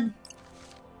god.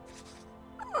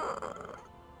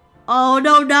 Oh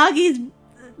no, Nagi's...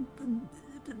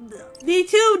 Me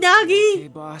too, Nagi! Okay,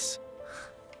 boss.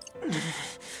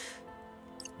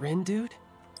 Rin, dude?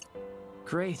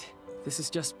 Great. This is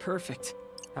just perfect.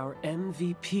 Our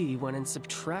MVP went and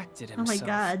subtracted Oh himself. my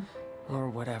god. Or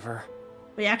whatever.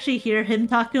 We actually hear him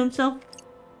talk to himself?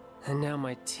 And now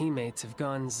my teammates have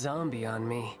gone zombie on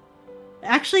me.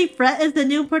 Actually, Fret is the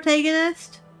new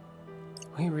protagonist?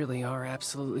 We really are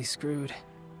absolutely screwed.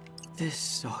 This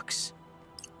sucks.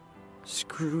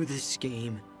 Screw this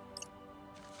game.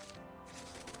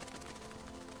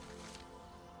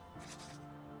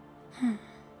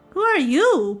 Who are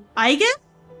you? Aigen?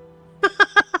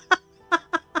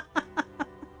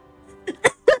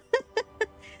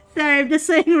 Sorry, I'm just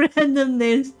saying random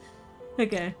names.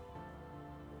 Okay.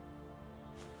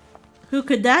 Who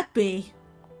could that be?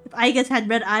 If Aigen had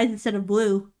red eyes instead of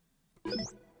blue.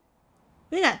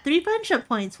 We got 3 friendship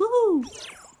points. Woohoo!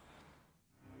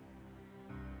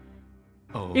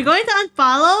 Oh. You're going to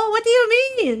unfollow? What do you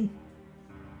mean?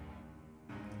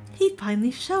 He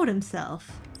finally showed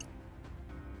himself.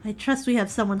 I trust we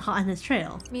have someone hot on his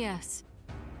trail. Yes.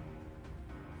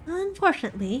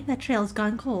 Unfortunately, that trail's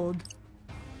gone cold.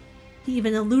 He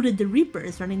even eluded the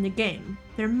Reapers running the game.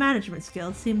 Their management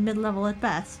skills seem mid-level at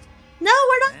best. No,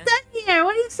 we're not done here!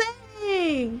 What are you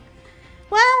saying?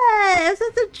 What? It's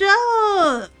just a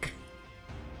joke!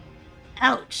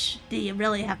 Ouch. Do you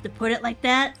really have to put it like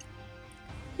that?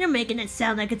 You're making it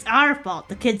sound like it's our fault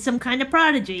the kid's some kind of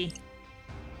prodigy.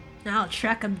 I'll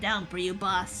track him down for you,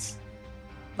 boss.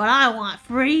 But I want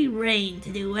free reign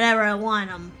to do whatever I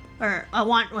want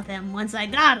with him once I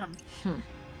got him.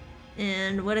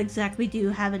 And what exactly do you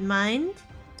have in mind?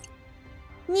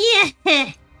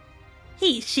 Yeah,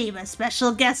 he's Shiva's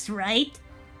special guest, right?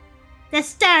 The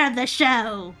star of the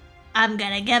show. I'm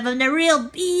gonna give him the real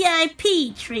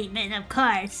VIP treatment, of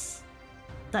course. ...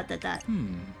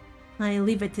 I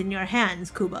leave it in your hands,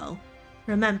 Kubo.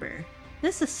 Remember,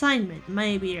 this assignment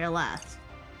may be your last.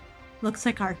 Looks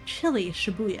like our chilly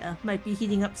Shibuya might be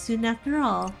heating up soon after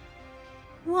all.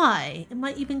 Why? It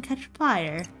might even catch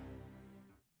fire.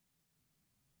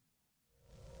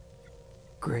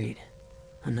 Great.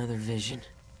 Another vision.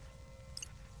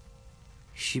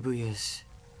 Shibuya's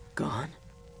gone?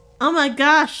 Oh my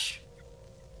gosh!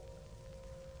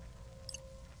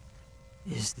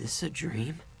 Is this a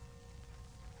dream?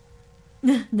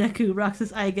 Neku rocks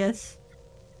his eye, I guess.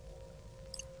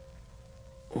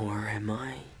 Or am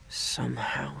I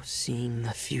somehow seeing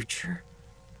the future?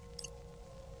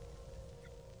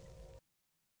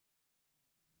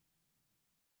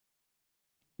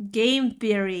 Game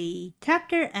Theory.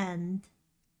 Chapter End.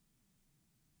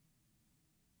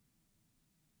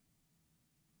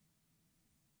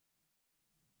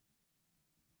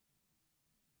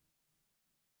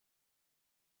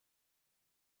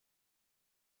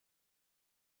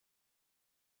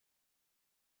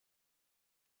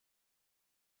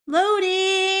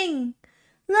 Loading!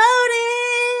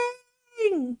 Loading!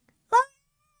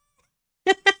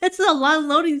 It's a long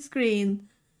loading screen.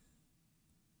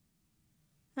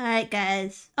 Alright,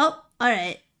 guys. Oh,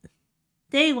 alright.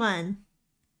 Day 1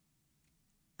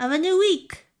 of a new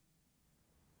week.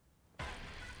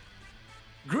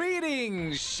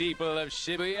 Greetings, sheeple of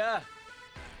Shibuya.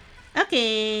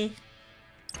 Okay.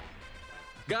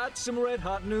 Got some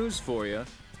red-hot news for you.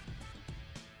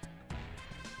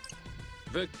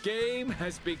 The game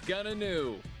has begun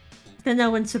anew. To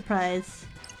no one's surprise.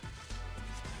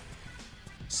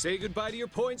 Say goodbye to your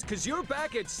points, cause you're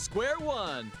back at square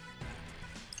one.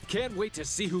 Can't wait to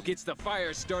see who gets the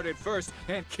fire started first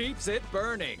and keeps it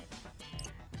burning.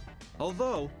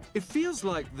 Although, it feels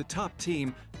like the top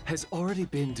team has already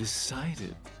been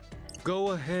decided.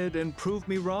 Go ahead and prove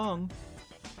me wrong.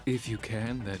 If you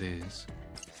can, that is.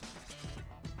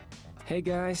 Hey,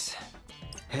 guys.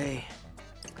 Hey.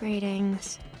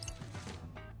 Greetings.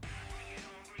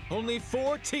 Only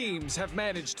 4 teams have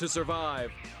managed to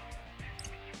survive.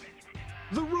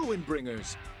 The Ruin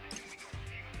Bringers.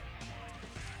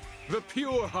 The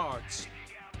Pure Hearts.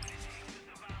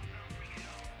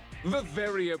 The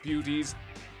Varia Beauties.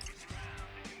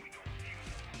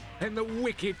 And the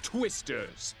Wicked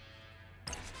Twisters.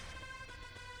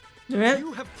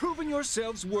 You have proven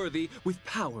yourselves worthy with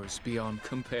powers beyond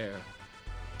compare.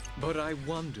 But I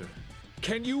wonder,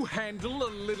 can you handle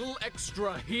a little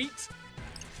extra heat?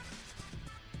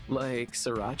 Like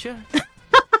sriracha?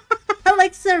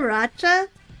 Like sriracha?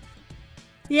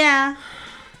 Yeah.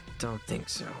 Don't think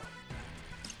so.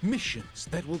 Missions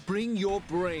that will bring your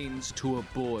brains to a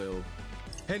boil.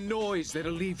 And noise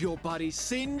that'll leave your body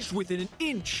singed within an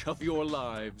inch of your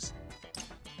lives.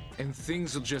 And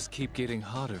things will just keep getting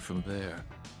hotter from there.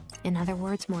 In other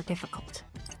words, more difficult.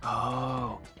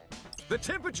 Oh. The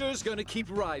temperature's gonna keep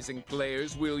rising,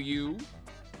 players, will you?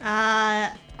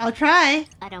 I'll try.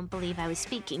 I don't believe I was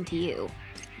speaking to you.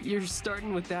 You're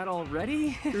starting with that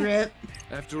already? Rip.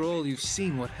 After all, you've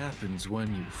seen what happens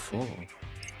when you fall.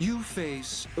 You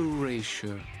face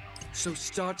erasure. So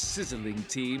start sizzling,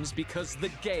 teams, because the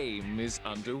game is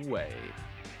underway.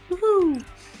 Woohoo!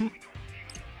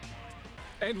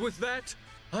 And with that,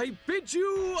 I bid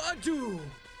you adieu.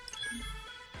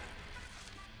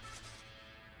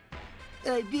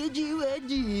 I bid you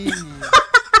adieu.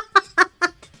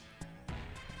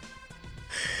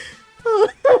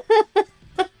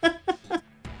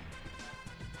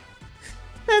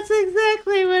 That's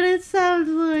exactly what it sounds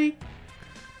like.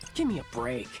 Give me a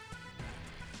break.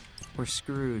 We're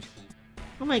screwed.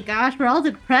 Oh my gosh, we're all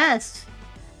depressed.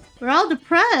 We're all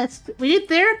depressed. We need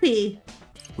therapy.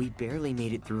 We barely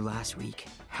made it through last week.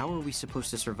 How are we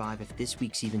supposed to survive if this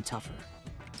week's even tougher?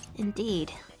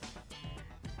 Indeed.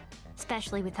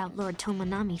 Especially without Lord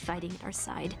Tomonami fighting at our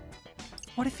side.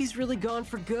 What if he's really gone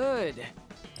for good?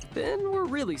 Then we're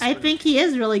really I screwed. think he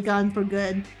is really gone for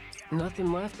good.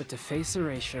 Nothing left but to face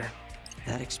erasure.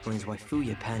 That explains why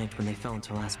Fuya panicked when they fell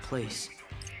into last place.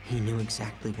 He knew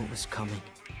exactly what was coming.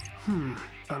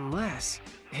 Unless...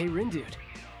 Hey, Rindude.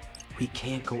 We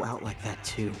can't go out like that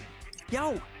too.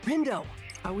 Yo, Rindo!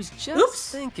 I was just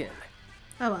Oops. thinking.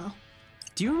 Oh well.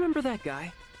 Do you remember that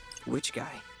guy? Which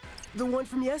guy? The one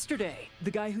from yesterday.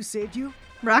 The guy who saved you?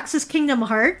 Roxas Kingdom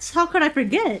Hearts? How could I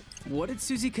forget? What did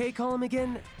Susie K call him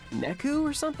again? Neku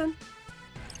or something?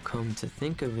 Come to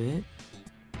think of it,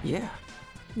 yeah.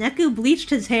 Neku bleached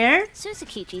his hair?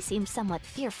 Suzukichi seems somewhat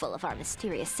fearful of our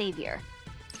mysterious savior.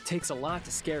 Takes a lot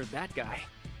to scare that guy.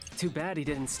 Too bad he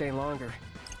didn't stay longer.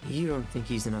 You don't think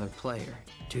he's another player,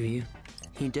 do you?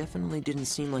 He definitely didn't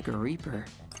seem like a Reaper.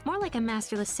 More like a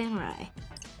masterless samurai.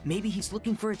 Maybe he's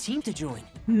looking for a team to join.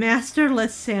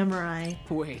 Masterless samurai.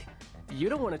 Wait, you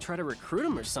don't want to try to recruit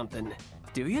him or something,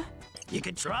 do you? You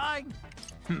could try,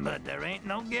 but there ain't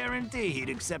no guarantee he'd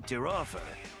accept your offer.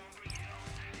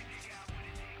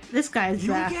 This guy's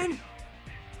You back. again?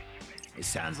 It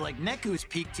sounds like Neku's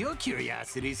piqued your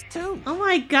curiosities too. Oh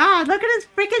my god, look at his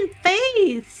freaking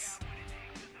face!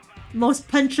 Most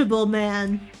punchable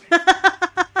man.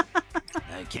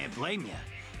 I can't blame you.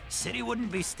 City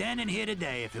wouldn't be standing here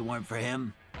today if it weren't for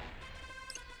him.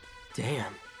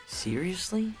 Damn,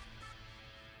 seriously?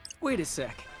 Wait a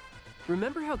sec.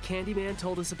 Remember how Candyman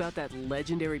told us about that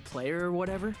legendary player or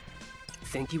whatever?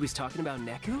 Think he was talking about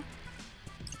Neku?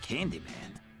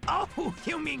 Candyman? Oh,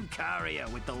 you mean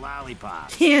Karia with the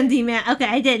lollipop. Candyman. Okay,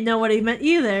 I didn't know what he meant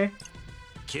either.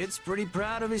 Kid's pretty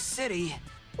proud of his city.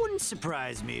 Wouldn't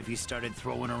surprise me if he started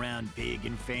throwing around big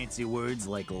and fancy words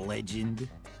like legend.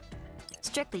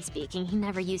 Strictly speaking, he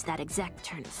never used that exact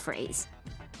turn of phrase.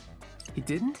 He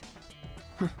didn't?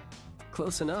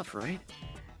 Close enough, right?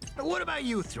 What about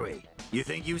you three? You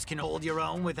think you can hold your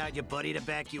own without your buddy to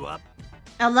back you up?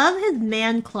 I love his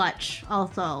man clutch,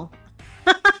 also.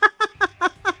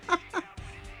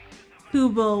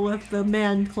 Kubo with the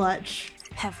man clutch.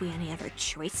 Have we any other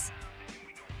choice?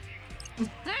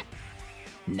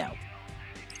 No.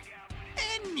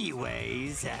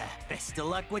 Anyways, best of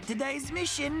luck with today's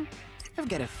mission. I've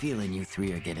got a feeling you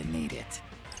three are gonna need it.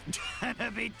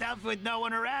 Gonna be tough with no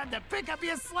one around to pick up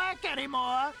your slack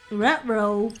anymore.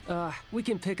 Retro. We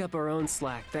can pick up our own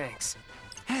slack, thanks.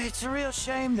 It's a real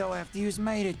shame, though, after you've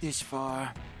made it this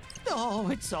far. Oh,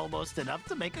 it's almost enough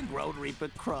to make a Grown Reaper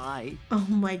cry. Oh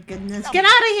my goodness. Get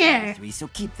out of here! Three, so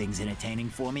keep things entertaining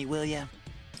for me, will ya?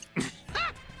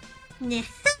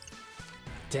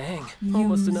 Dang,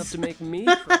 almost enough to make me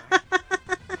cry.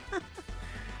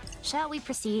 Shall we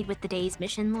proceed with the day's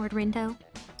mission, Lord Rindo?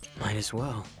 Might as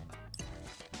well.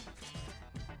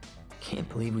 Can't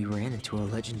believe we ran into a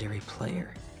legendary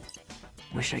player.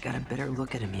 Wish I got a better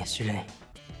look at him yesterday.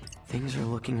 Things are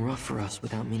looking rough for us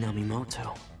without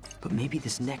Minamimoto. But maybe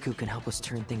this Neku can help us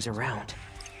turn things around.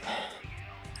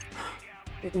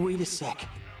 Wait a sec.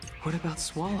 What about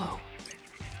Swallow?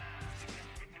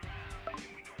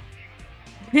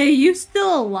 Hey, you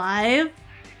still alive?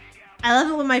 I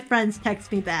love it when my friends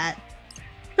text me that.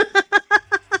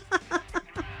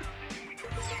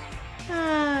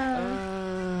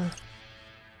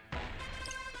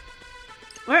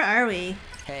 Where are we?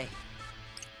 Hey.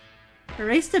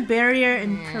 Erase the barrier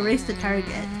and erase the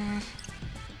target.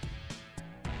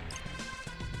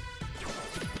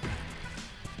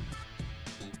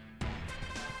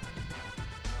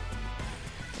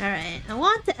 Alright, I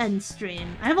want to end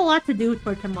stream. I have a lot to do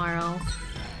for tomorrow.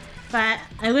 But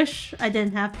I wish I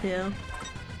didn't have to.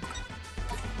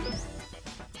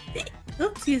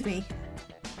 Oops, excuse me.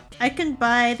 I can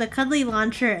buy the Cuddly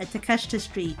Launcher at Takeshita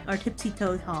Street or Tipsy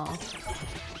Toad Hall.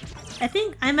 I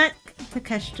think I'm at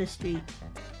Takeshita Street.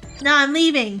 No, I'm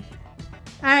leaving.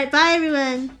 Alright, bye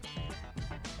everyone.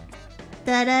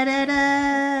 Da da da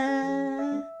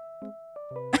da.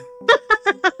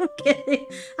 I'm kidding.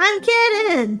 I'm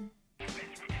kidding.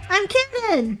 I'm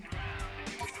kidding.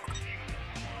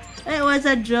 It was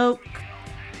a joke.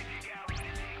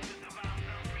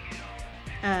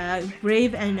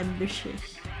 Brave and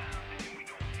ambitious.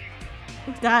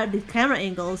 Oh god, these camera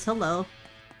angles. Hello.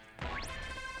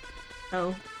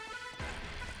 Oh.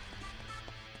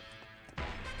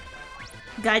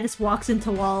 Guy just walks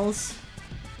into walls.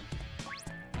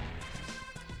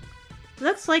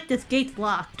 Looks like this gate's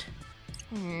locked.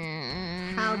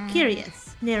 How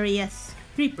curious. Nary-esque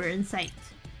creeper in sight.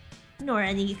 Nor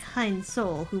any kind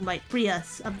soul who might free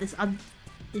us of this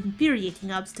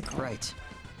infuriating obstacle. Right.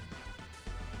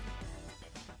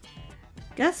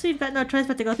 Guess we've got no choice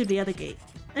but to go through the other gate.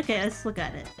 Okay, let's look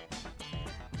at it.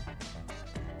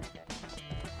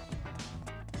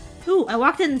 Ooh, I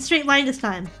walked in a straight line this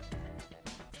time.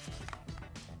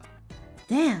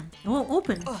 Damn, it won't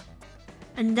open.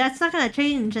 And that's not gonna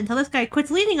change until this guy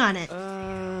quits leaning on it.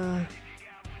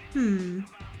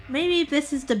 Maybe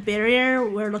this is the barrier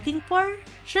we're looking for?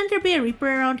 Shouldn't there be a Reaper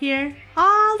around here?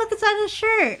 Oh, look inside his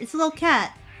shirt! It's a little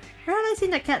cat. Where have I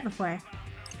seen that cat before?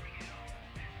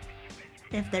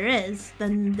 If there is,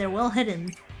 then they're well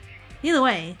hidden. Either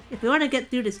way, if we want to get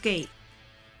through this gate,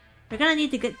 we're gonna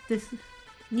need to get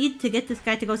this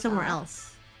guy to go somewhere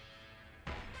else.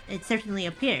 It certainly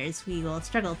appears we will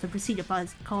struggle to proceed upon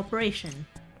his cooperation.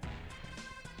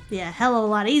 Be a hell of a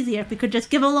lot easier if we could just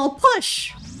give him a little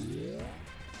push!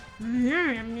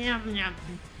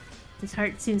 His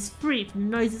heart seems free from the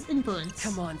noise's influence.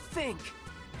 Come on, think!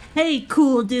 Hey,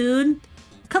 cool dude!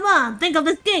 Come on, think of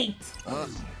this gate!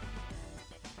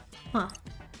 Huh.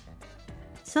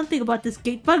 Something about this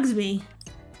gate bugs me.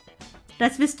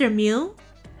 That's Mr. Mew?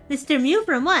 Mr. Mew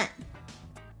from what?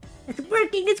 It's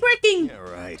working, it's working! Yeah,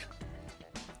 right.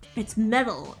 It's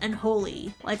metal and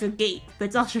holy, like a gate, but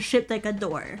it's also shaped like a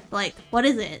door. Like, what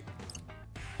is it?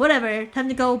 Whatever, time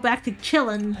to go back to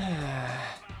chillin'.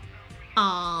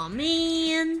 Aw,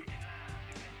 man.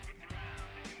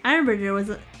 I remember there was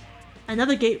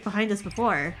another gate behind us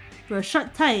before. It was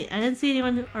shut tight. I didn't see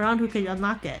anyone around who could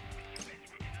unlock it.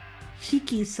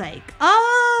 Shiki Psych.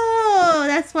 Oh,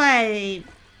 that's why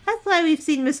we've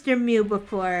seen Mr. Mew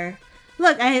before.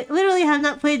 Look, I literally have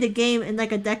not played the game in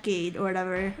like a decade or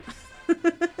whatever.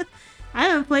 I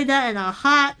haven't played that in a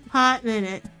hot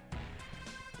minute.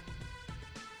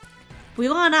 We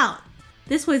want out.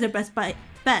 This way's our best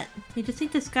bet. We just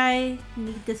need this guy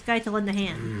to lend a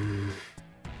hand.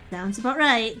 Sounds about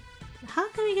right. How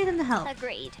can we get him to help?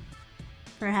 Agreed.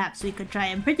 Perhaps we could try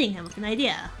imprinting him with an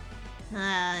idea.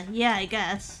 Yeah, I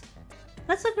guess.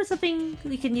 Let's look for something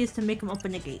we can use to make him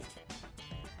open the gate.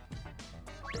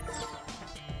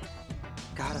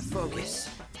 Gotta focus.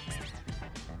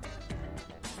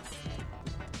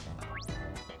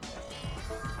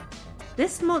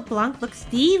 This Mont Blanc looks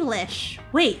delish.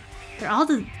 Wait, they're all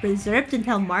reserved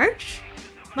until March?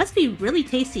 Must be really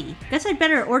tasty. Guess I'd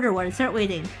better order one and start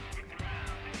waiting.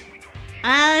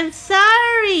 I'm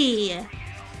sorry!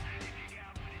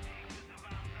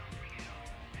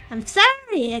 I'm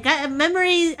sorry! I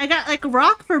got like a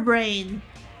rock for brain.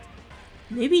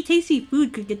 Maybe tasty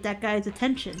food could get that guy's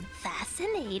attention.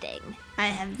 Fascinating. I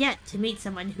have yet to meet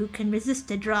someone who can resist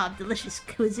the draw of delicious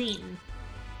cuisine.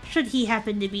 Should he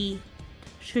happen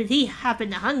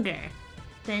to hunger,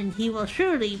 then he will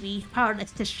surely be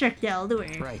powerless to shirk the allure.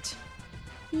 Right.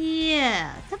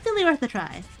 Yeah, definitely worth a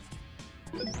try.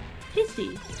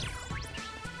 Tasty.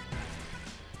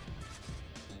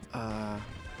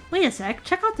 Wait a sec,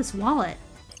 check out this wallet.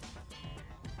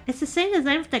 It's the same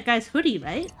design with that guy's hoodie,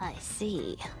 right? I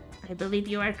see. I believe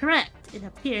you are correct. It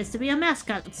appears to be a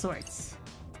mascot of sorts.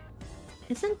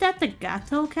 Isn't that the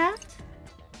Gato cat?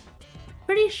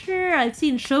 Pretty sure I've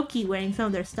seen Shoki wearing some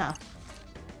of their stuff.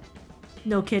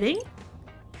 No kidding?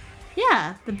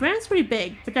 Yeah, the brand's pretty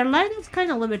big, but their line is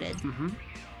kinda limited.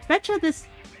 Betcha this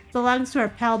belongs to our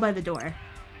pal by the door.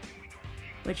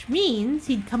 Which means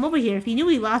he'd come over here if he knew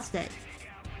we lost it.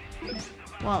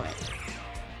 Wallet.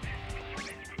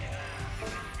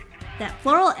 That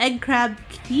floral egg crab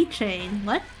keychain.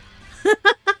 What?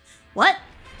 What?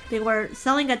 They were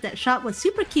selling at that shop was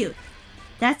super cute.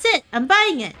 That's it! I'm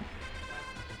buying it!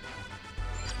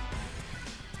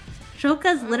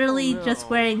 Shoka's literally just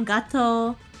wearing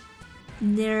Gato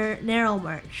Nero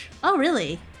merch. Oh,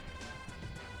 really?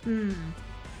 Do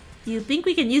you think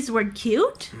we can use the word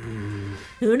cute?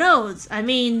 Who knows? I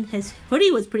mean, his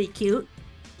hoodie was pretty cute.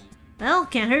 Well,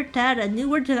 can't hurt to add a new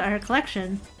word to our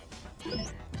collection.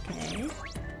 Okay.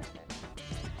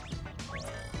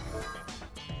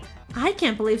 I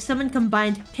can't believe someone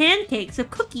combined pancakes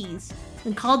with cookies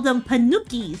and called them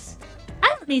panukis. I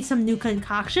don't need some new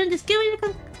concoction, just give me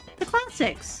the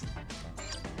classics.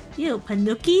 Ew,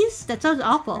 panukis? That sounds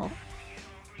awful.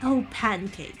 Oh,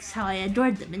 pancakes, how I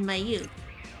adored them in my youth.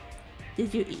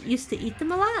 Did you used to eat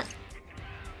them a lot?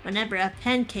 Whenever a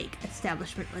pancake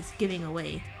establishment was giving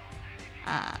away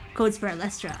codes for a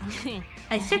restaurant,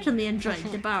 I certainly enjoyed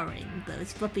devouring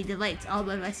those fluffy delights all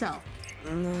by myself.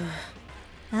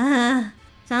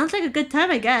 Sounds like a good time,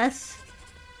 I guess.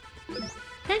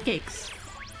 Pancakes.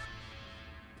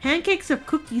 Pancakes with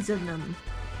cookies in them.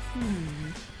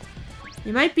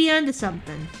 You might be onto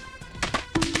something.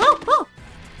 Oh!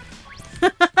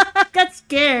 I got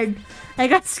scared.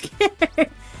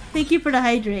 Thank you for the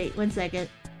hydrate. 1 second.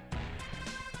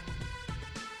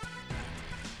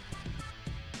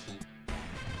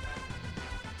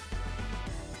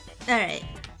 Alright.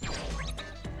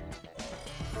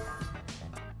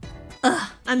 Ugh,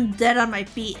 I'm dead on my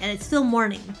feet and it's still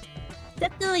morning.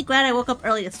 Definitely glad I woke up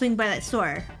early to swing by that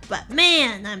store, but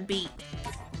man, I'm beat.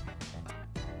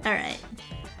 Alright.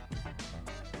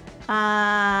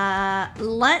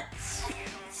 Let's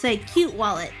say cute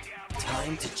wallet.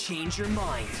 Time to change your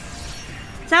mind.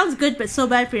 Sounds good, but so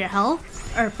bad for your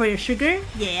health? Or for your sugar?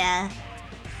 Yeah.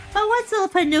 But what's a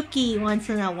panuki once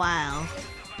in a while?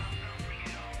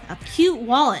 A cute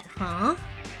wallet, huh?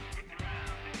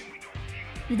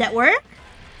 Did that work?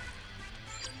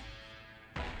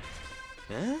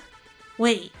 Huh?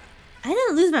 Wait, I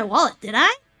didn't lose my wallet, did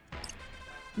I?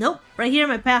 Nope, right here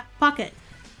in my pocket.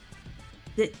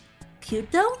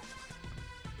 Cute though?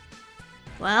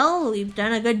 Well, we've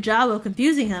done a good job of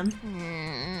confusing him.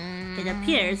 It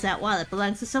appears that wallet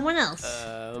belongs to someone else.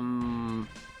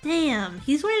 Damn,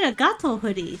 he's wearing a Gato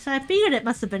hoodie, so I figured it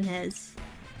must have been his.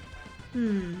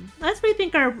 Let's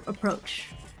rethink our approach.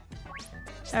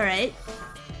 Alright.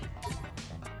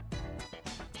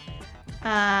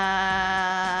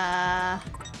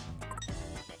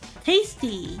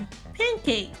 Tasty.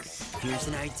 Pancakes. Here's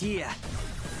an idea.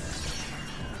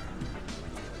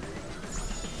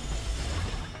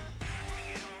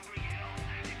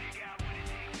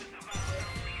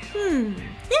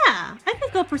 Yeah, I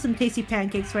could go for some tasty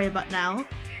pancakes right about now.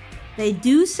 They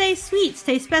do say sweets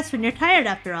taste best when you're tired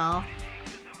after all.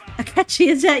 Akachi,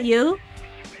 is that you?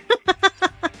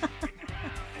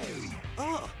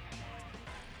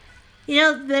 You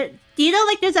know, do you know,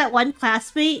 like, there's that one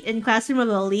classmate in Classroom of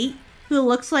Elite who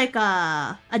looks like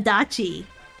Adachi.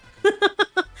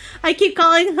 I keep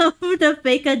calling him the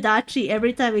fake Adachi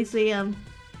every time we see him.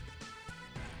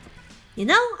 You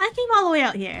know, I came all the way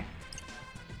out here.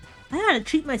 I gotta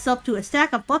treat myself to a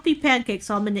stack of fluffy pancakes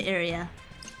while I'm in the area.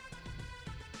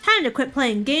 Time to quit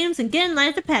playing games and get in line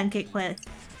at the pancake place.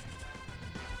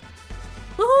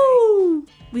 Woohoo!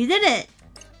 We did it!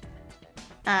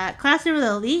 Classroom of the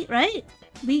elite, right?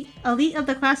 Elite of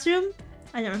the classroom?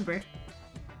 I don't remember.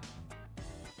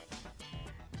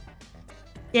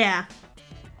 Yeah.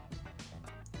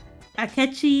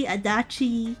 Akechi,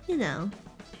 Adachi, you know.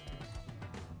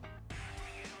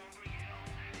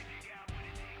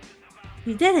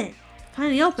 We did it!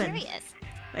 Finally open! Curious.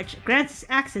 Which grants us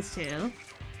access to...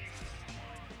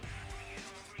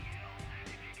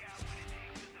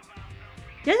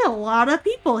 There's a lot of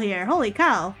people here, holy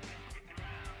cow!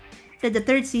 Did the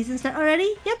 3rd season start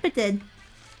already? Yep, it did.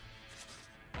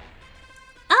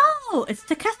 Oh, it's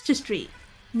Takeshita Street.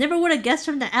 Never would have guessed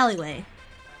from the alleyway.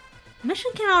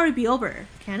 Mission can already be over,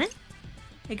 can it?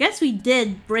 I guess we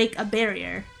did break a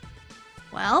barrier.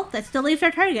 Well, that still leaves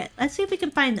our target. Let's see if we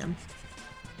can find them.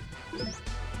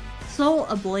 Soul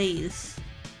ablaze.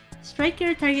 Strike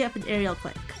your target with an aerial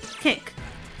kick.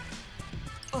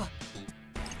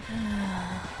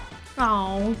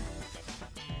 Oh.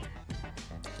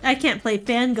 I can't play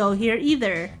Fango here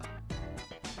either.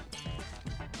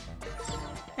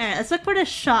 Alright, let's look for the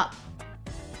shop.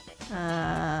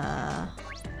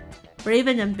 Brave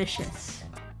and ambitious.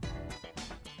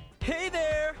 Hey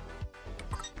there!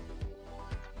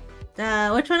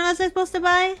 Which one was I supposed to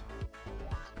buy?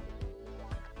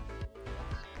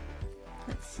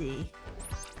 Let's see.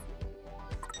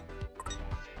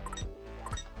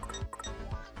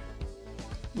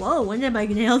 Whoa, when did my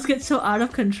nails get so out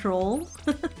of control?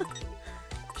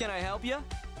 Can I help you?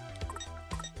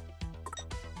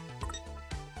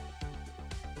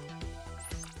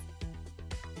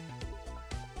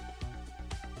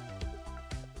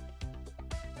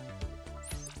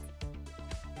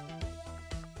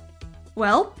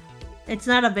 Well, it's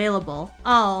not available.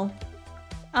 Oh.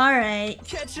 Alright.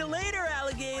 Catch you later,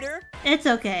 alligator! It's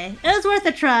okay. It was worth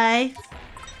a try.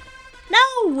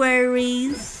 No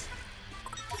worries.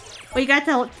 We got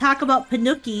to talk about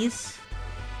Pinookies.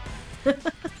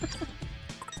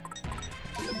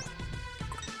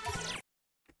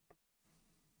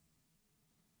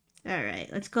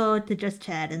 Alright, let's go to just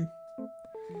chatting.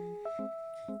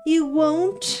 You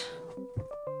won't?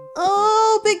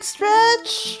 Oh, big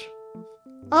stretch!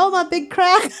 Oh, my big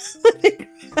crack! Big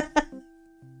crack.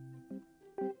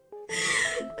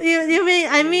 You mean,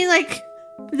 I mean like,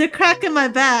 the crack in my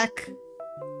back.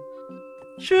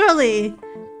 Surely.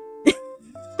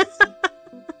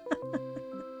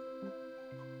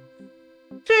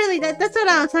 Surely, that's what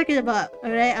I was talking about,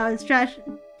 alright? I was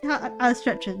stretching.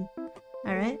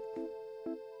 Alright?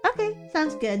 Okay,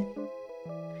 sounds good.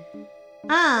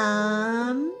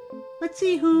 Let's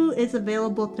see who is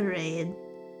available to raid.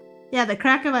 Yeah, the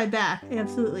crack of my back,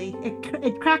 absolutely.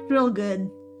 It cracked real good.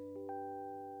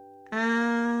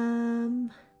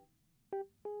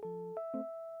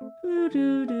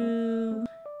 Doo-doo-doo.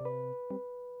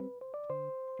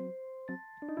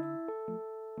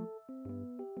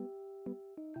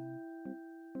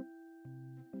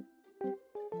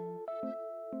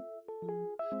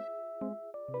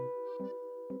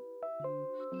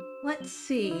 Let's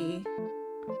see.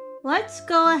 Let's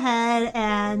go ahead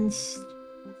and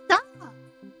stop.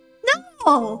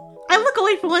 No! I look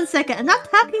away for 1 second. I'm not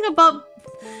talking about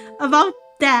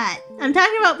that. I'm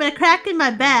talking about the crack in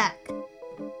my back.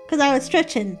 Because I was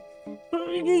stretching.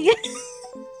 This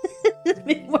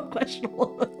made more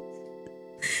questionable.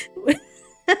 Alright,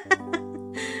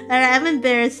 I'm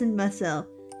embarrassing myself.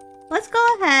 Let's go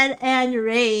ahead and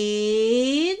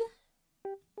raid...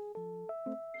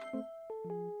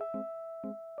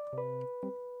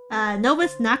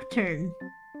 Novus Nocturne.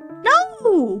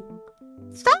 No!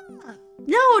 Stop!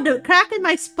 No, the crack in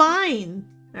my spine.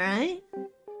 Alright?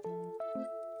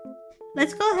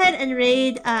 Let's go ahead and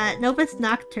raid Novus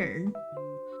Nocturne,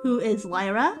 who is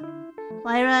Lyra.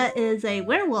 Lyra is a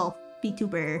werewolf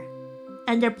VTuber,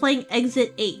 and they're playing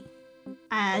Exit 8.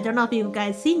 I don't know if you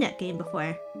guys seen that game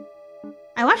before.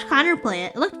 I watched Connor play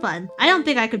it. It looked fun. I don't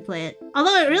think I could play it.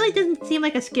 Although it really doesn't seem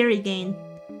like a scary game.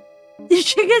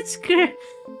 Did you get scared?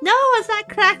 No, it's not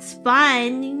cracked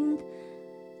spine.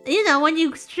 You know, when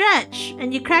you stretch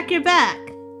and you crack your back.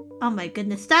 Oh my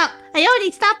goodness, stop!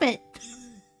 Ione, stop it!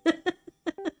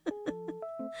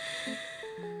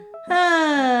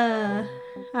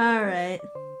 Alright.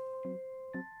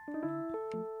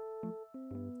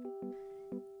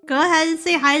 Go ahead and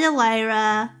say hi to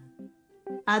Lyra.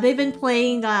 They've been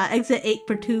playing Exit 8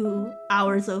 for 2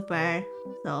 hours so far.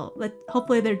 So,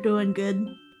 hopefully they're doing good.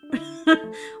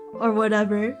 Or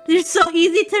whatever. They're so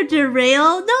easy to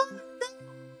derail. No!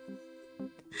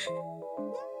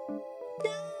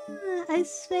 I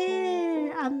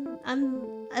swear.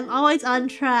 I'm always on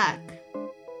track.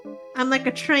 I'm like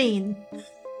a train.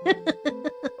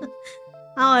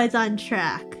 Always on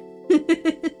track.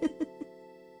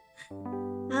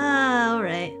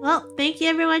 Alright. Well, thank you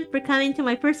everyone for coming to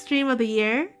my first stream of the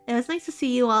year. It was nice to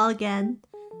see you all again.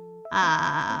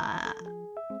 I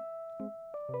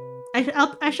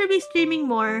should be streaming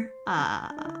more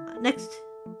next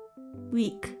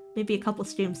week. Maybe a couple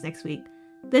streams next week.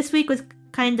 This week was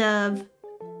kind of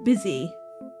busy.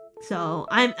 So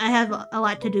I have a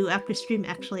lot to do after stream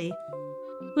actually.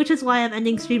 Which is why I'm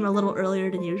ending stream a little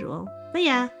earlier than usual. But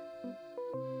yeah.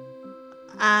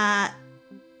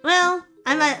 Well,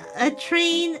 I'm at a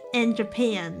train in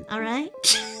Japan, alright?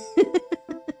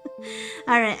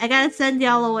 Alright, I gotta send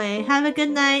y'all away. Have a good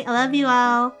night. I love you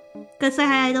all. Go say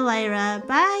hi to Lyra.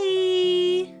 Bye!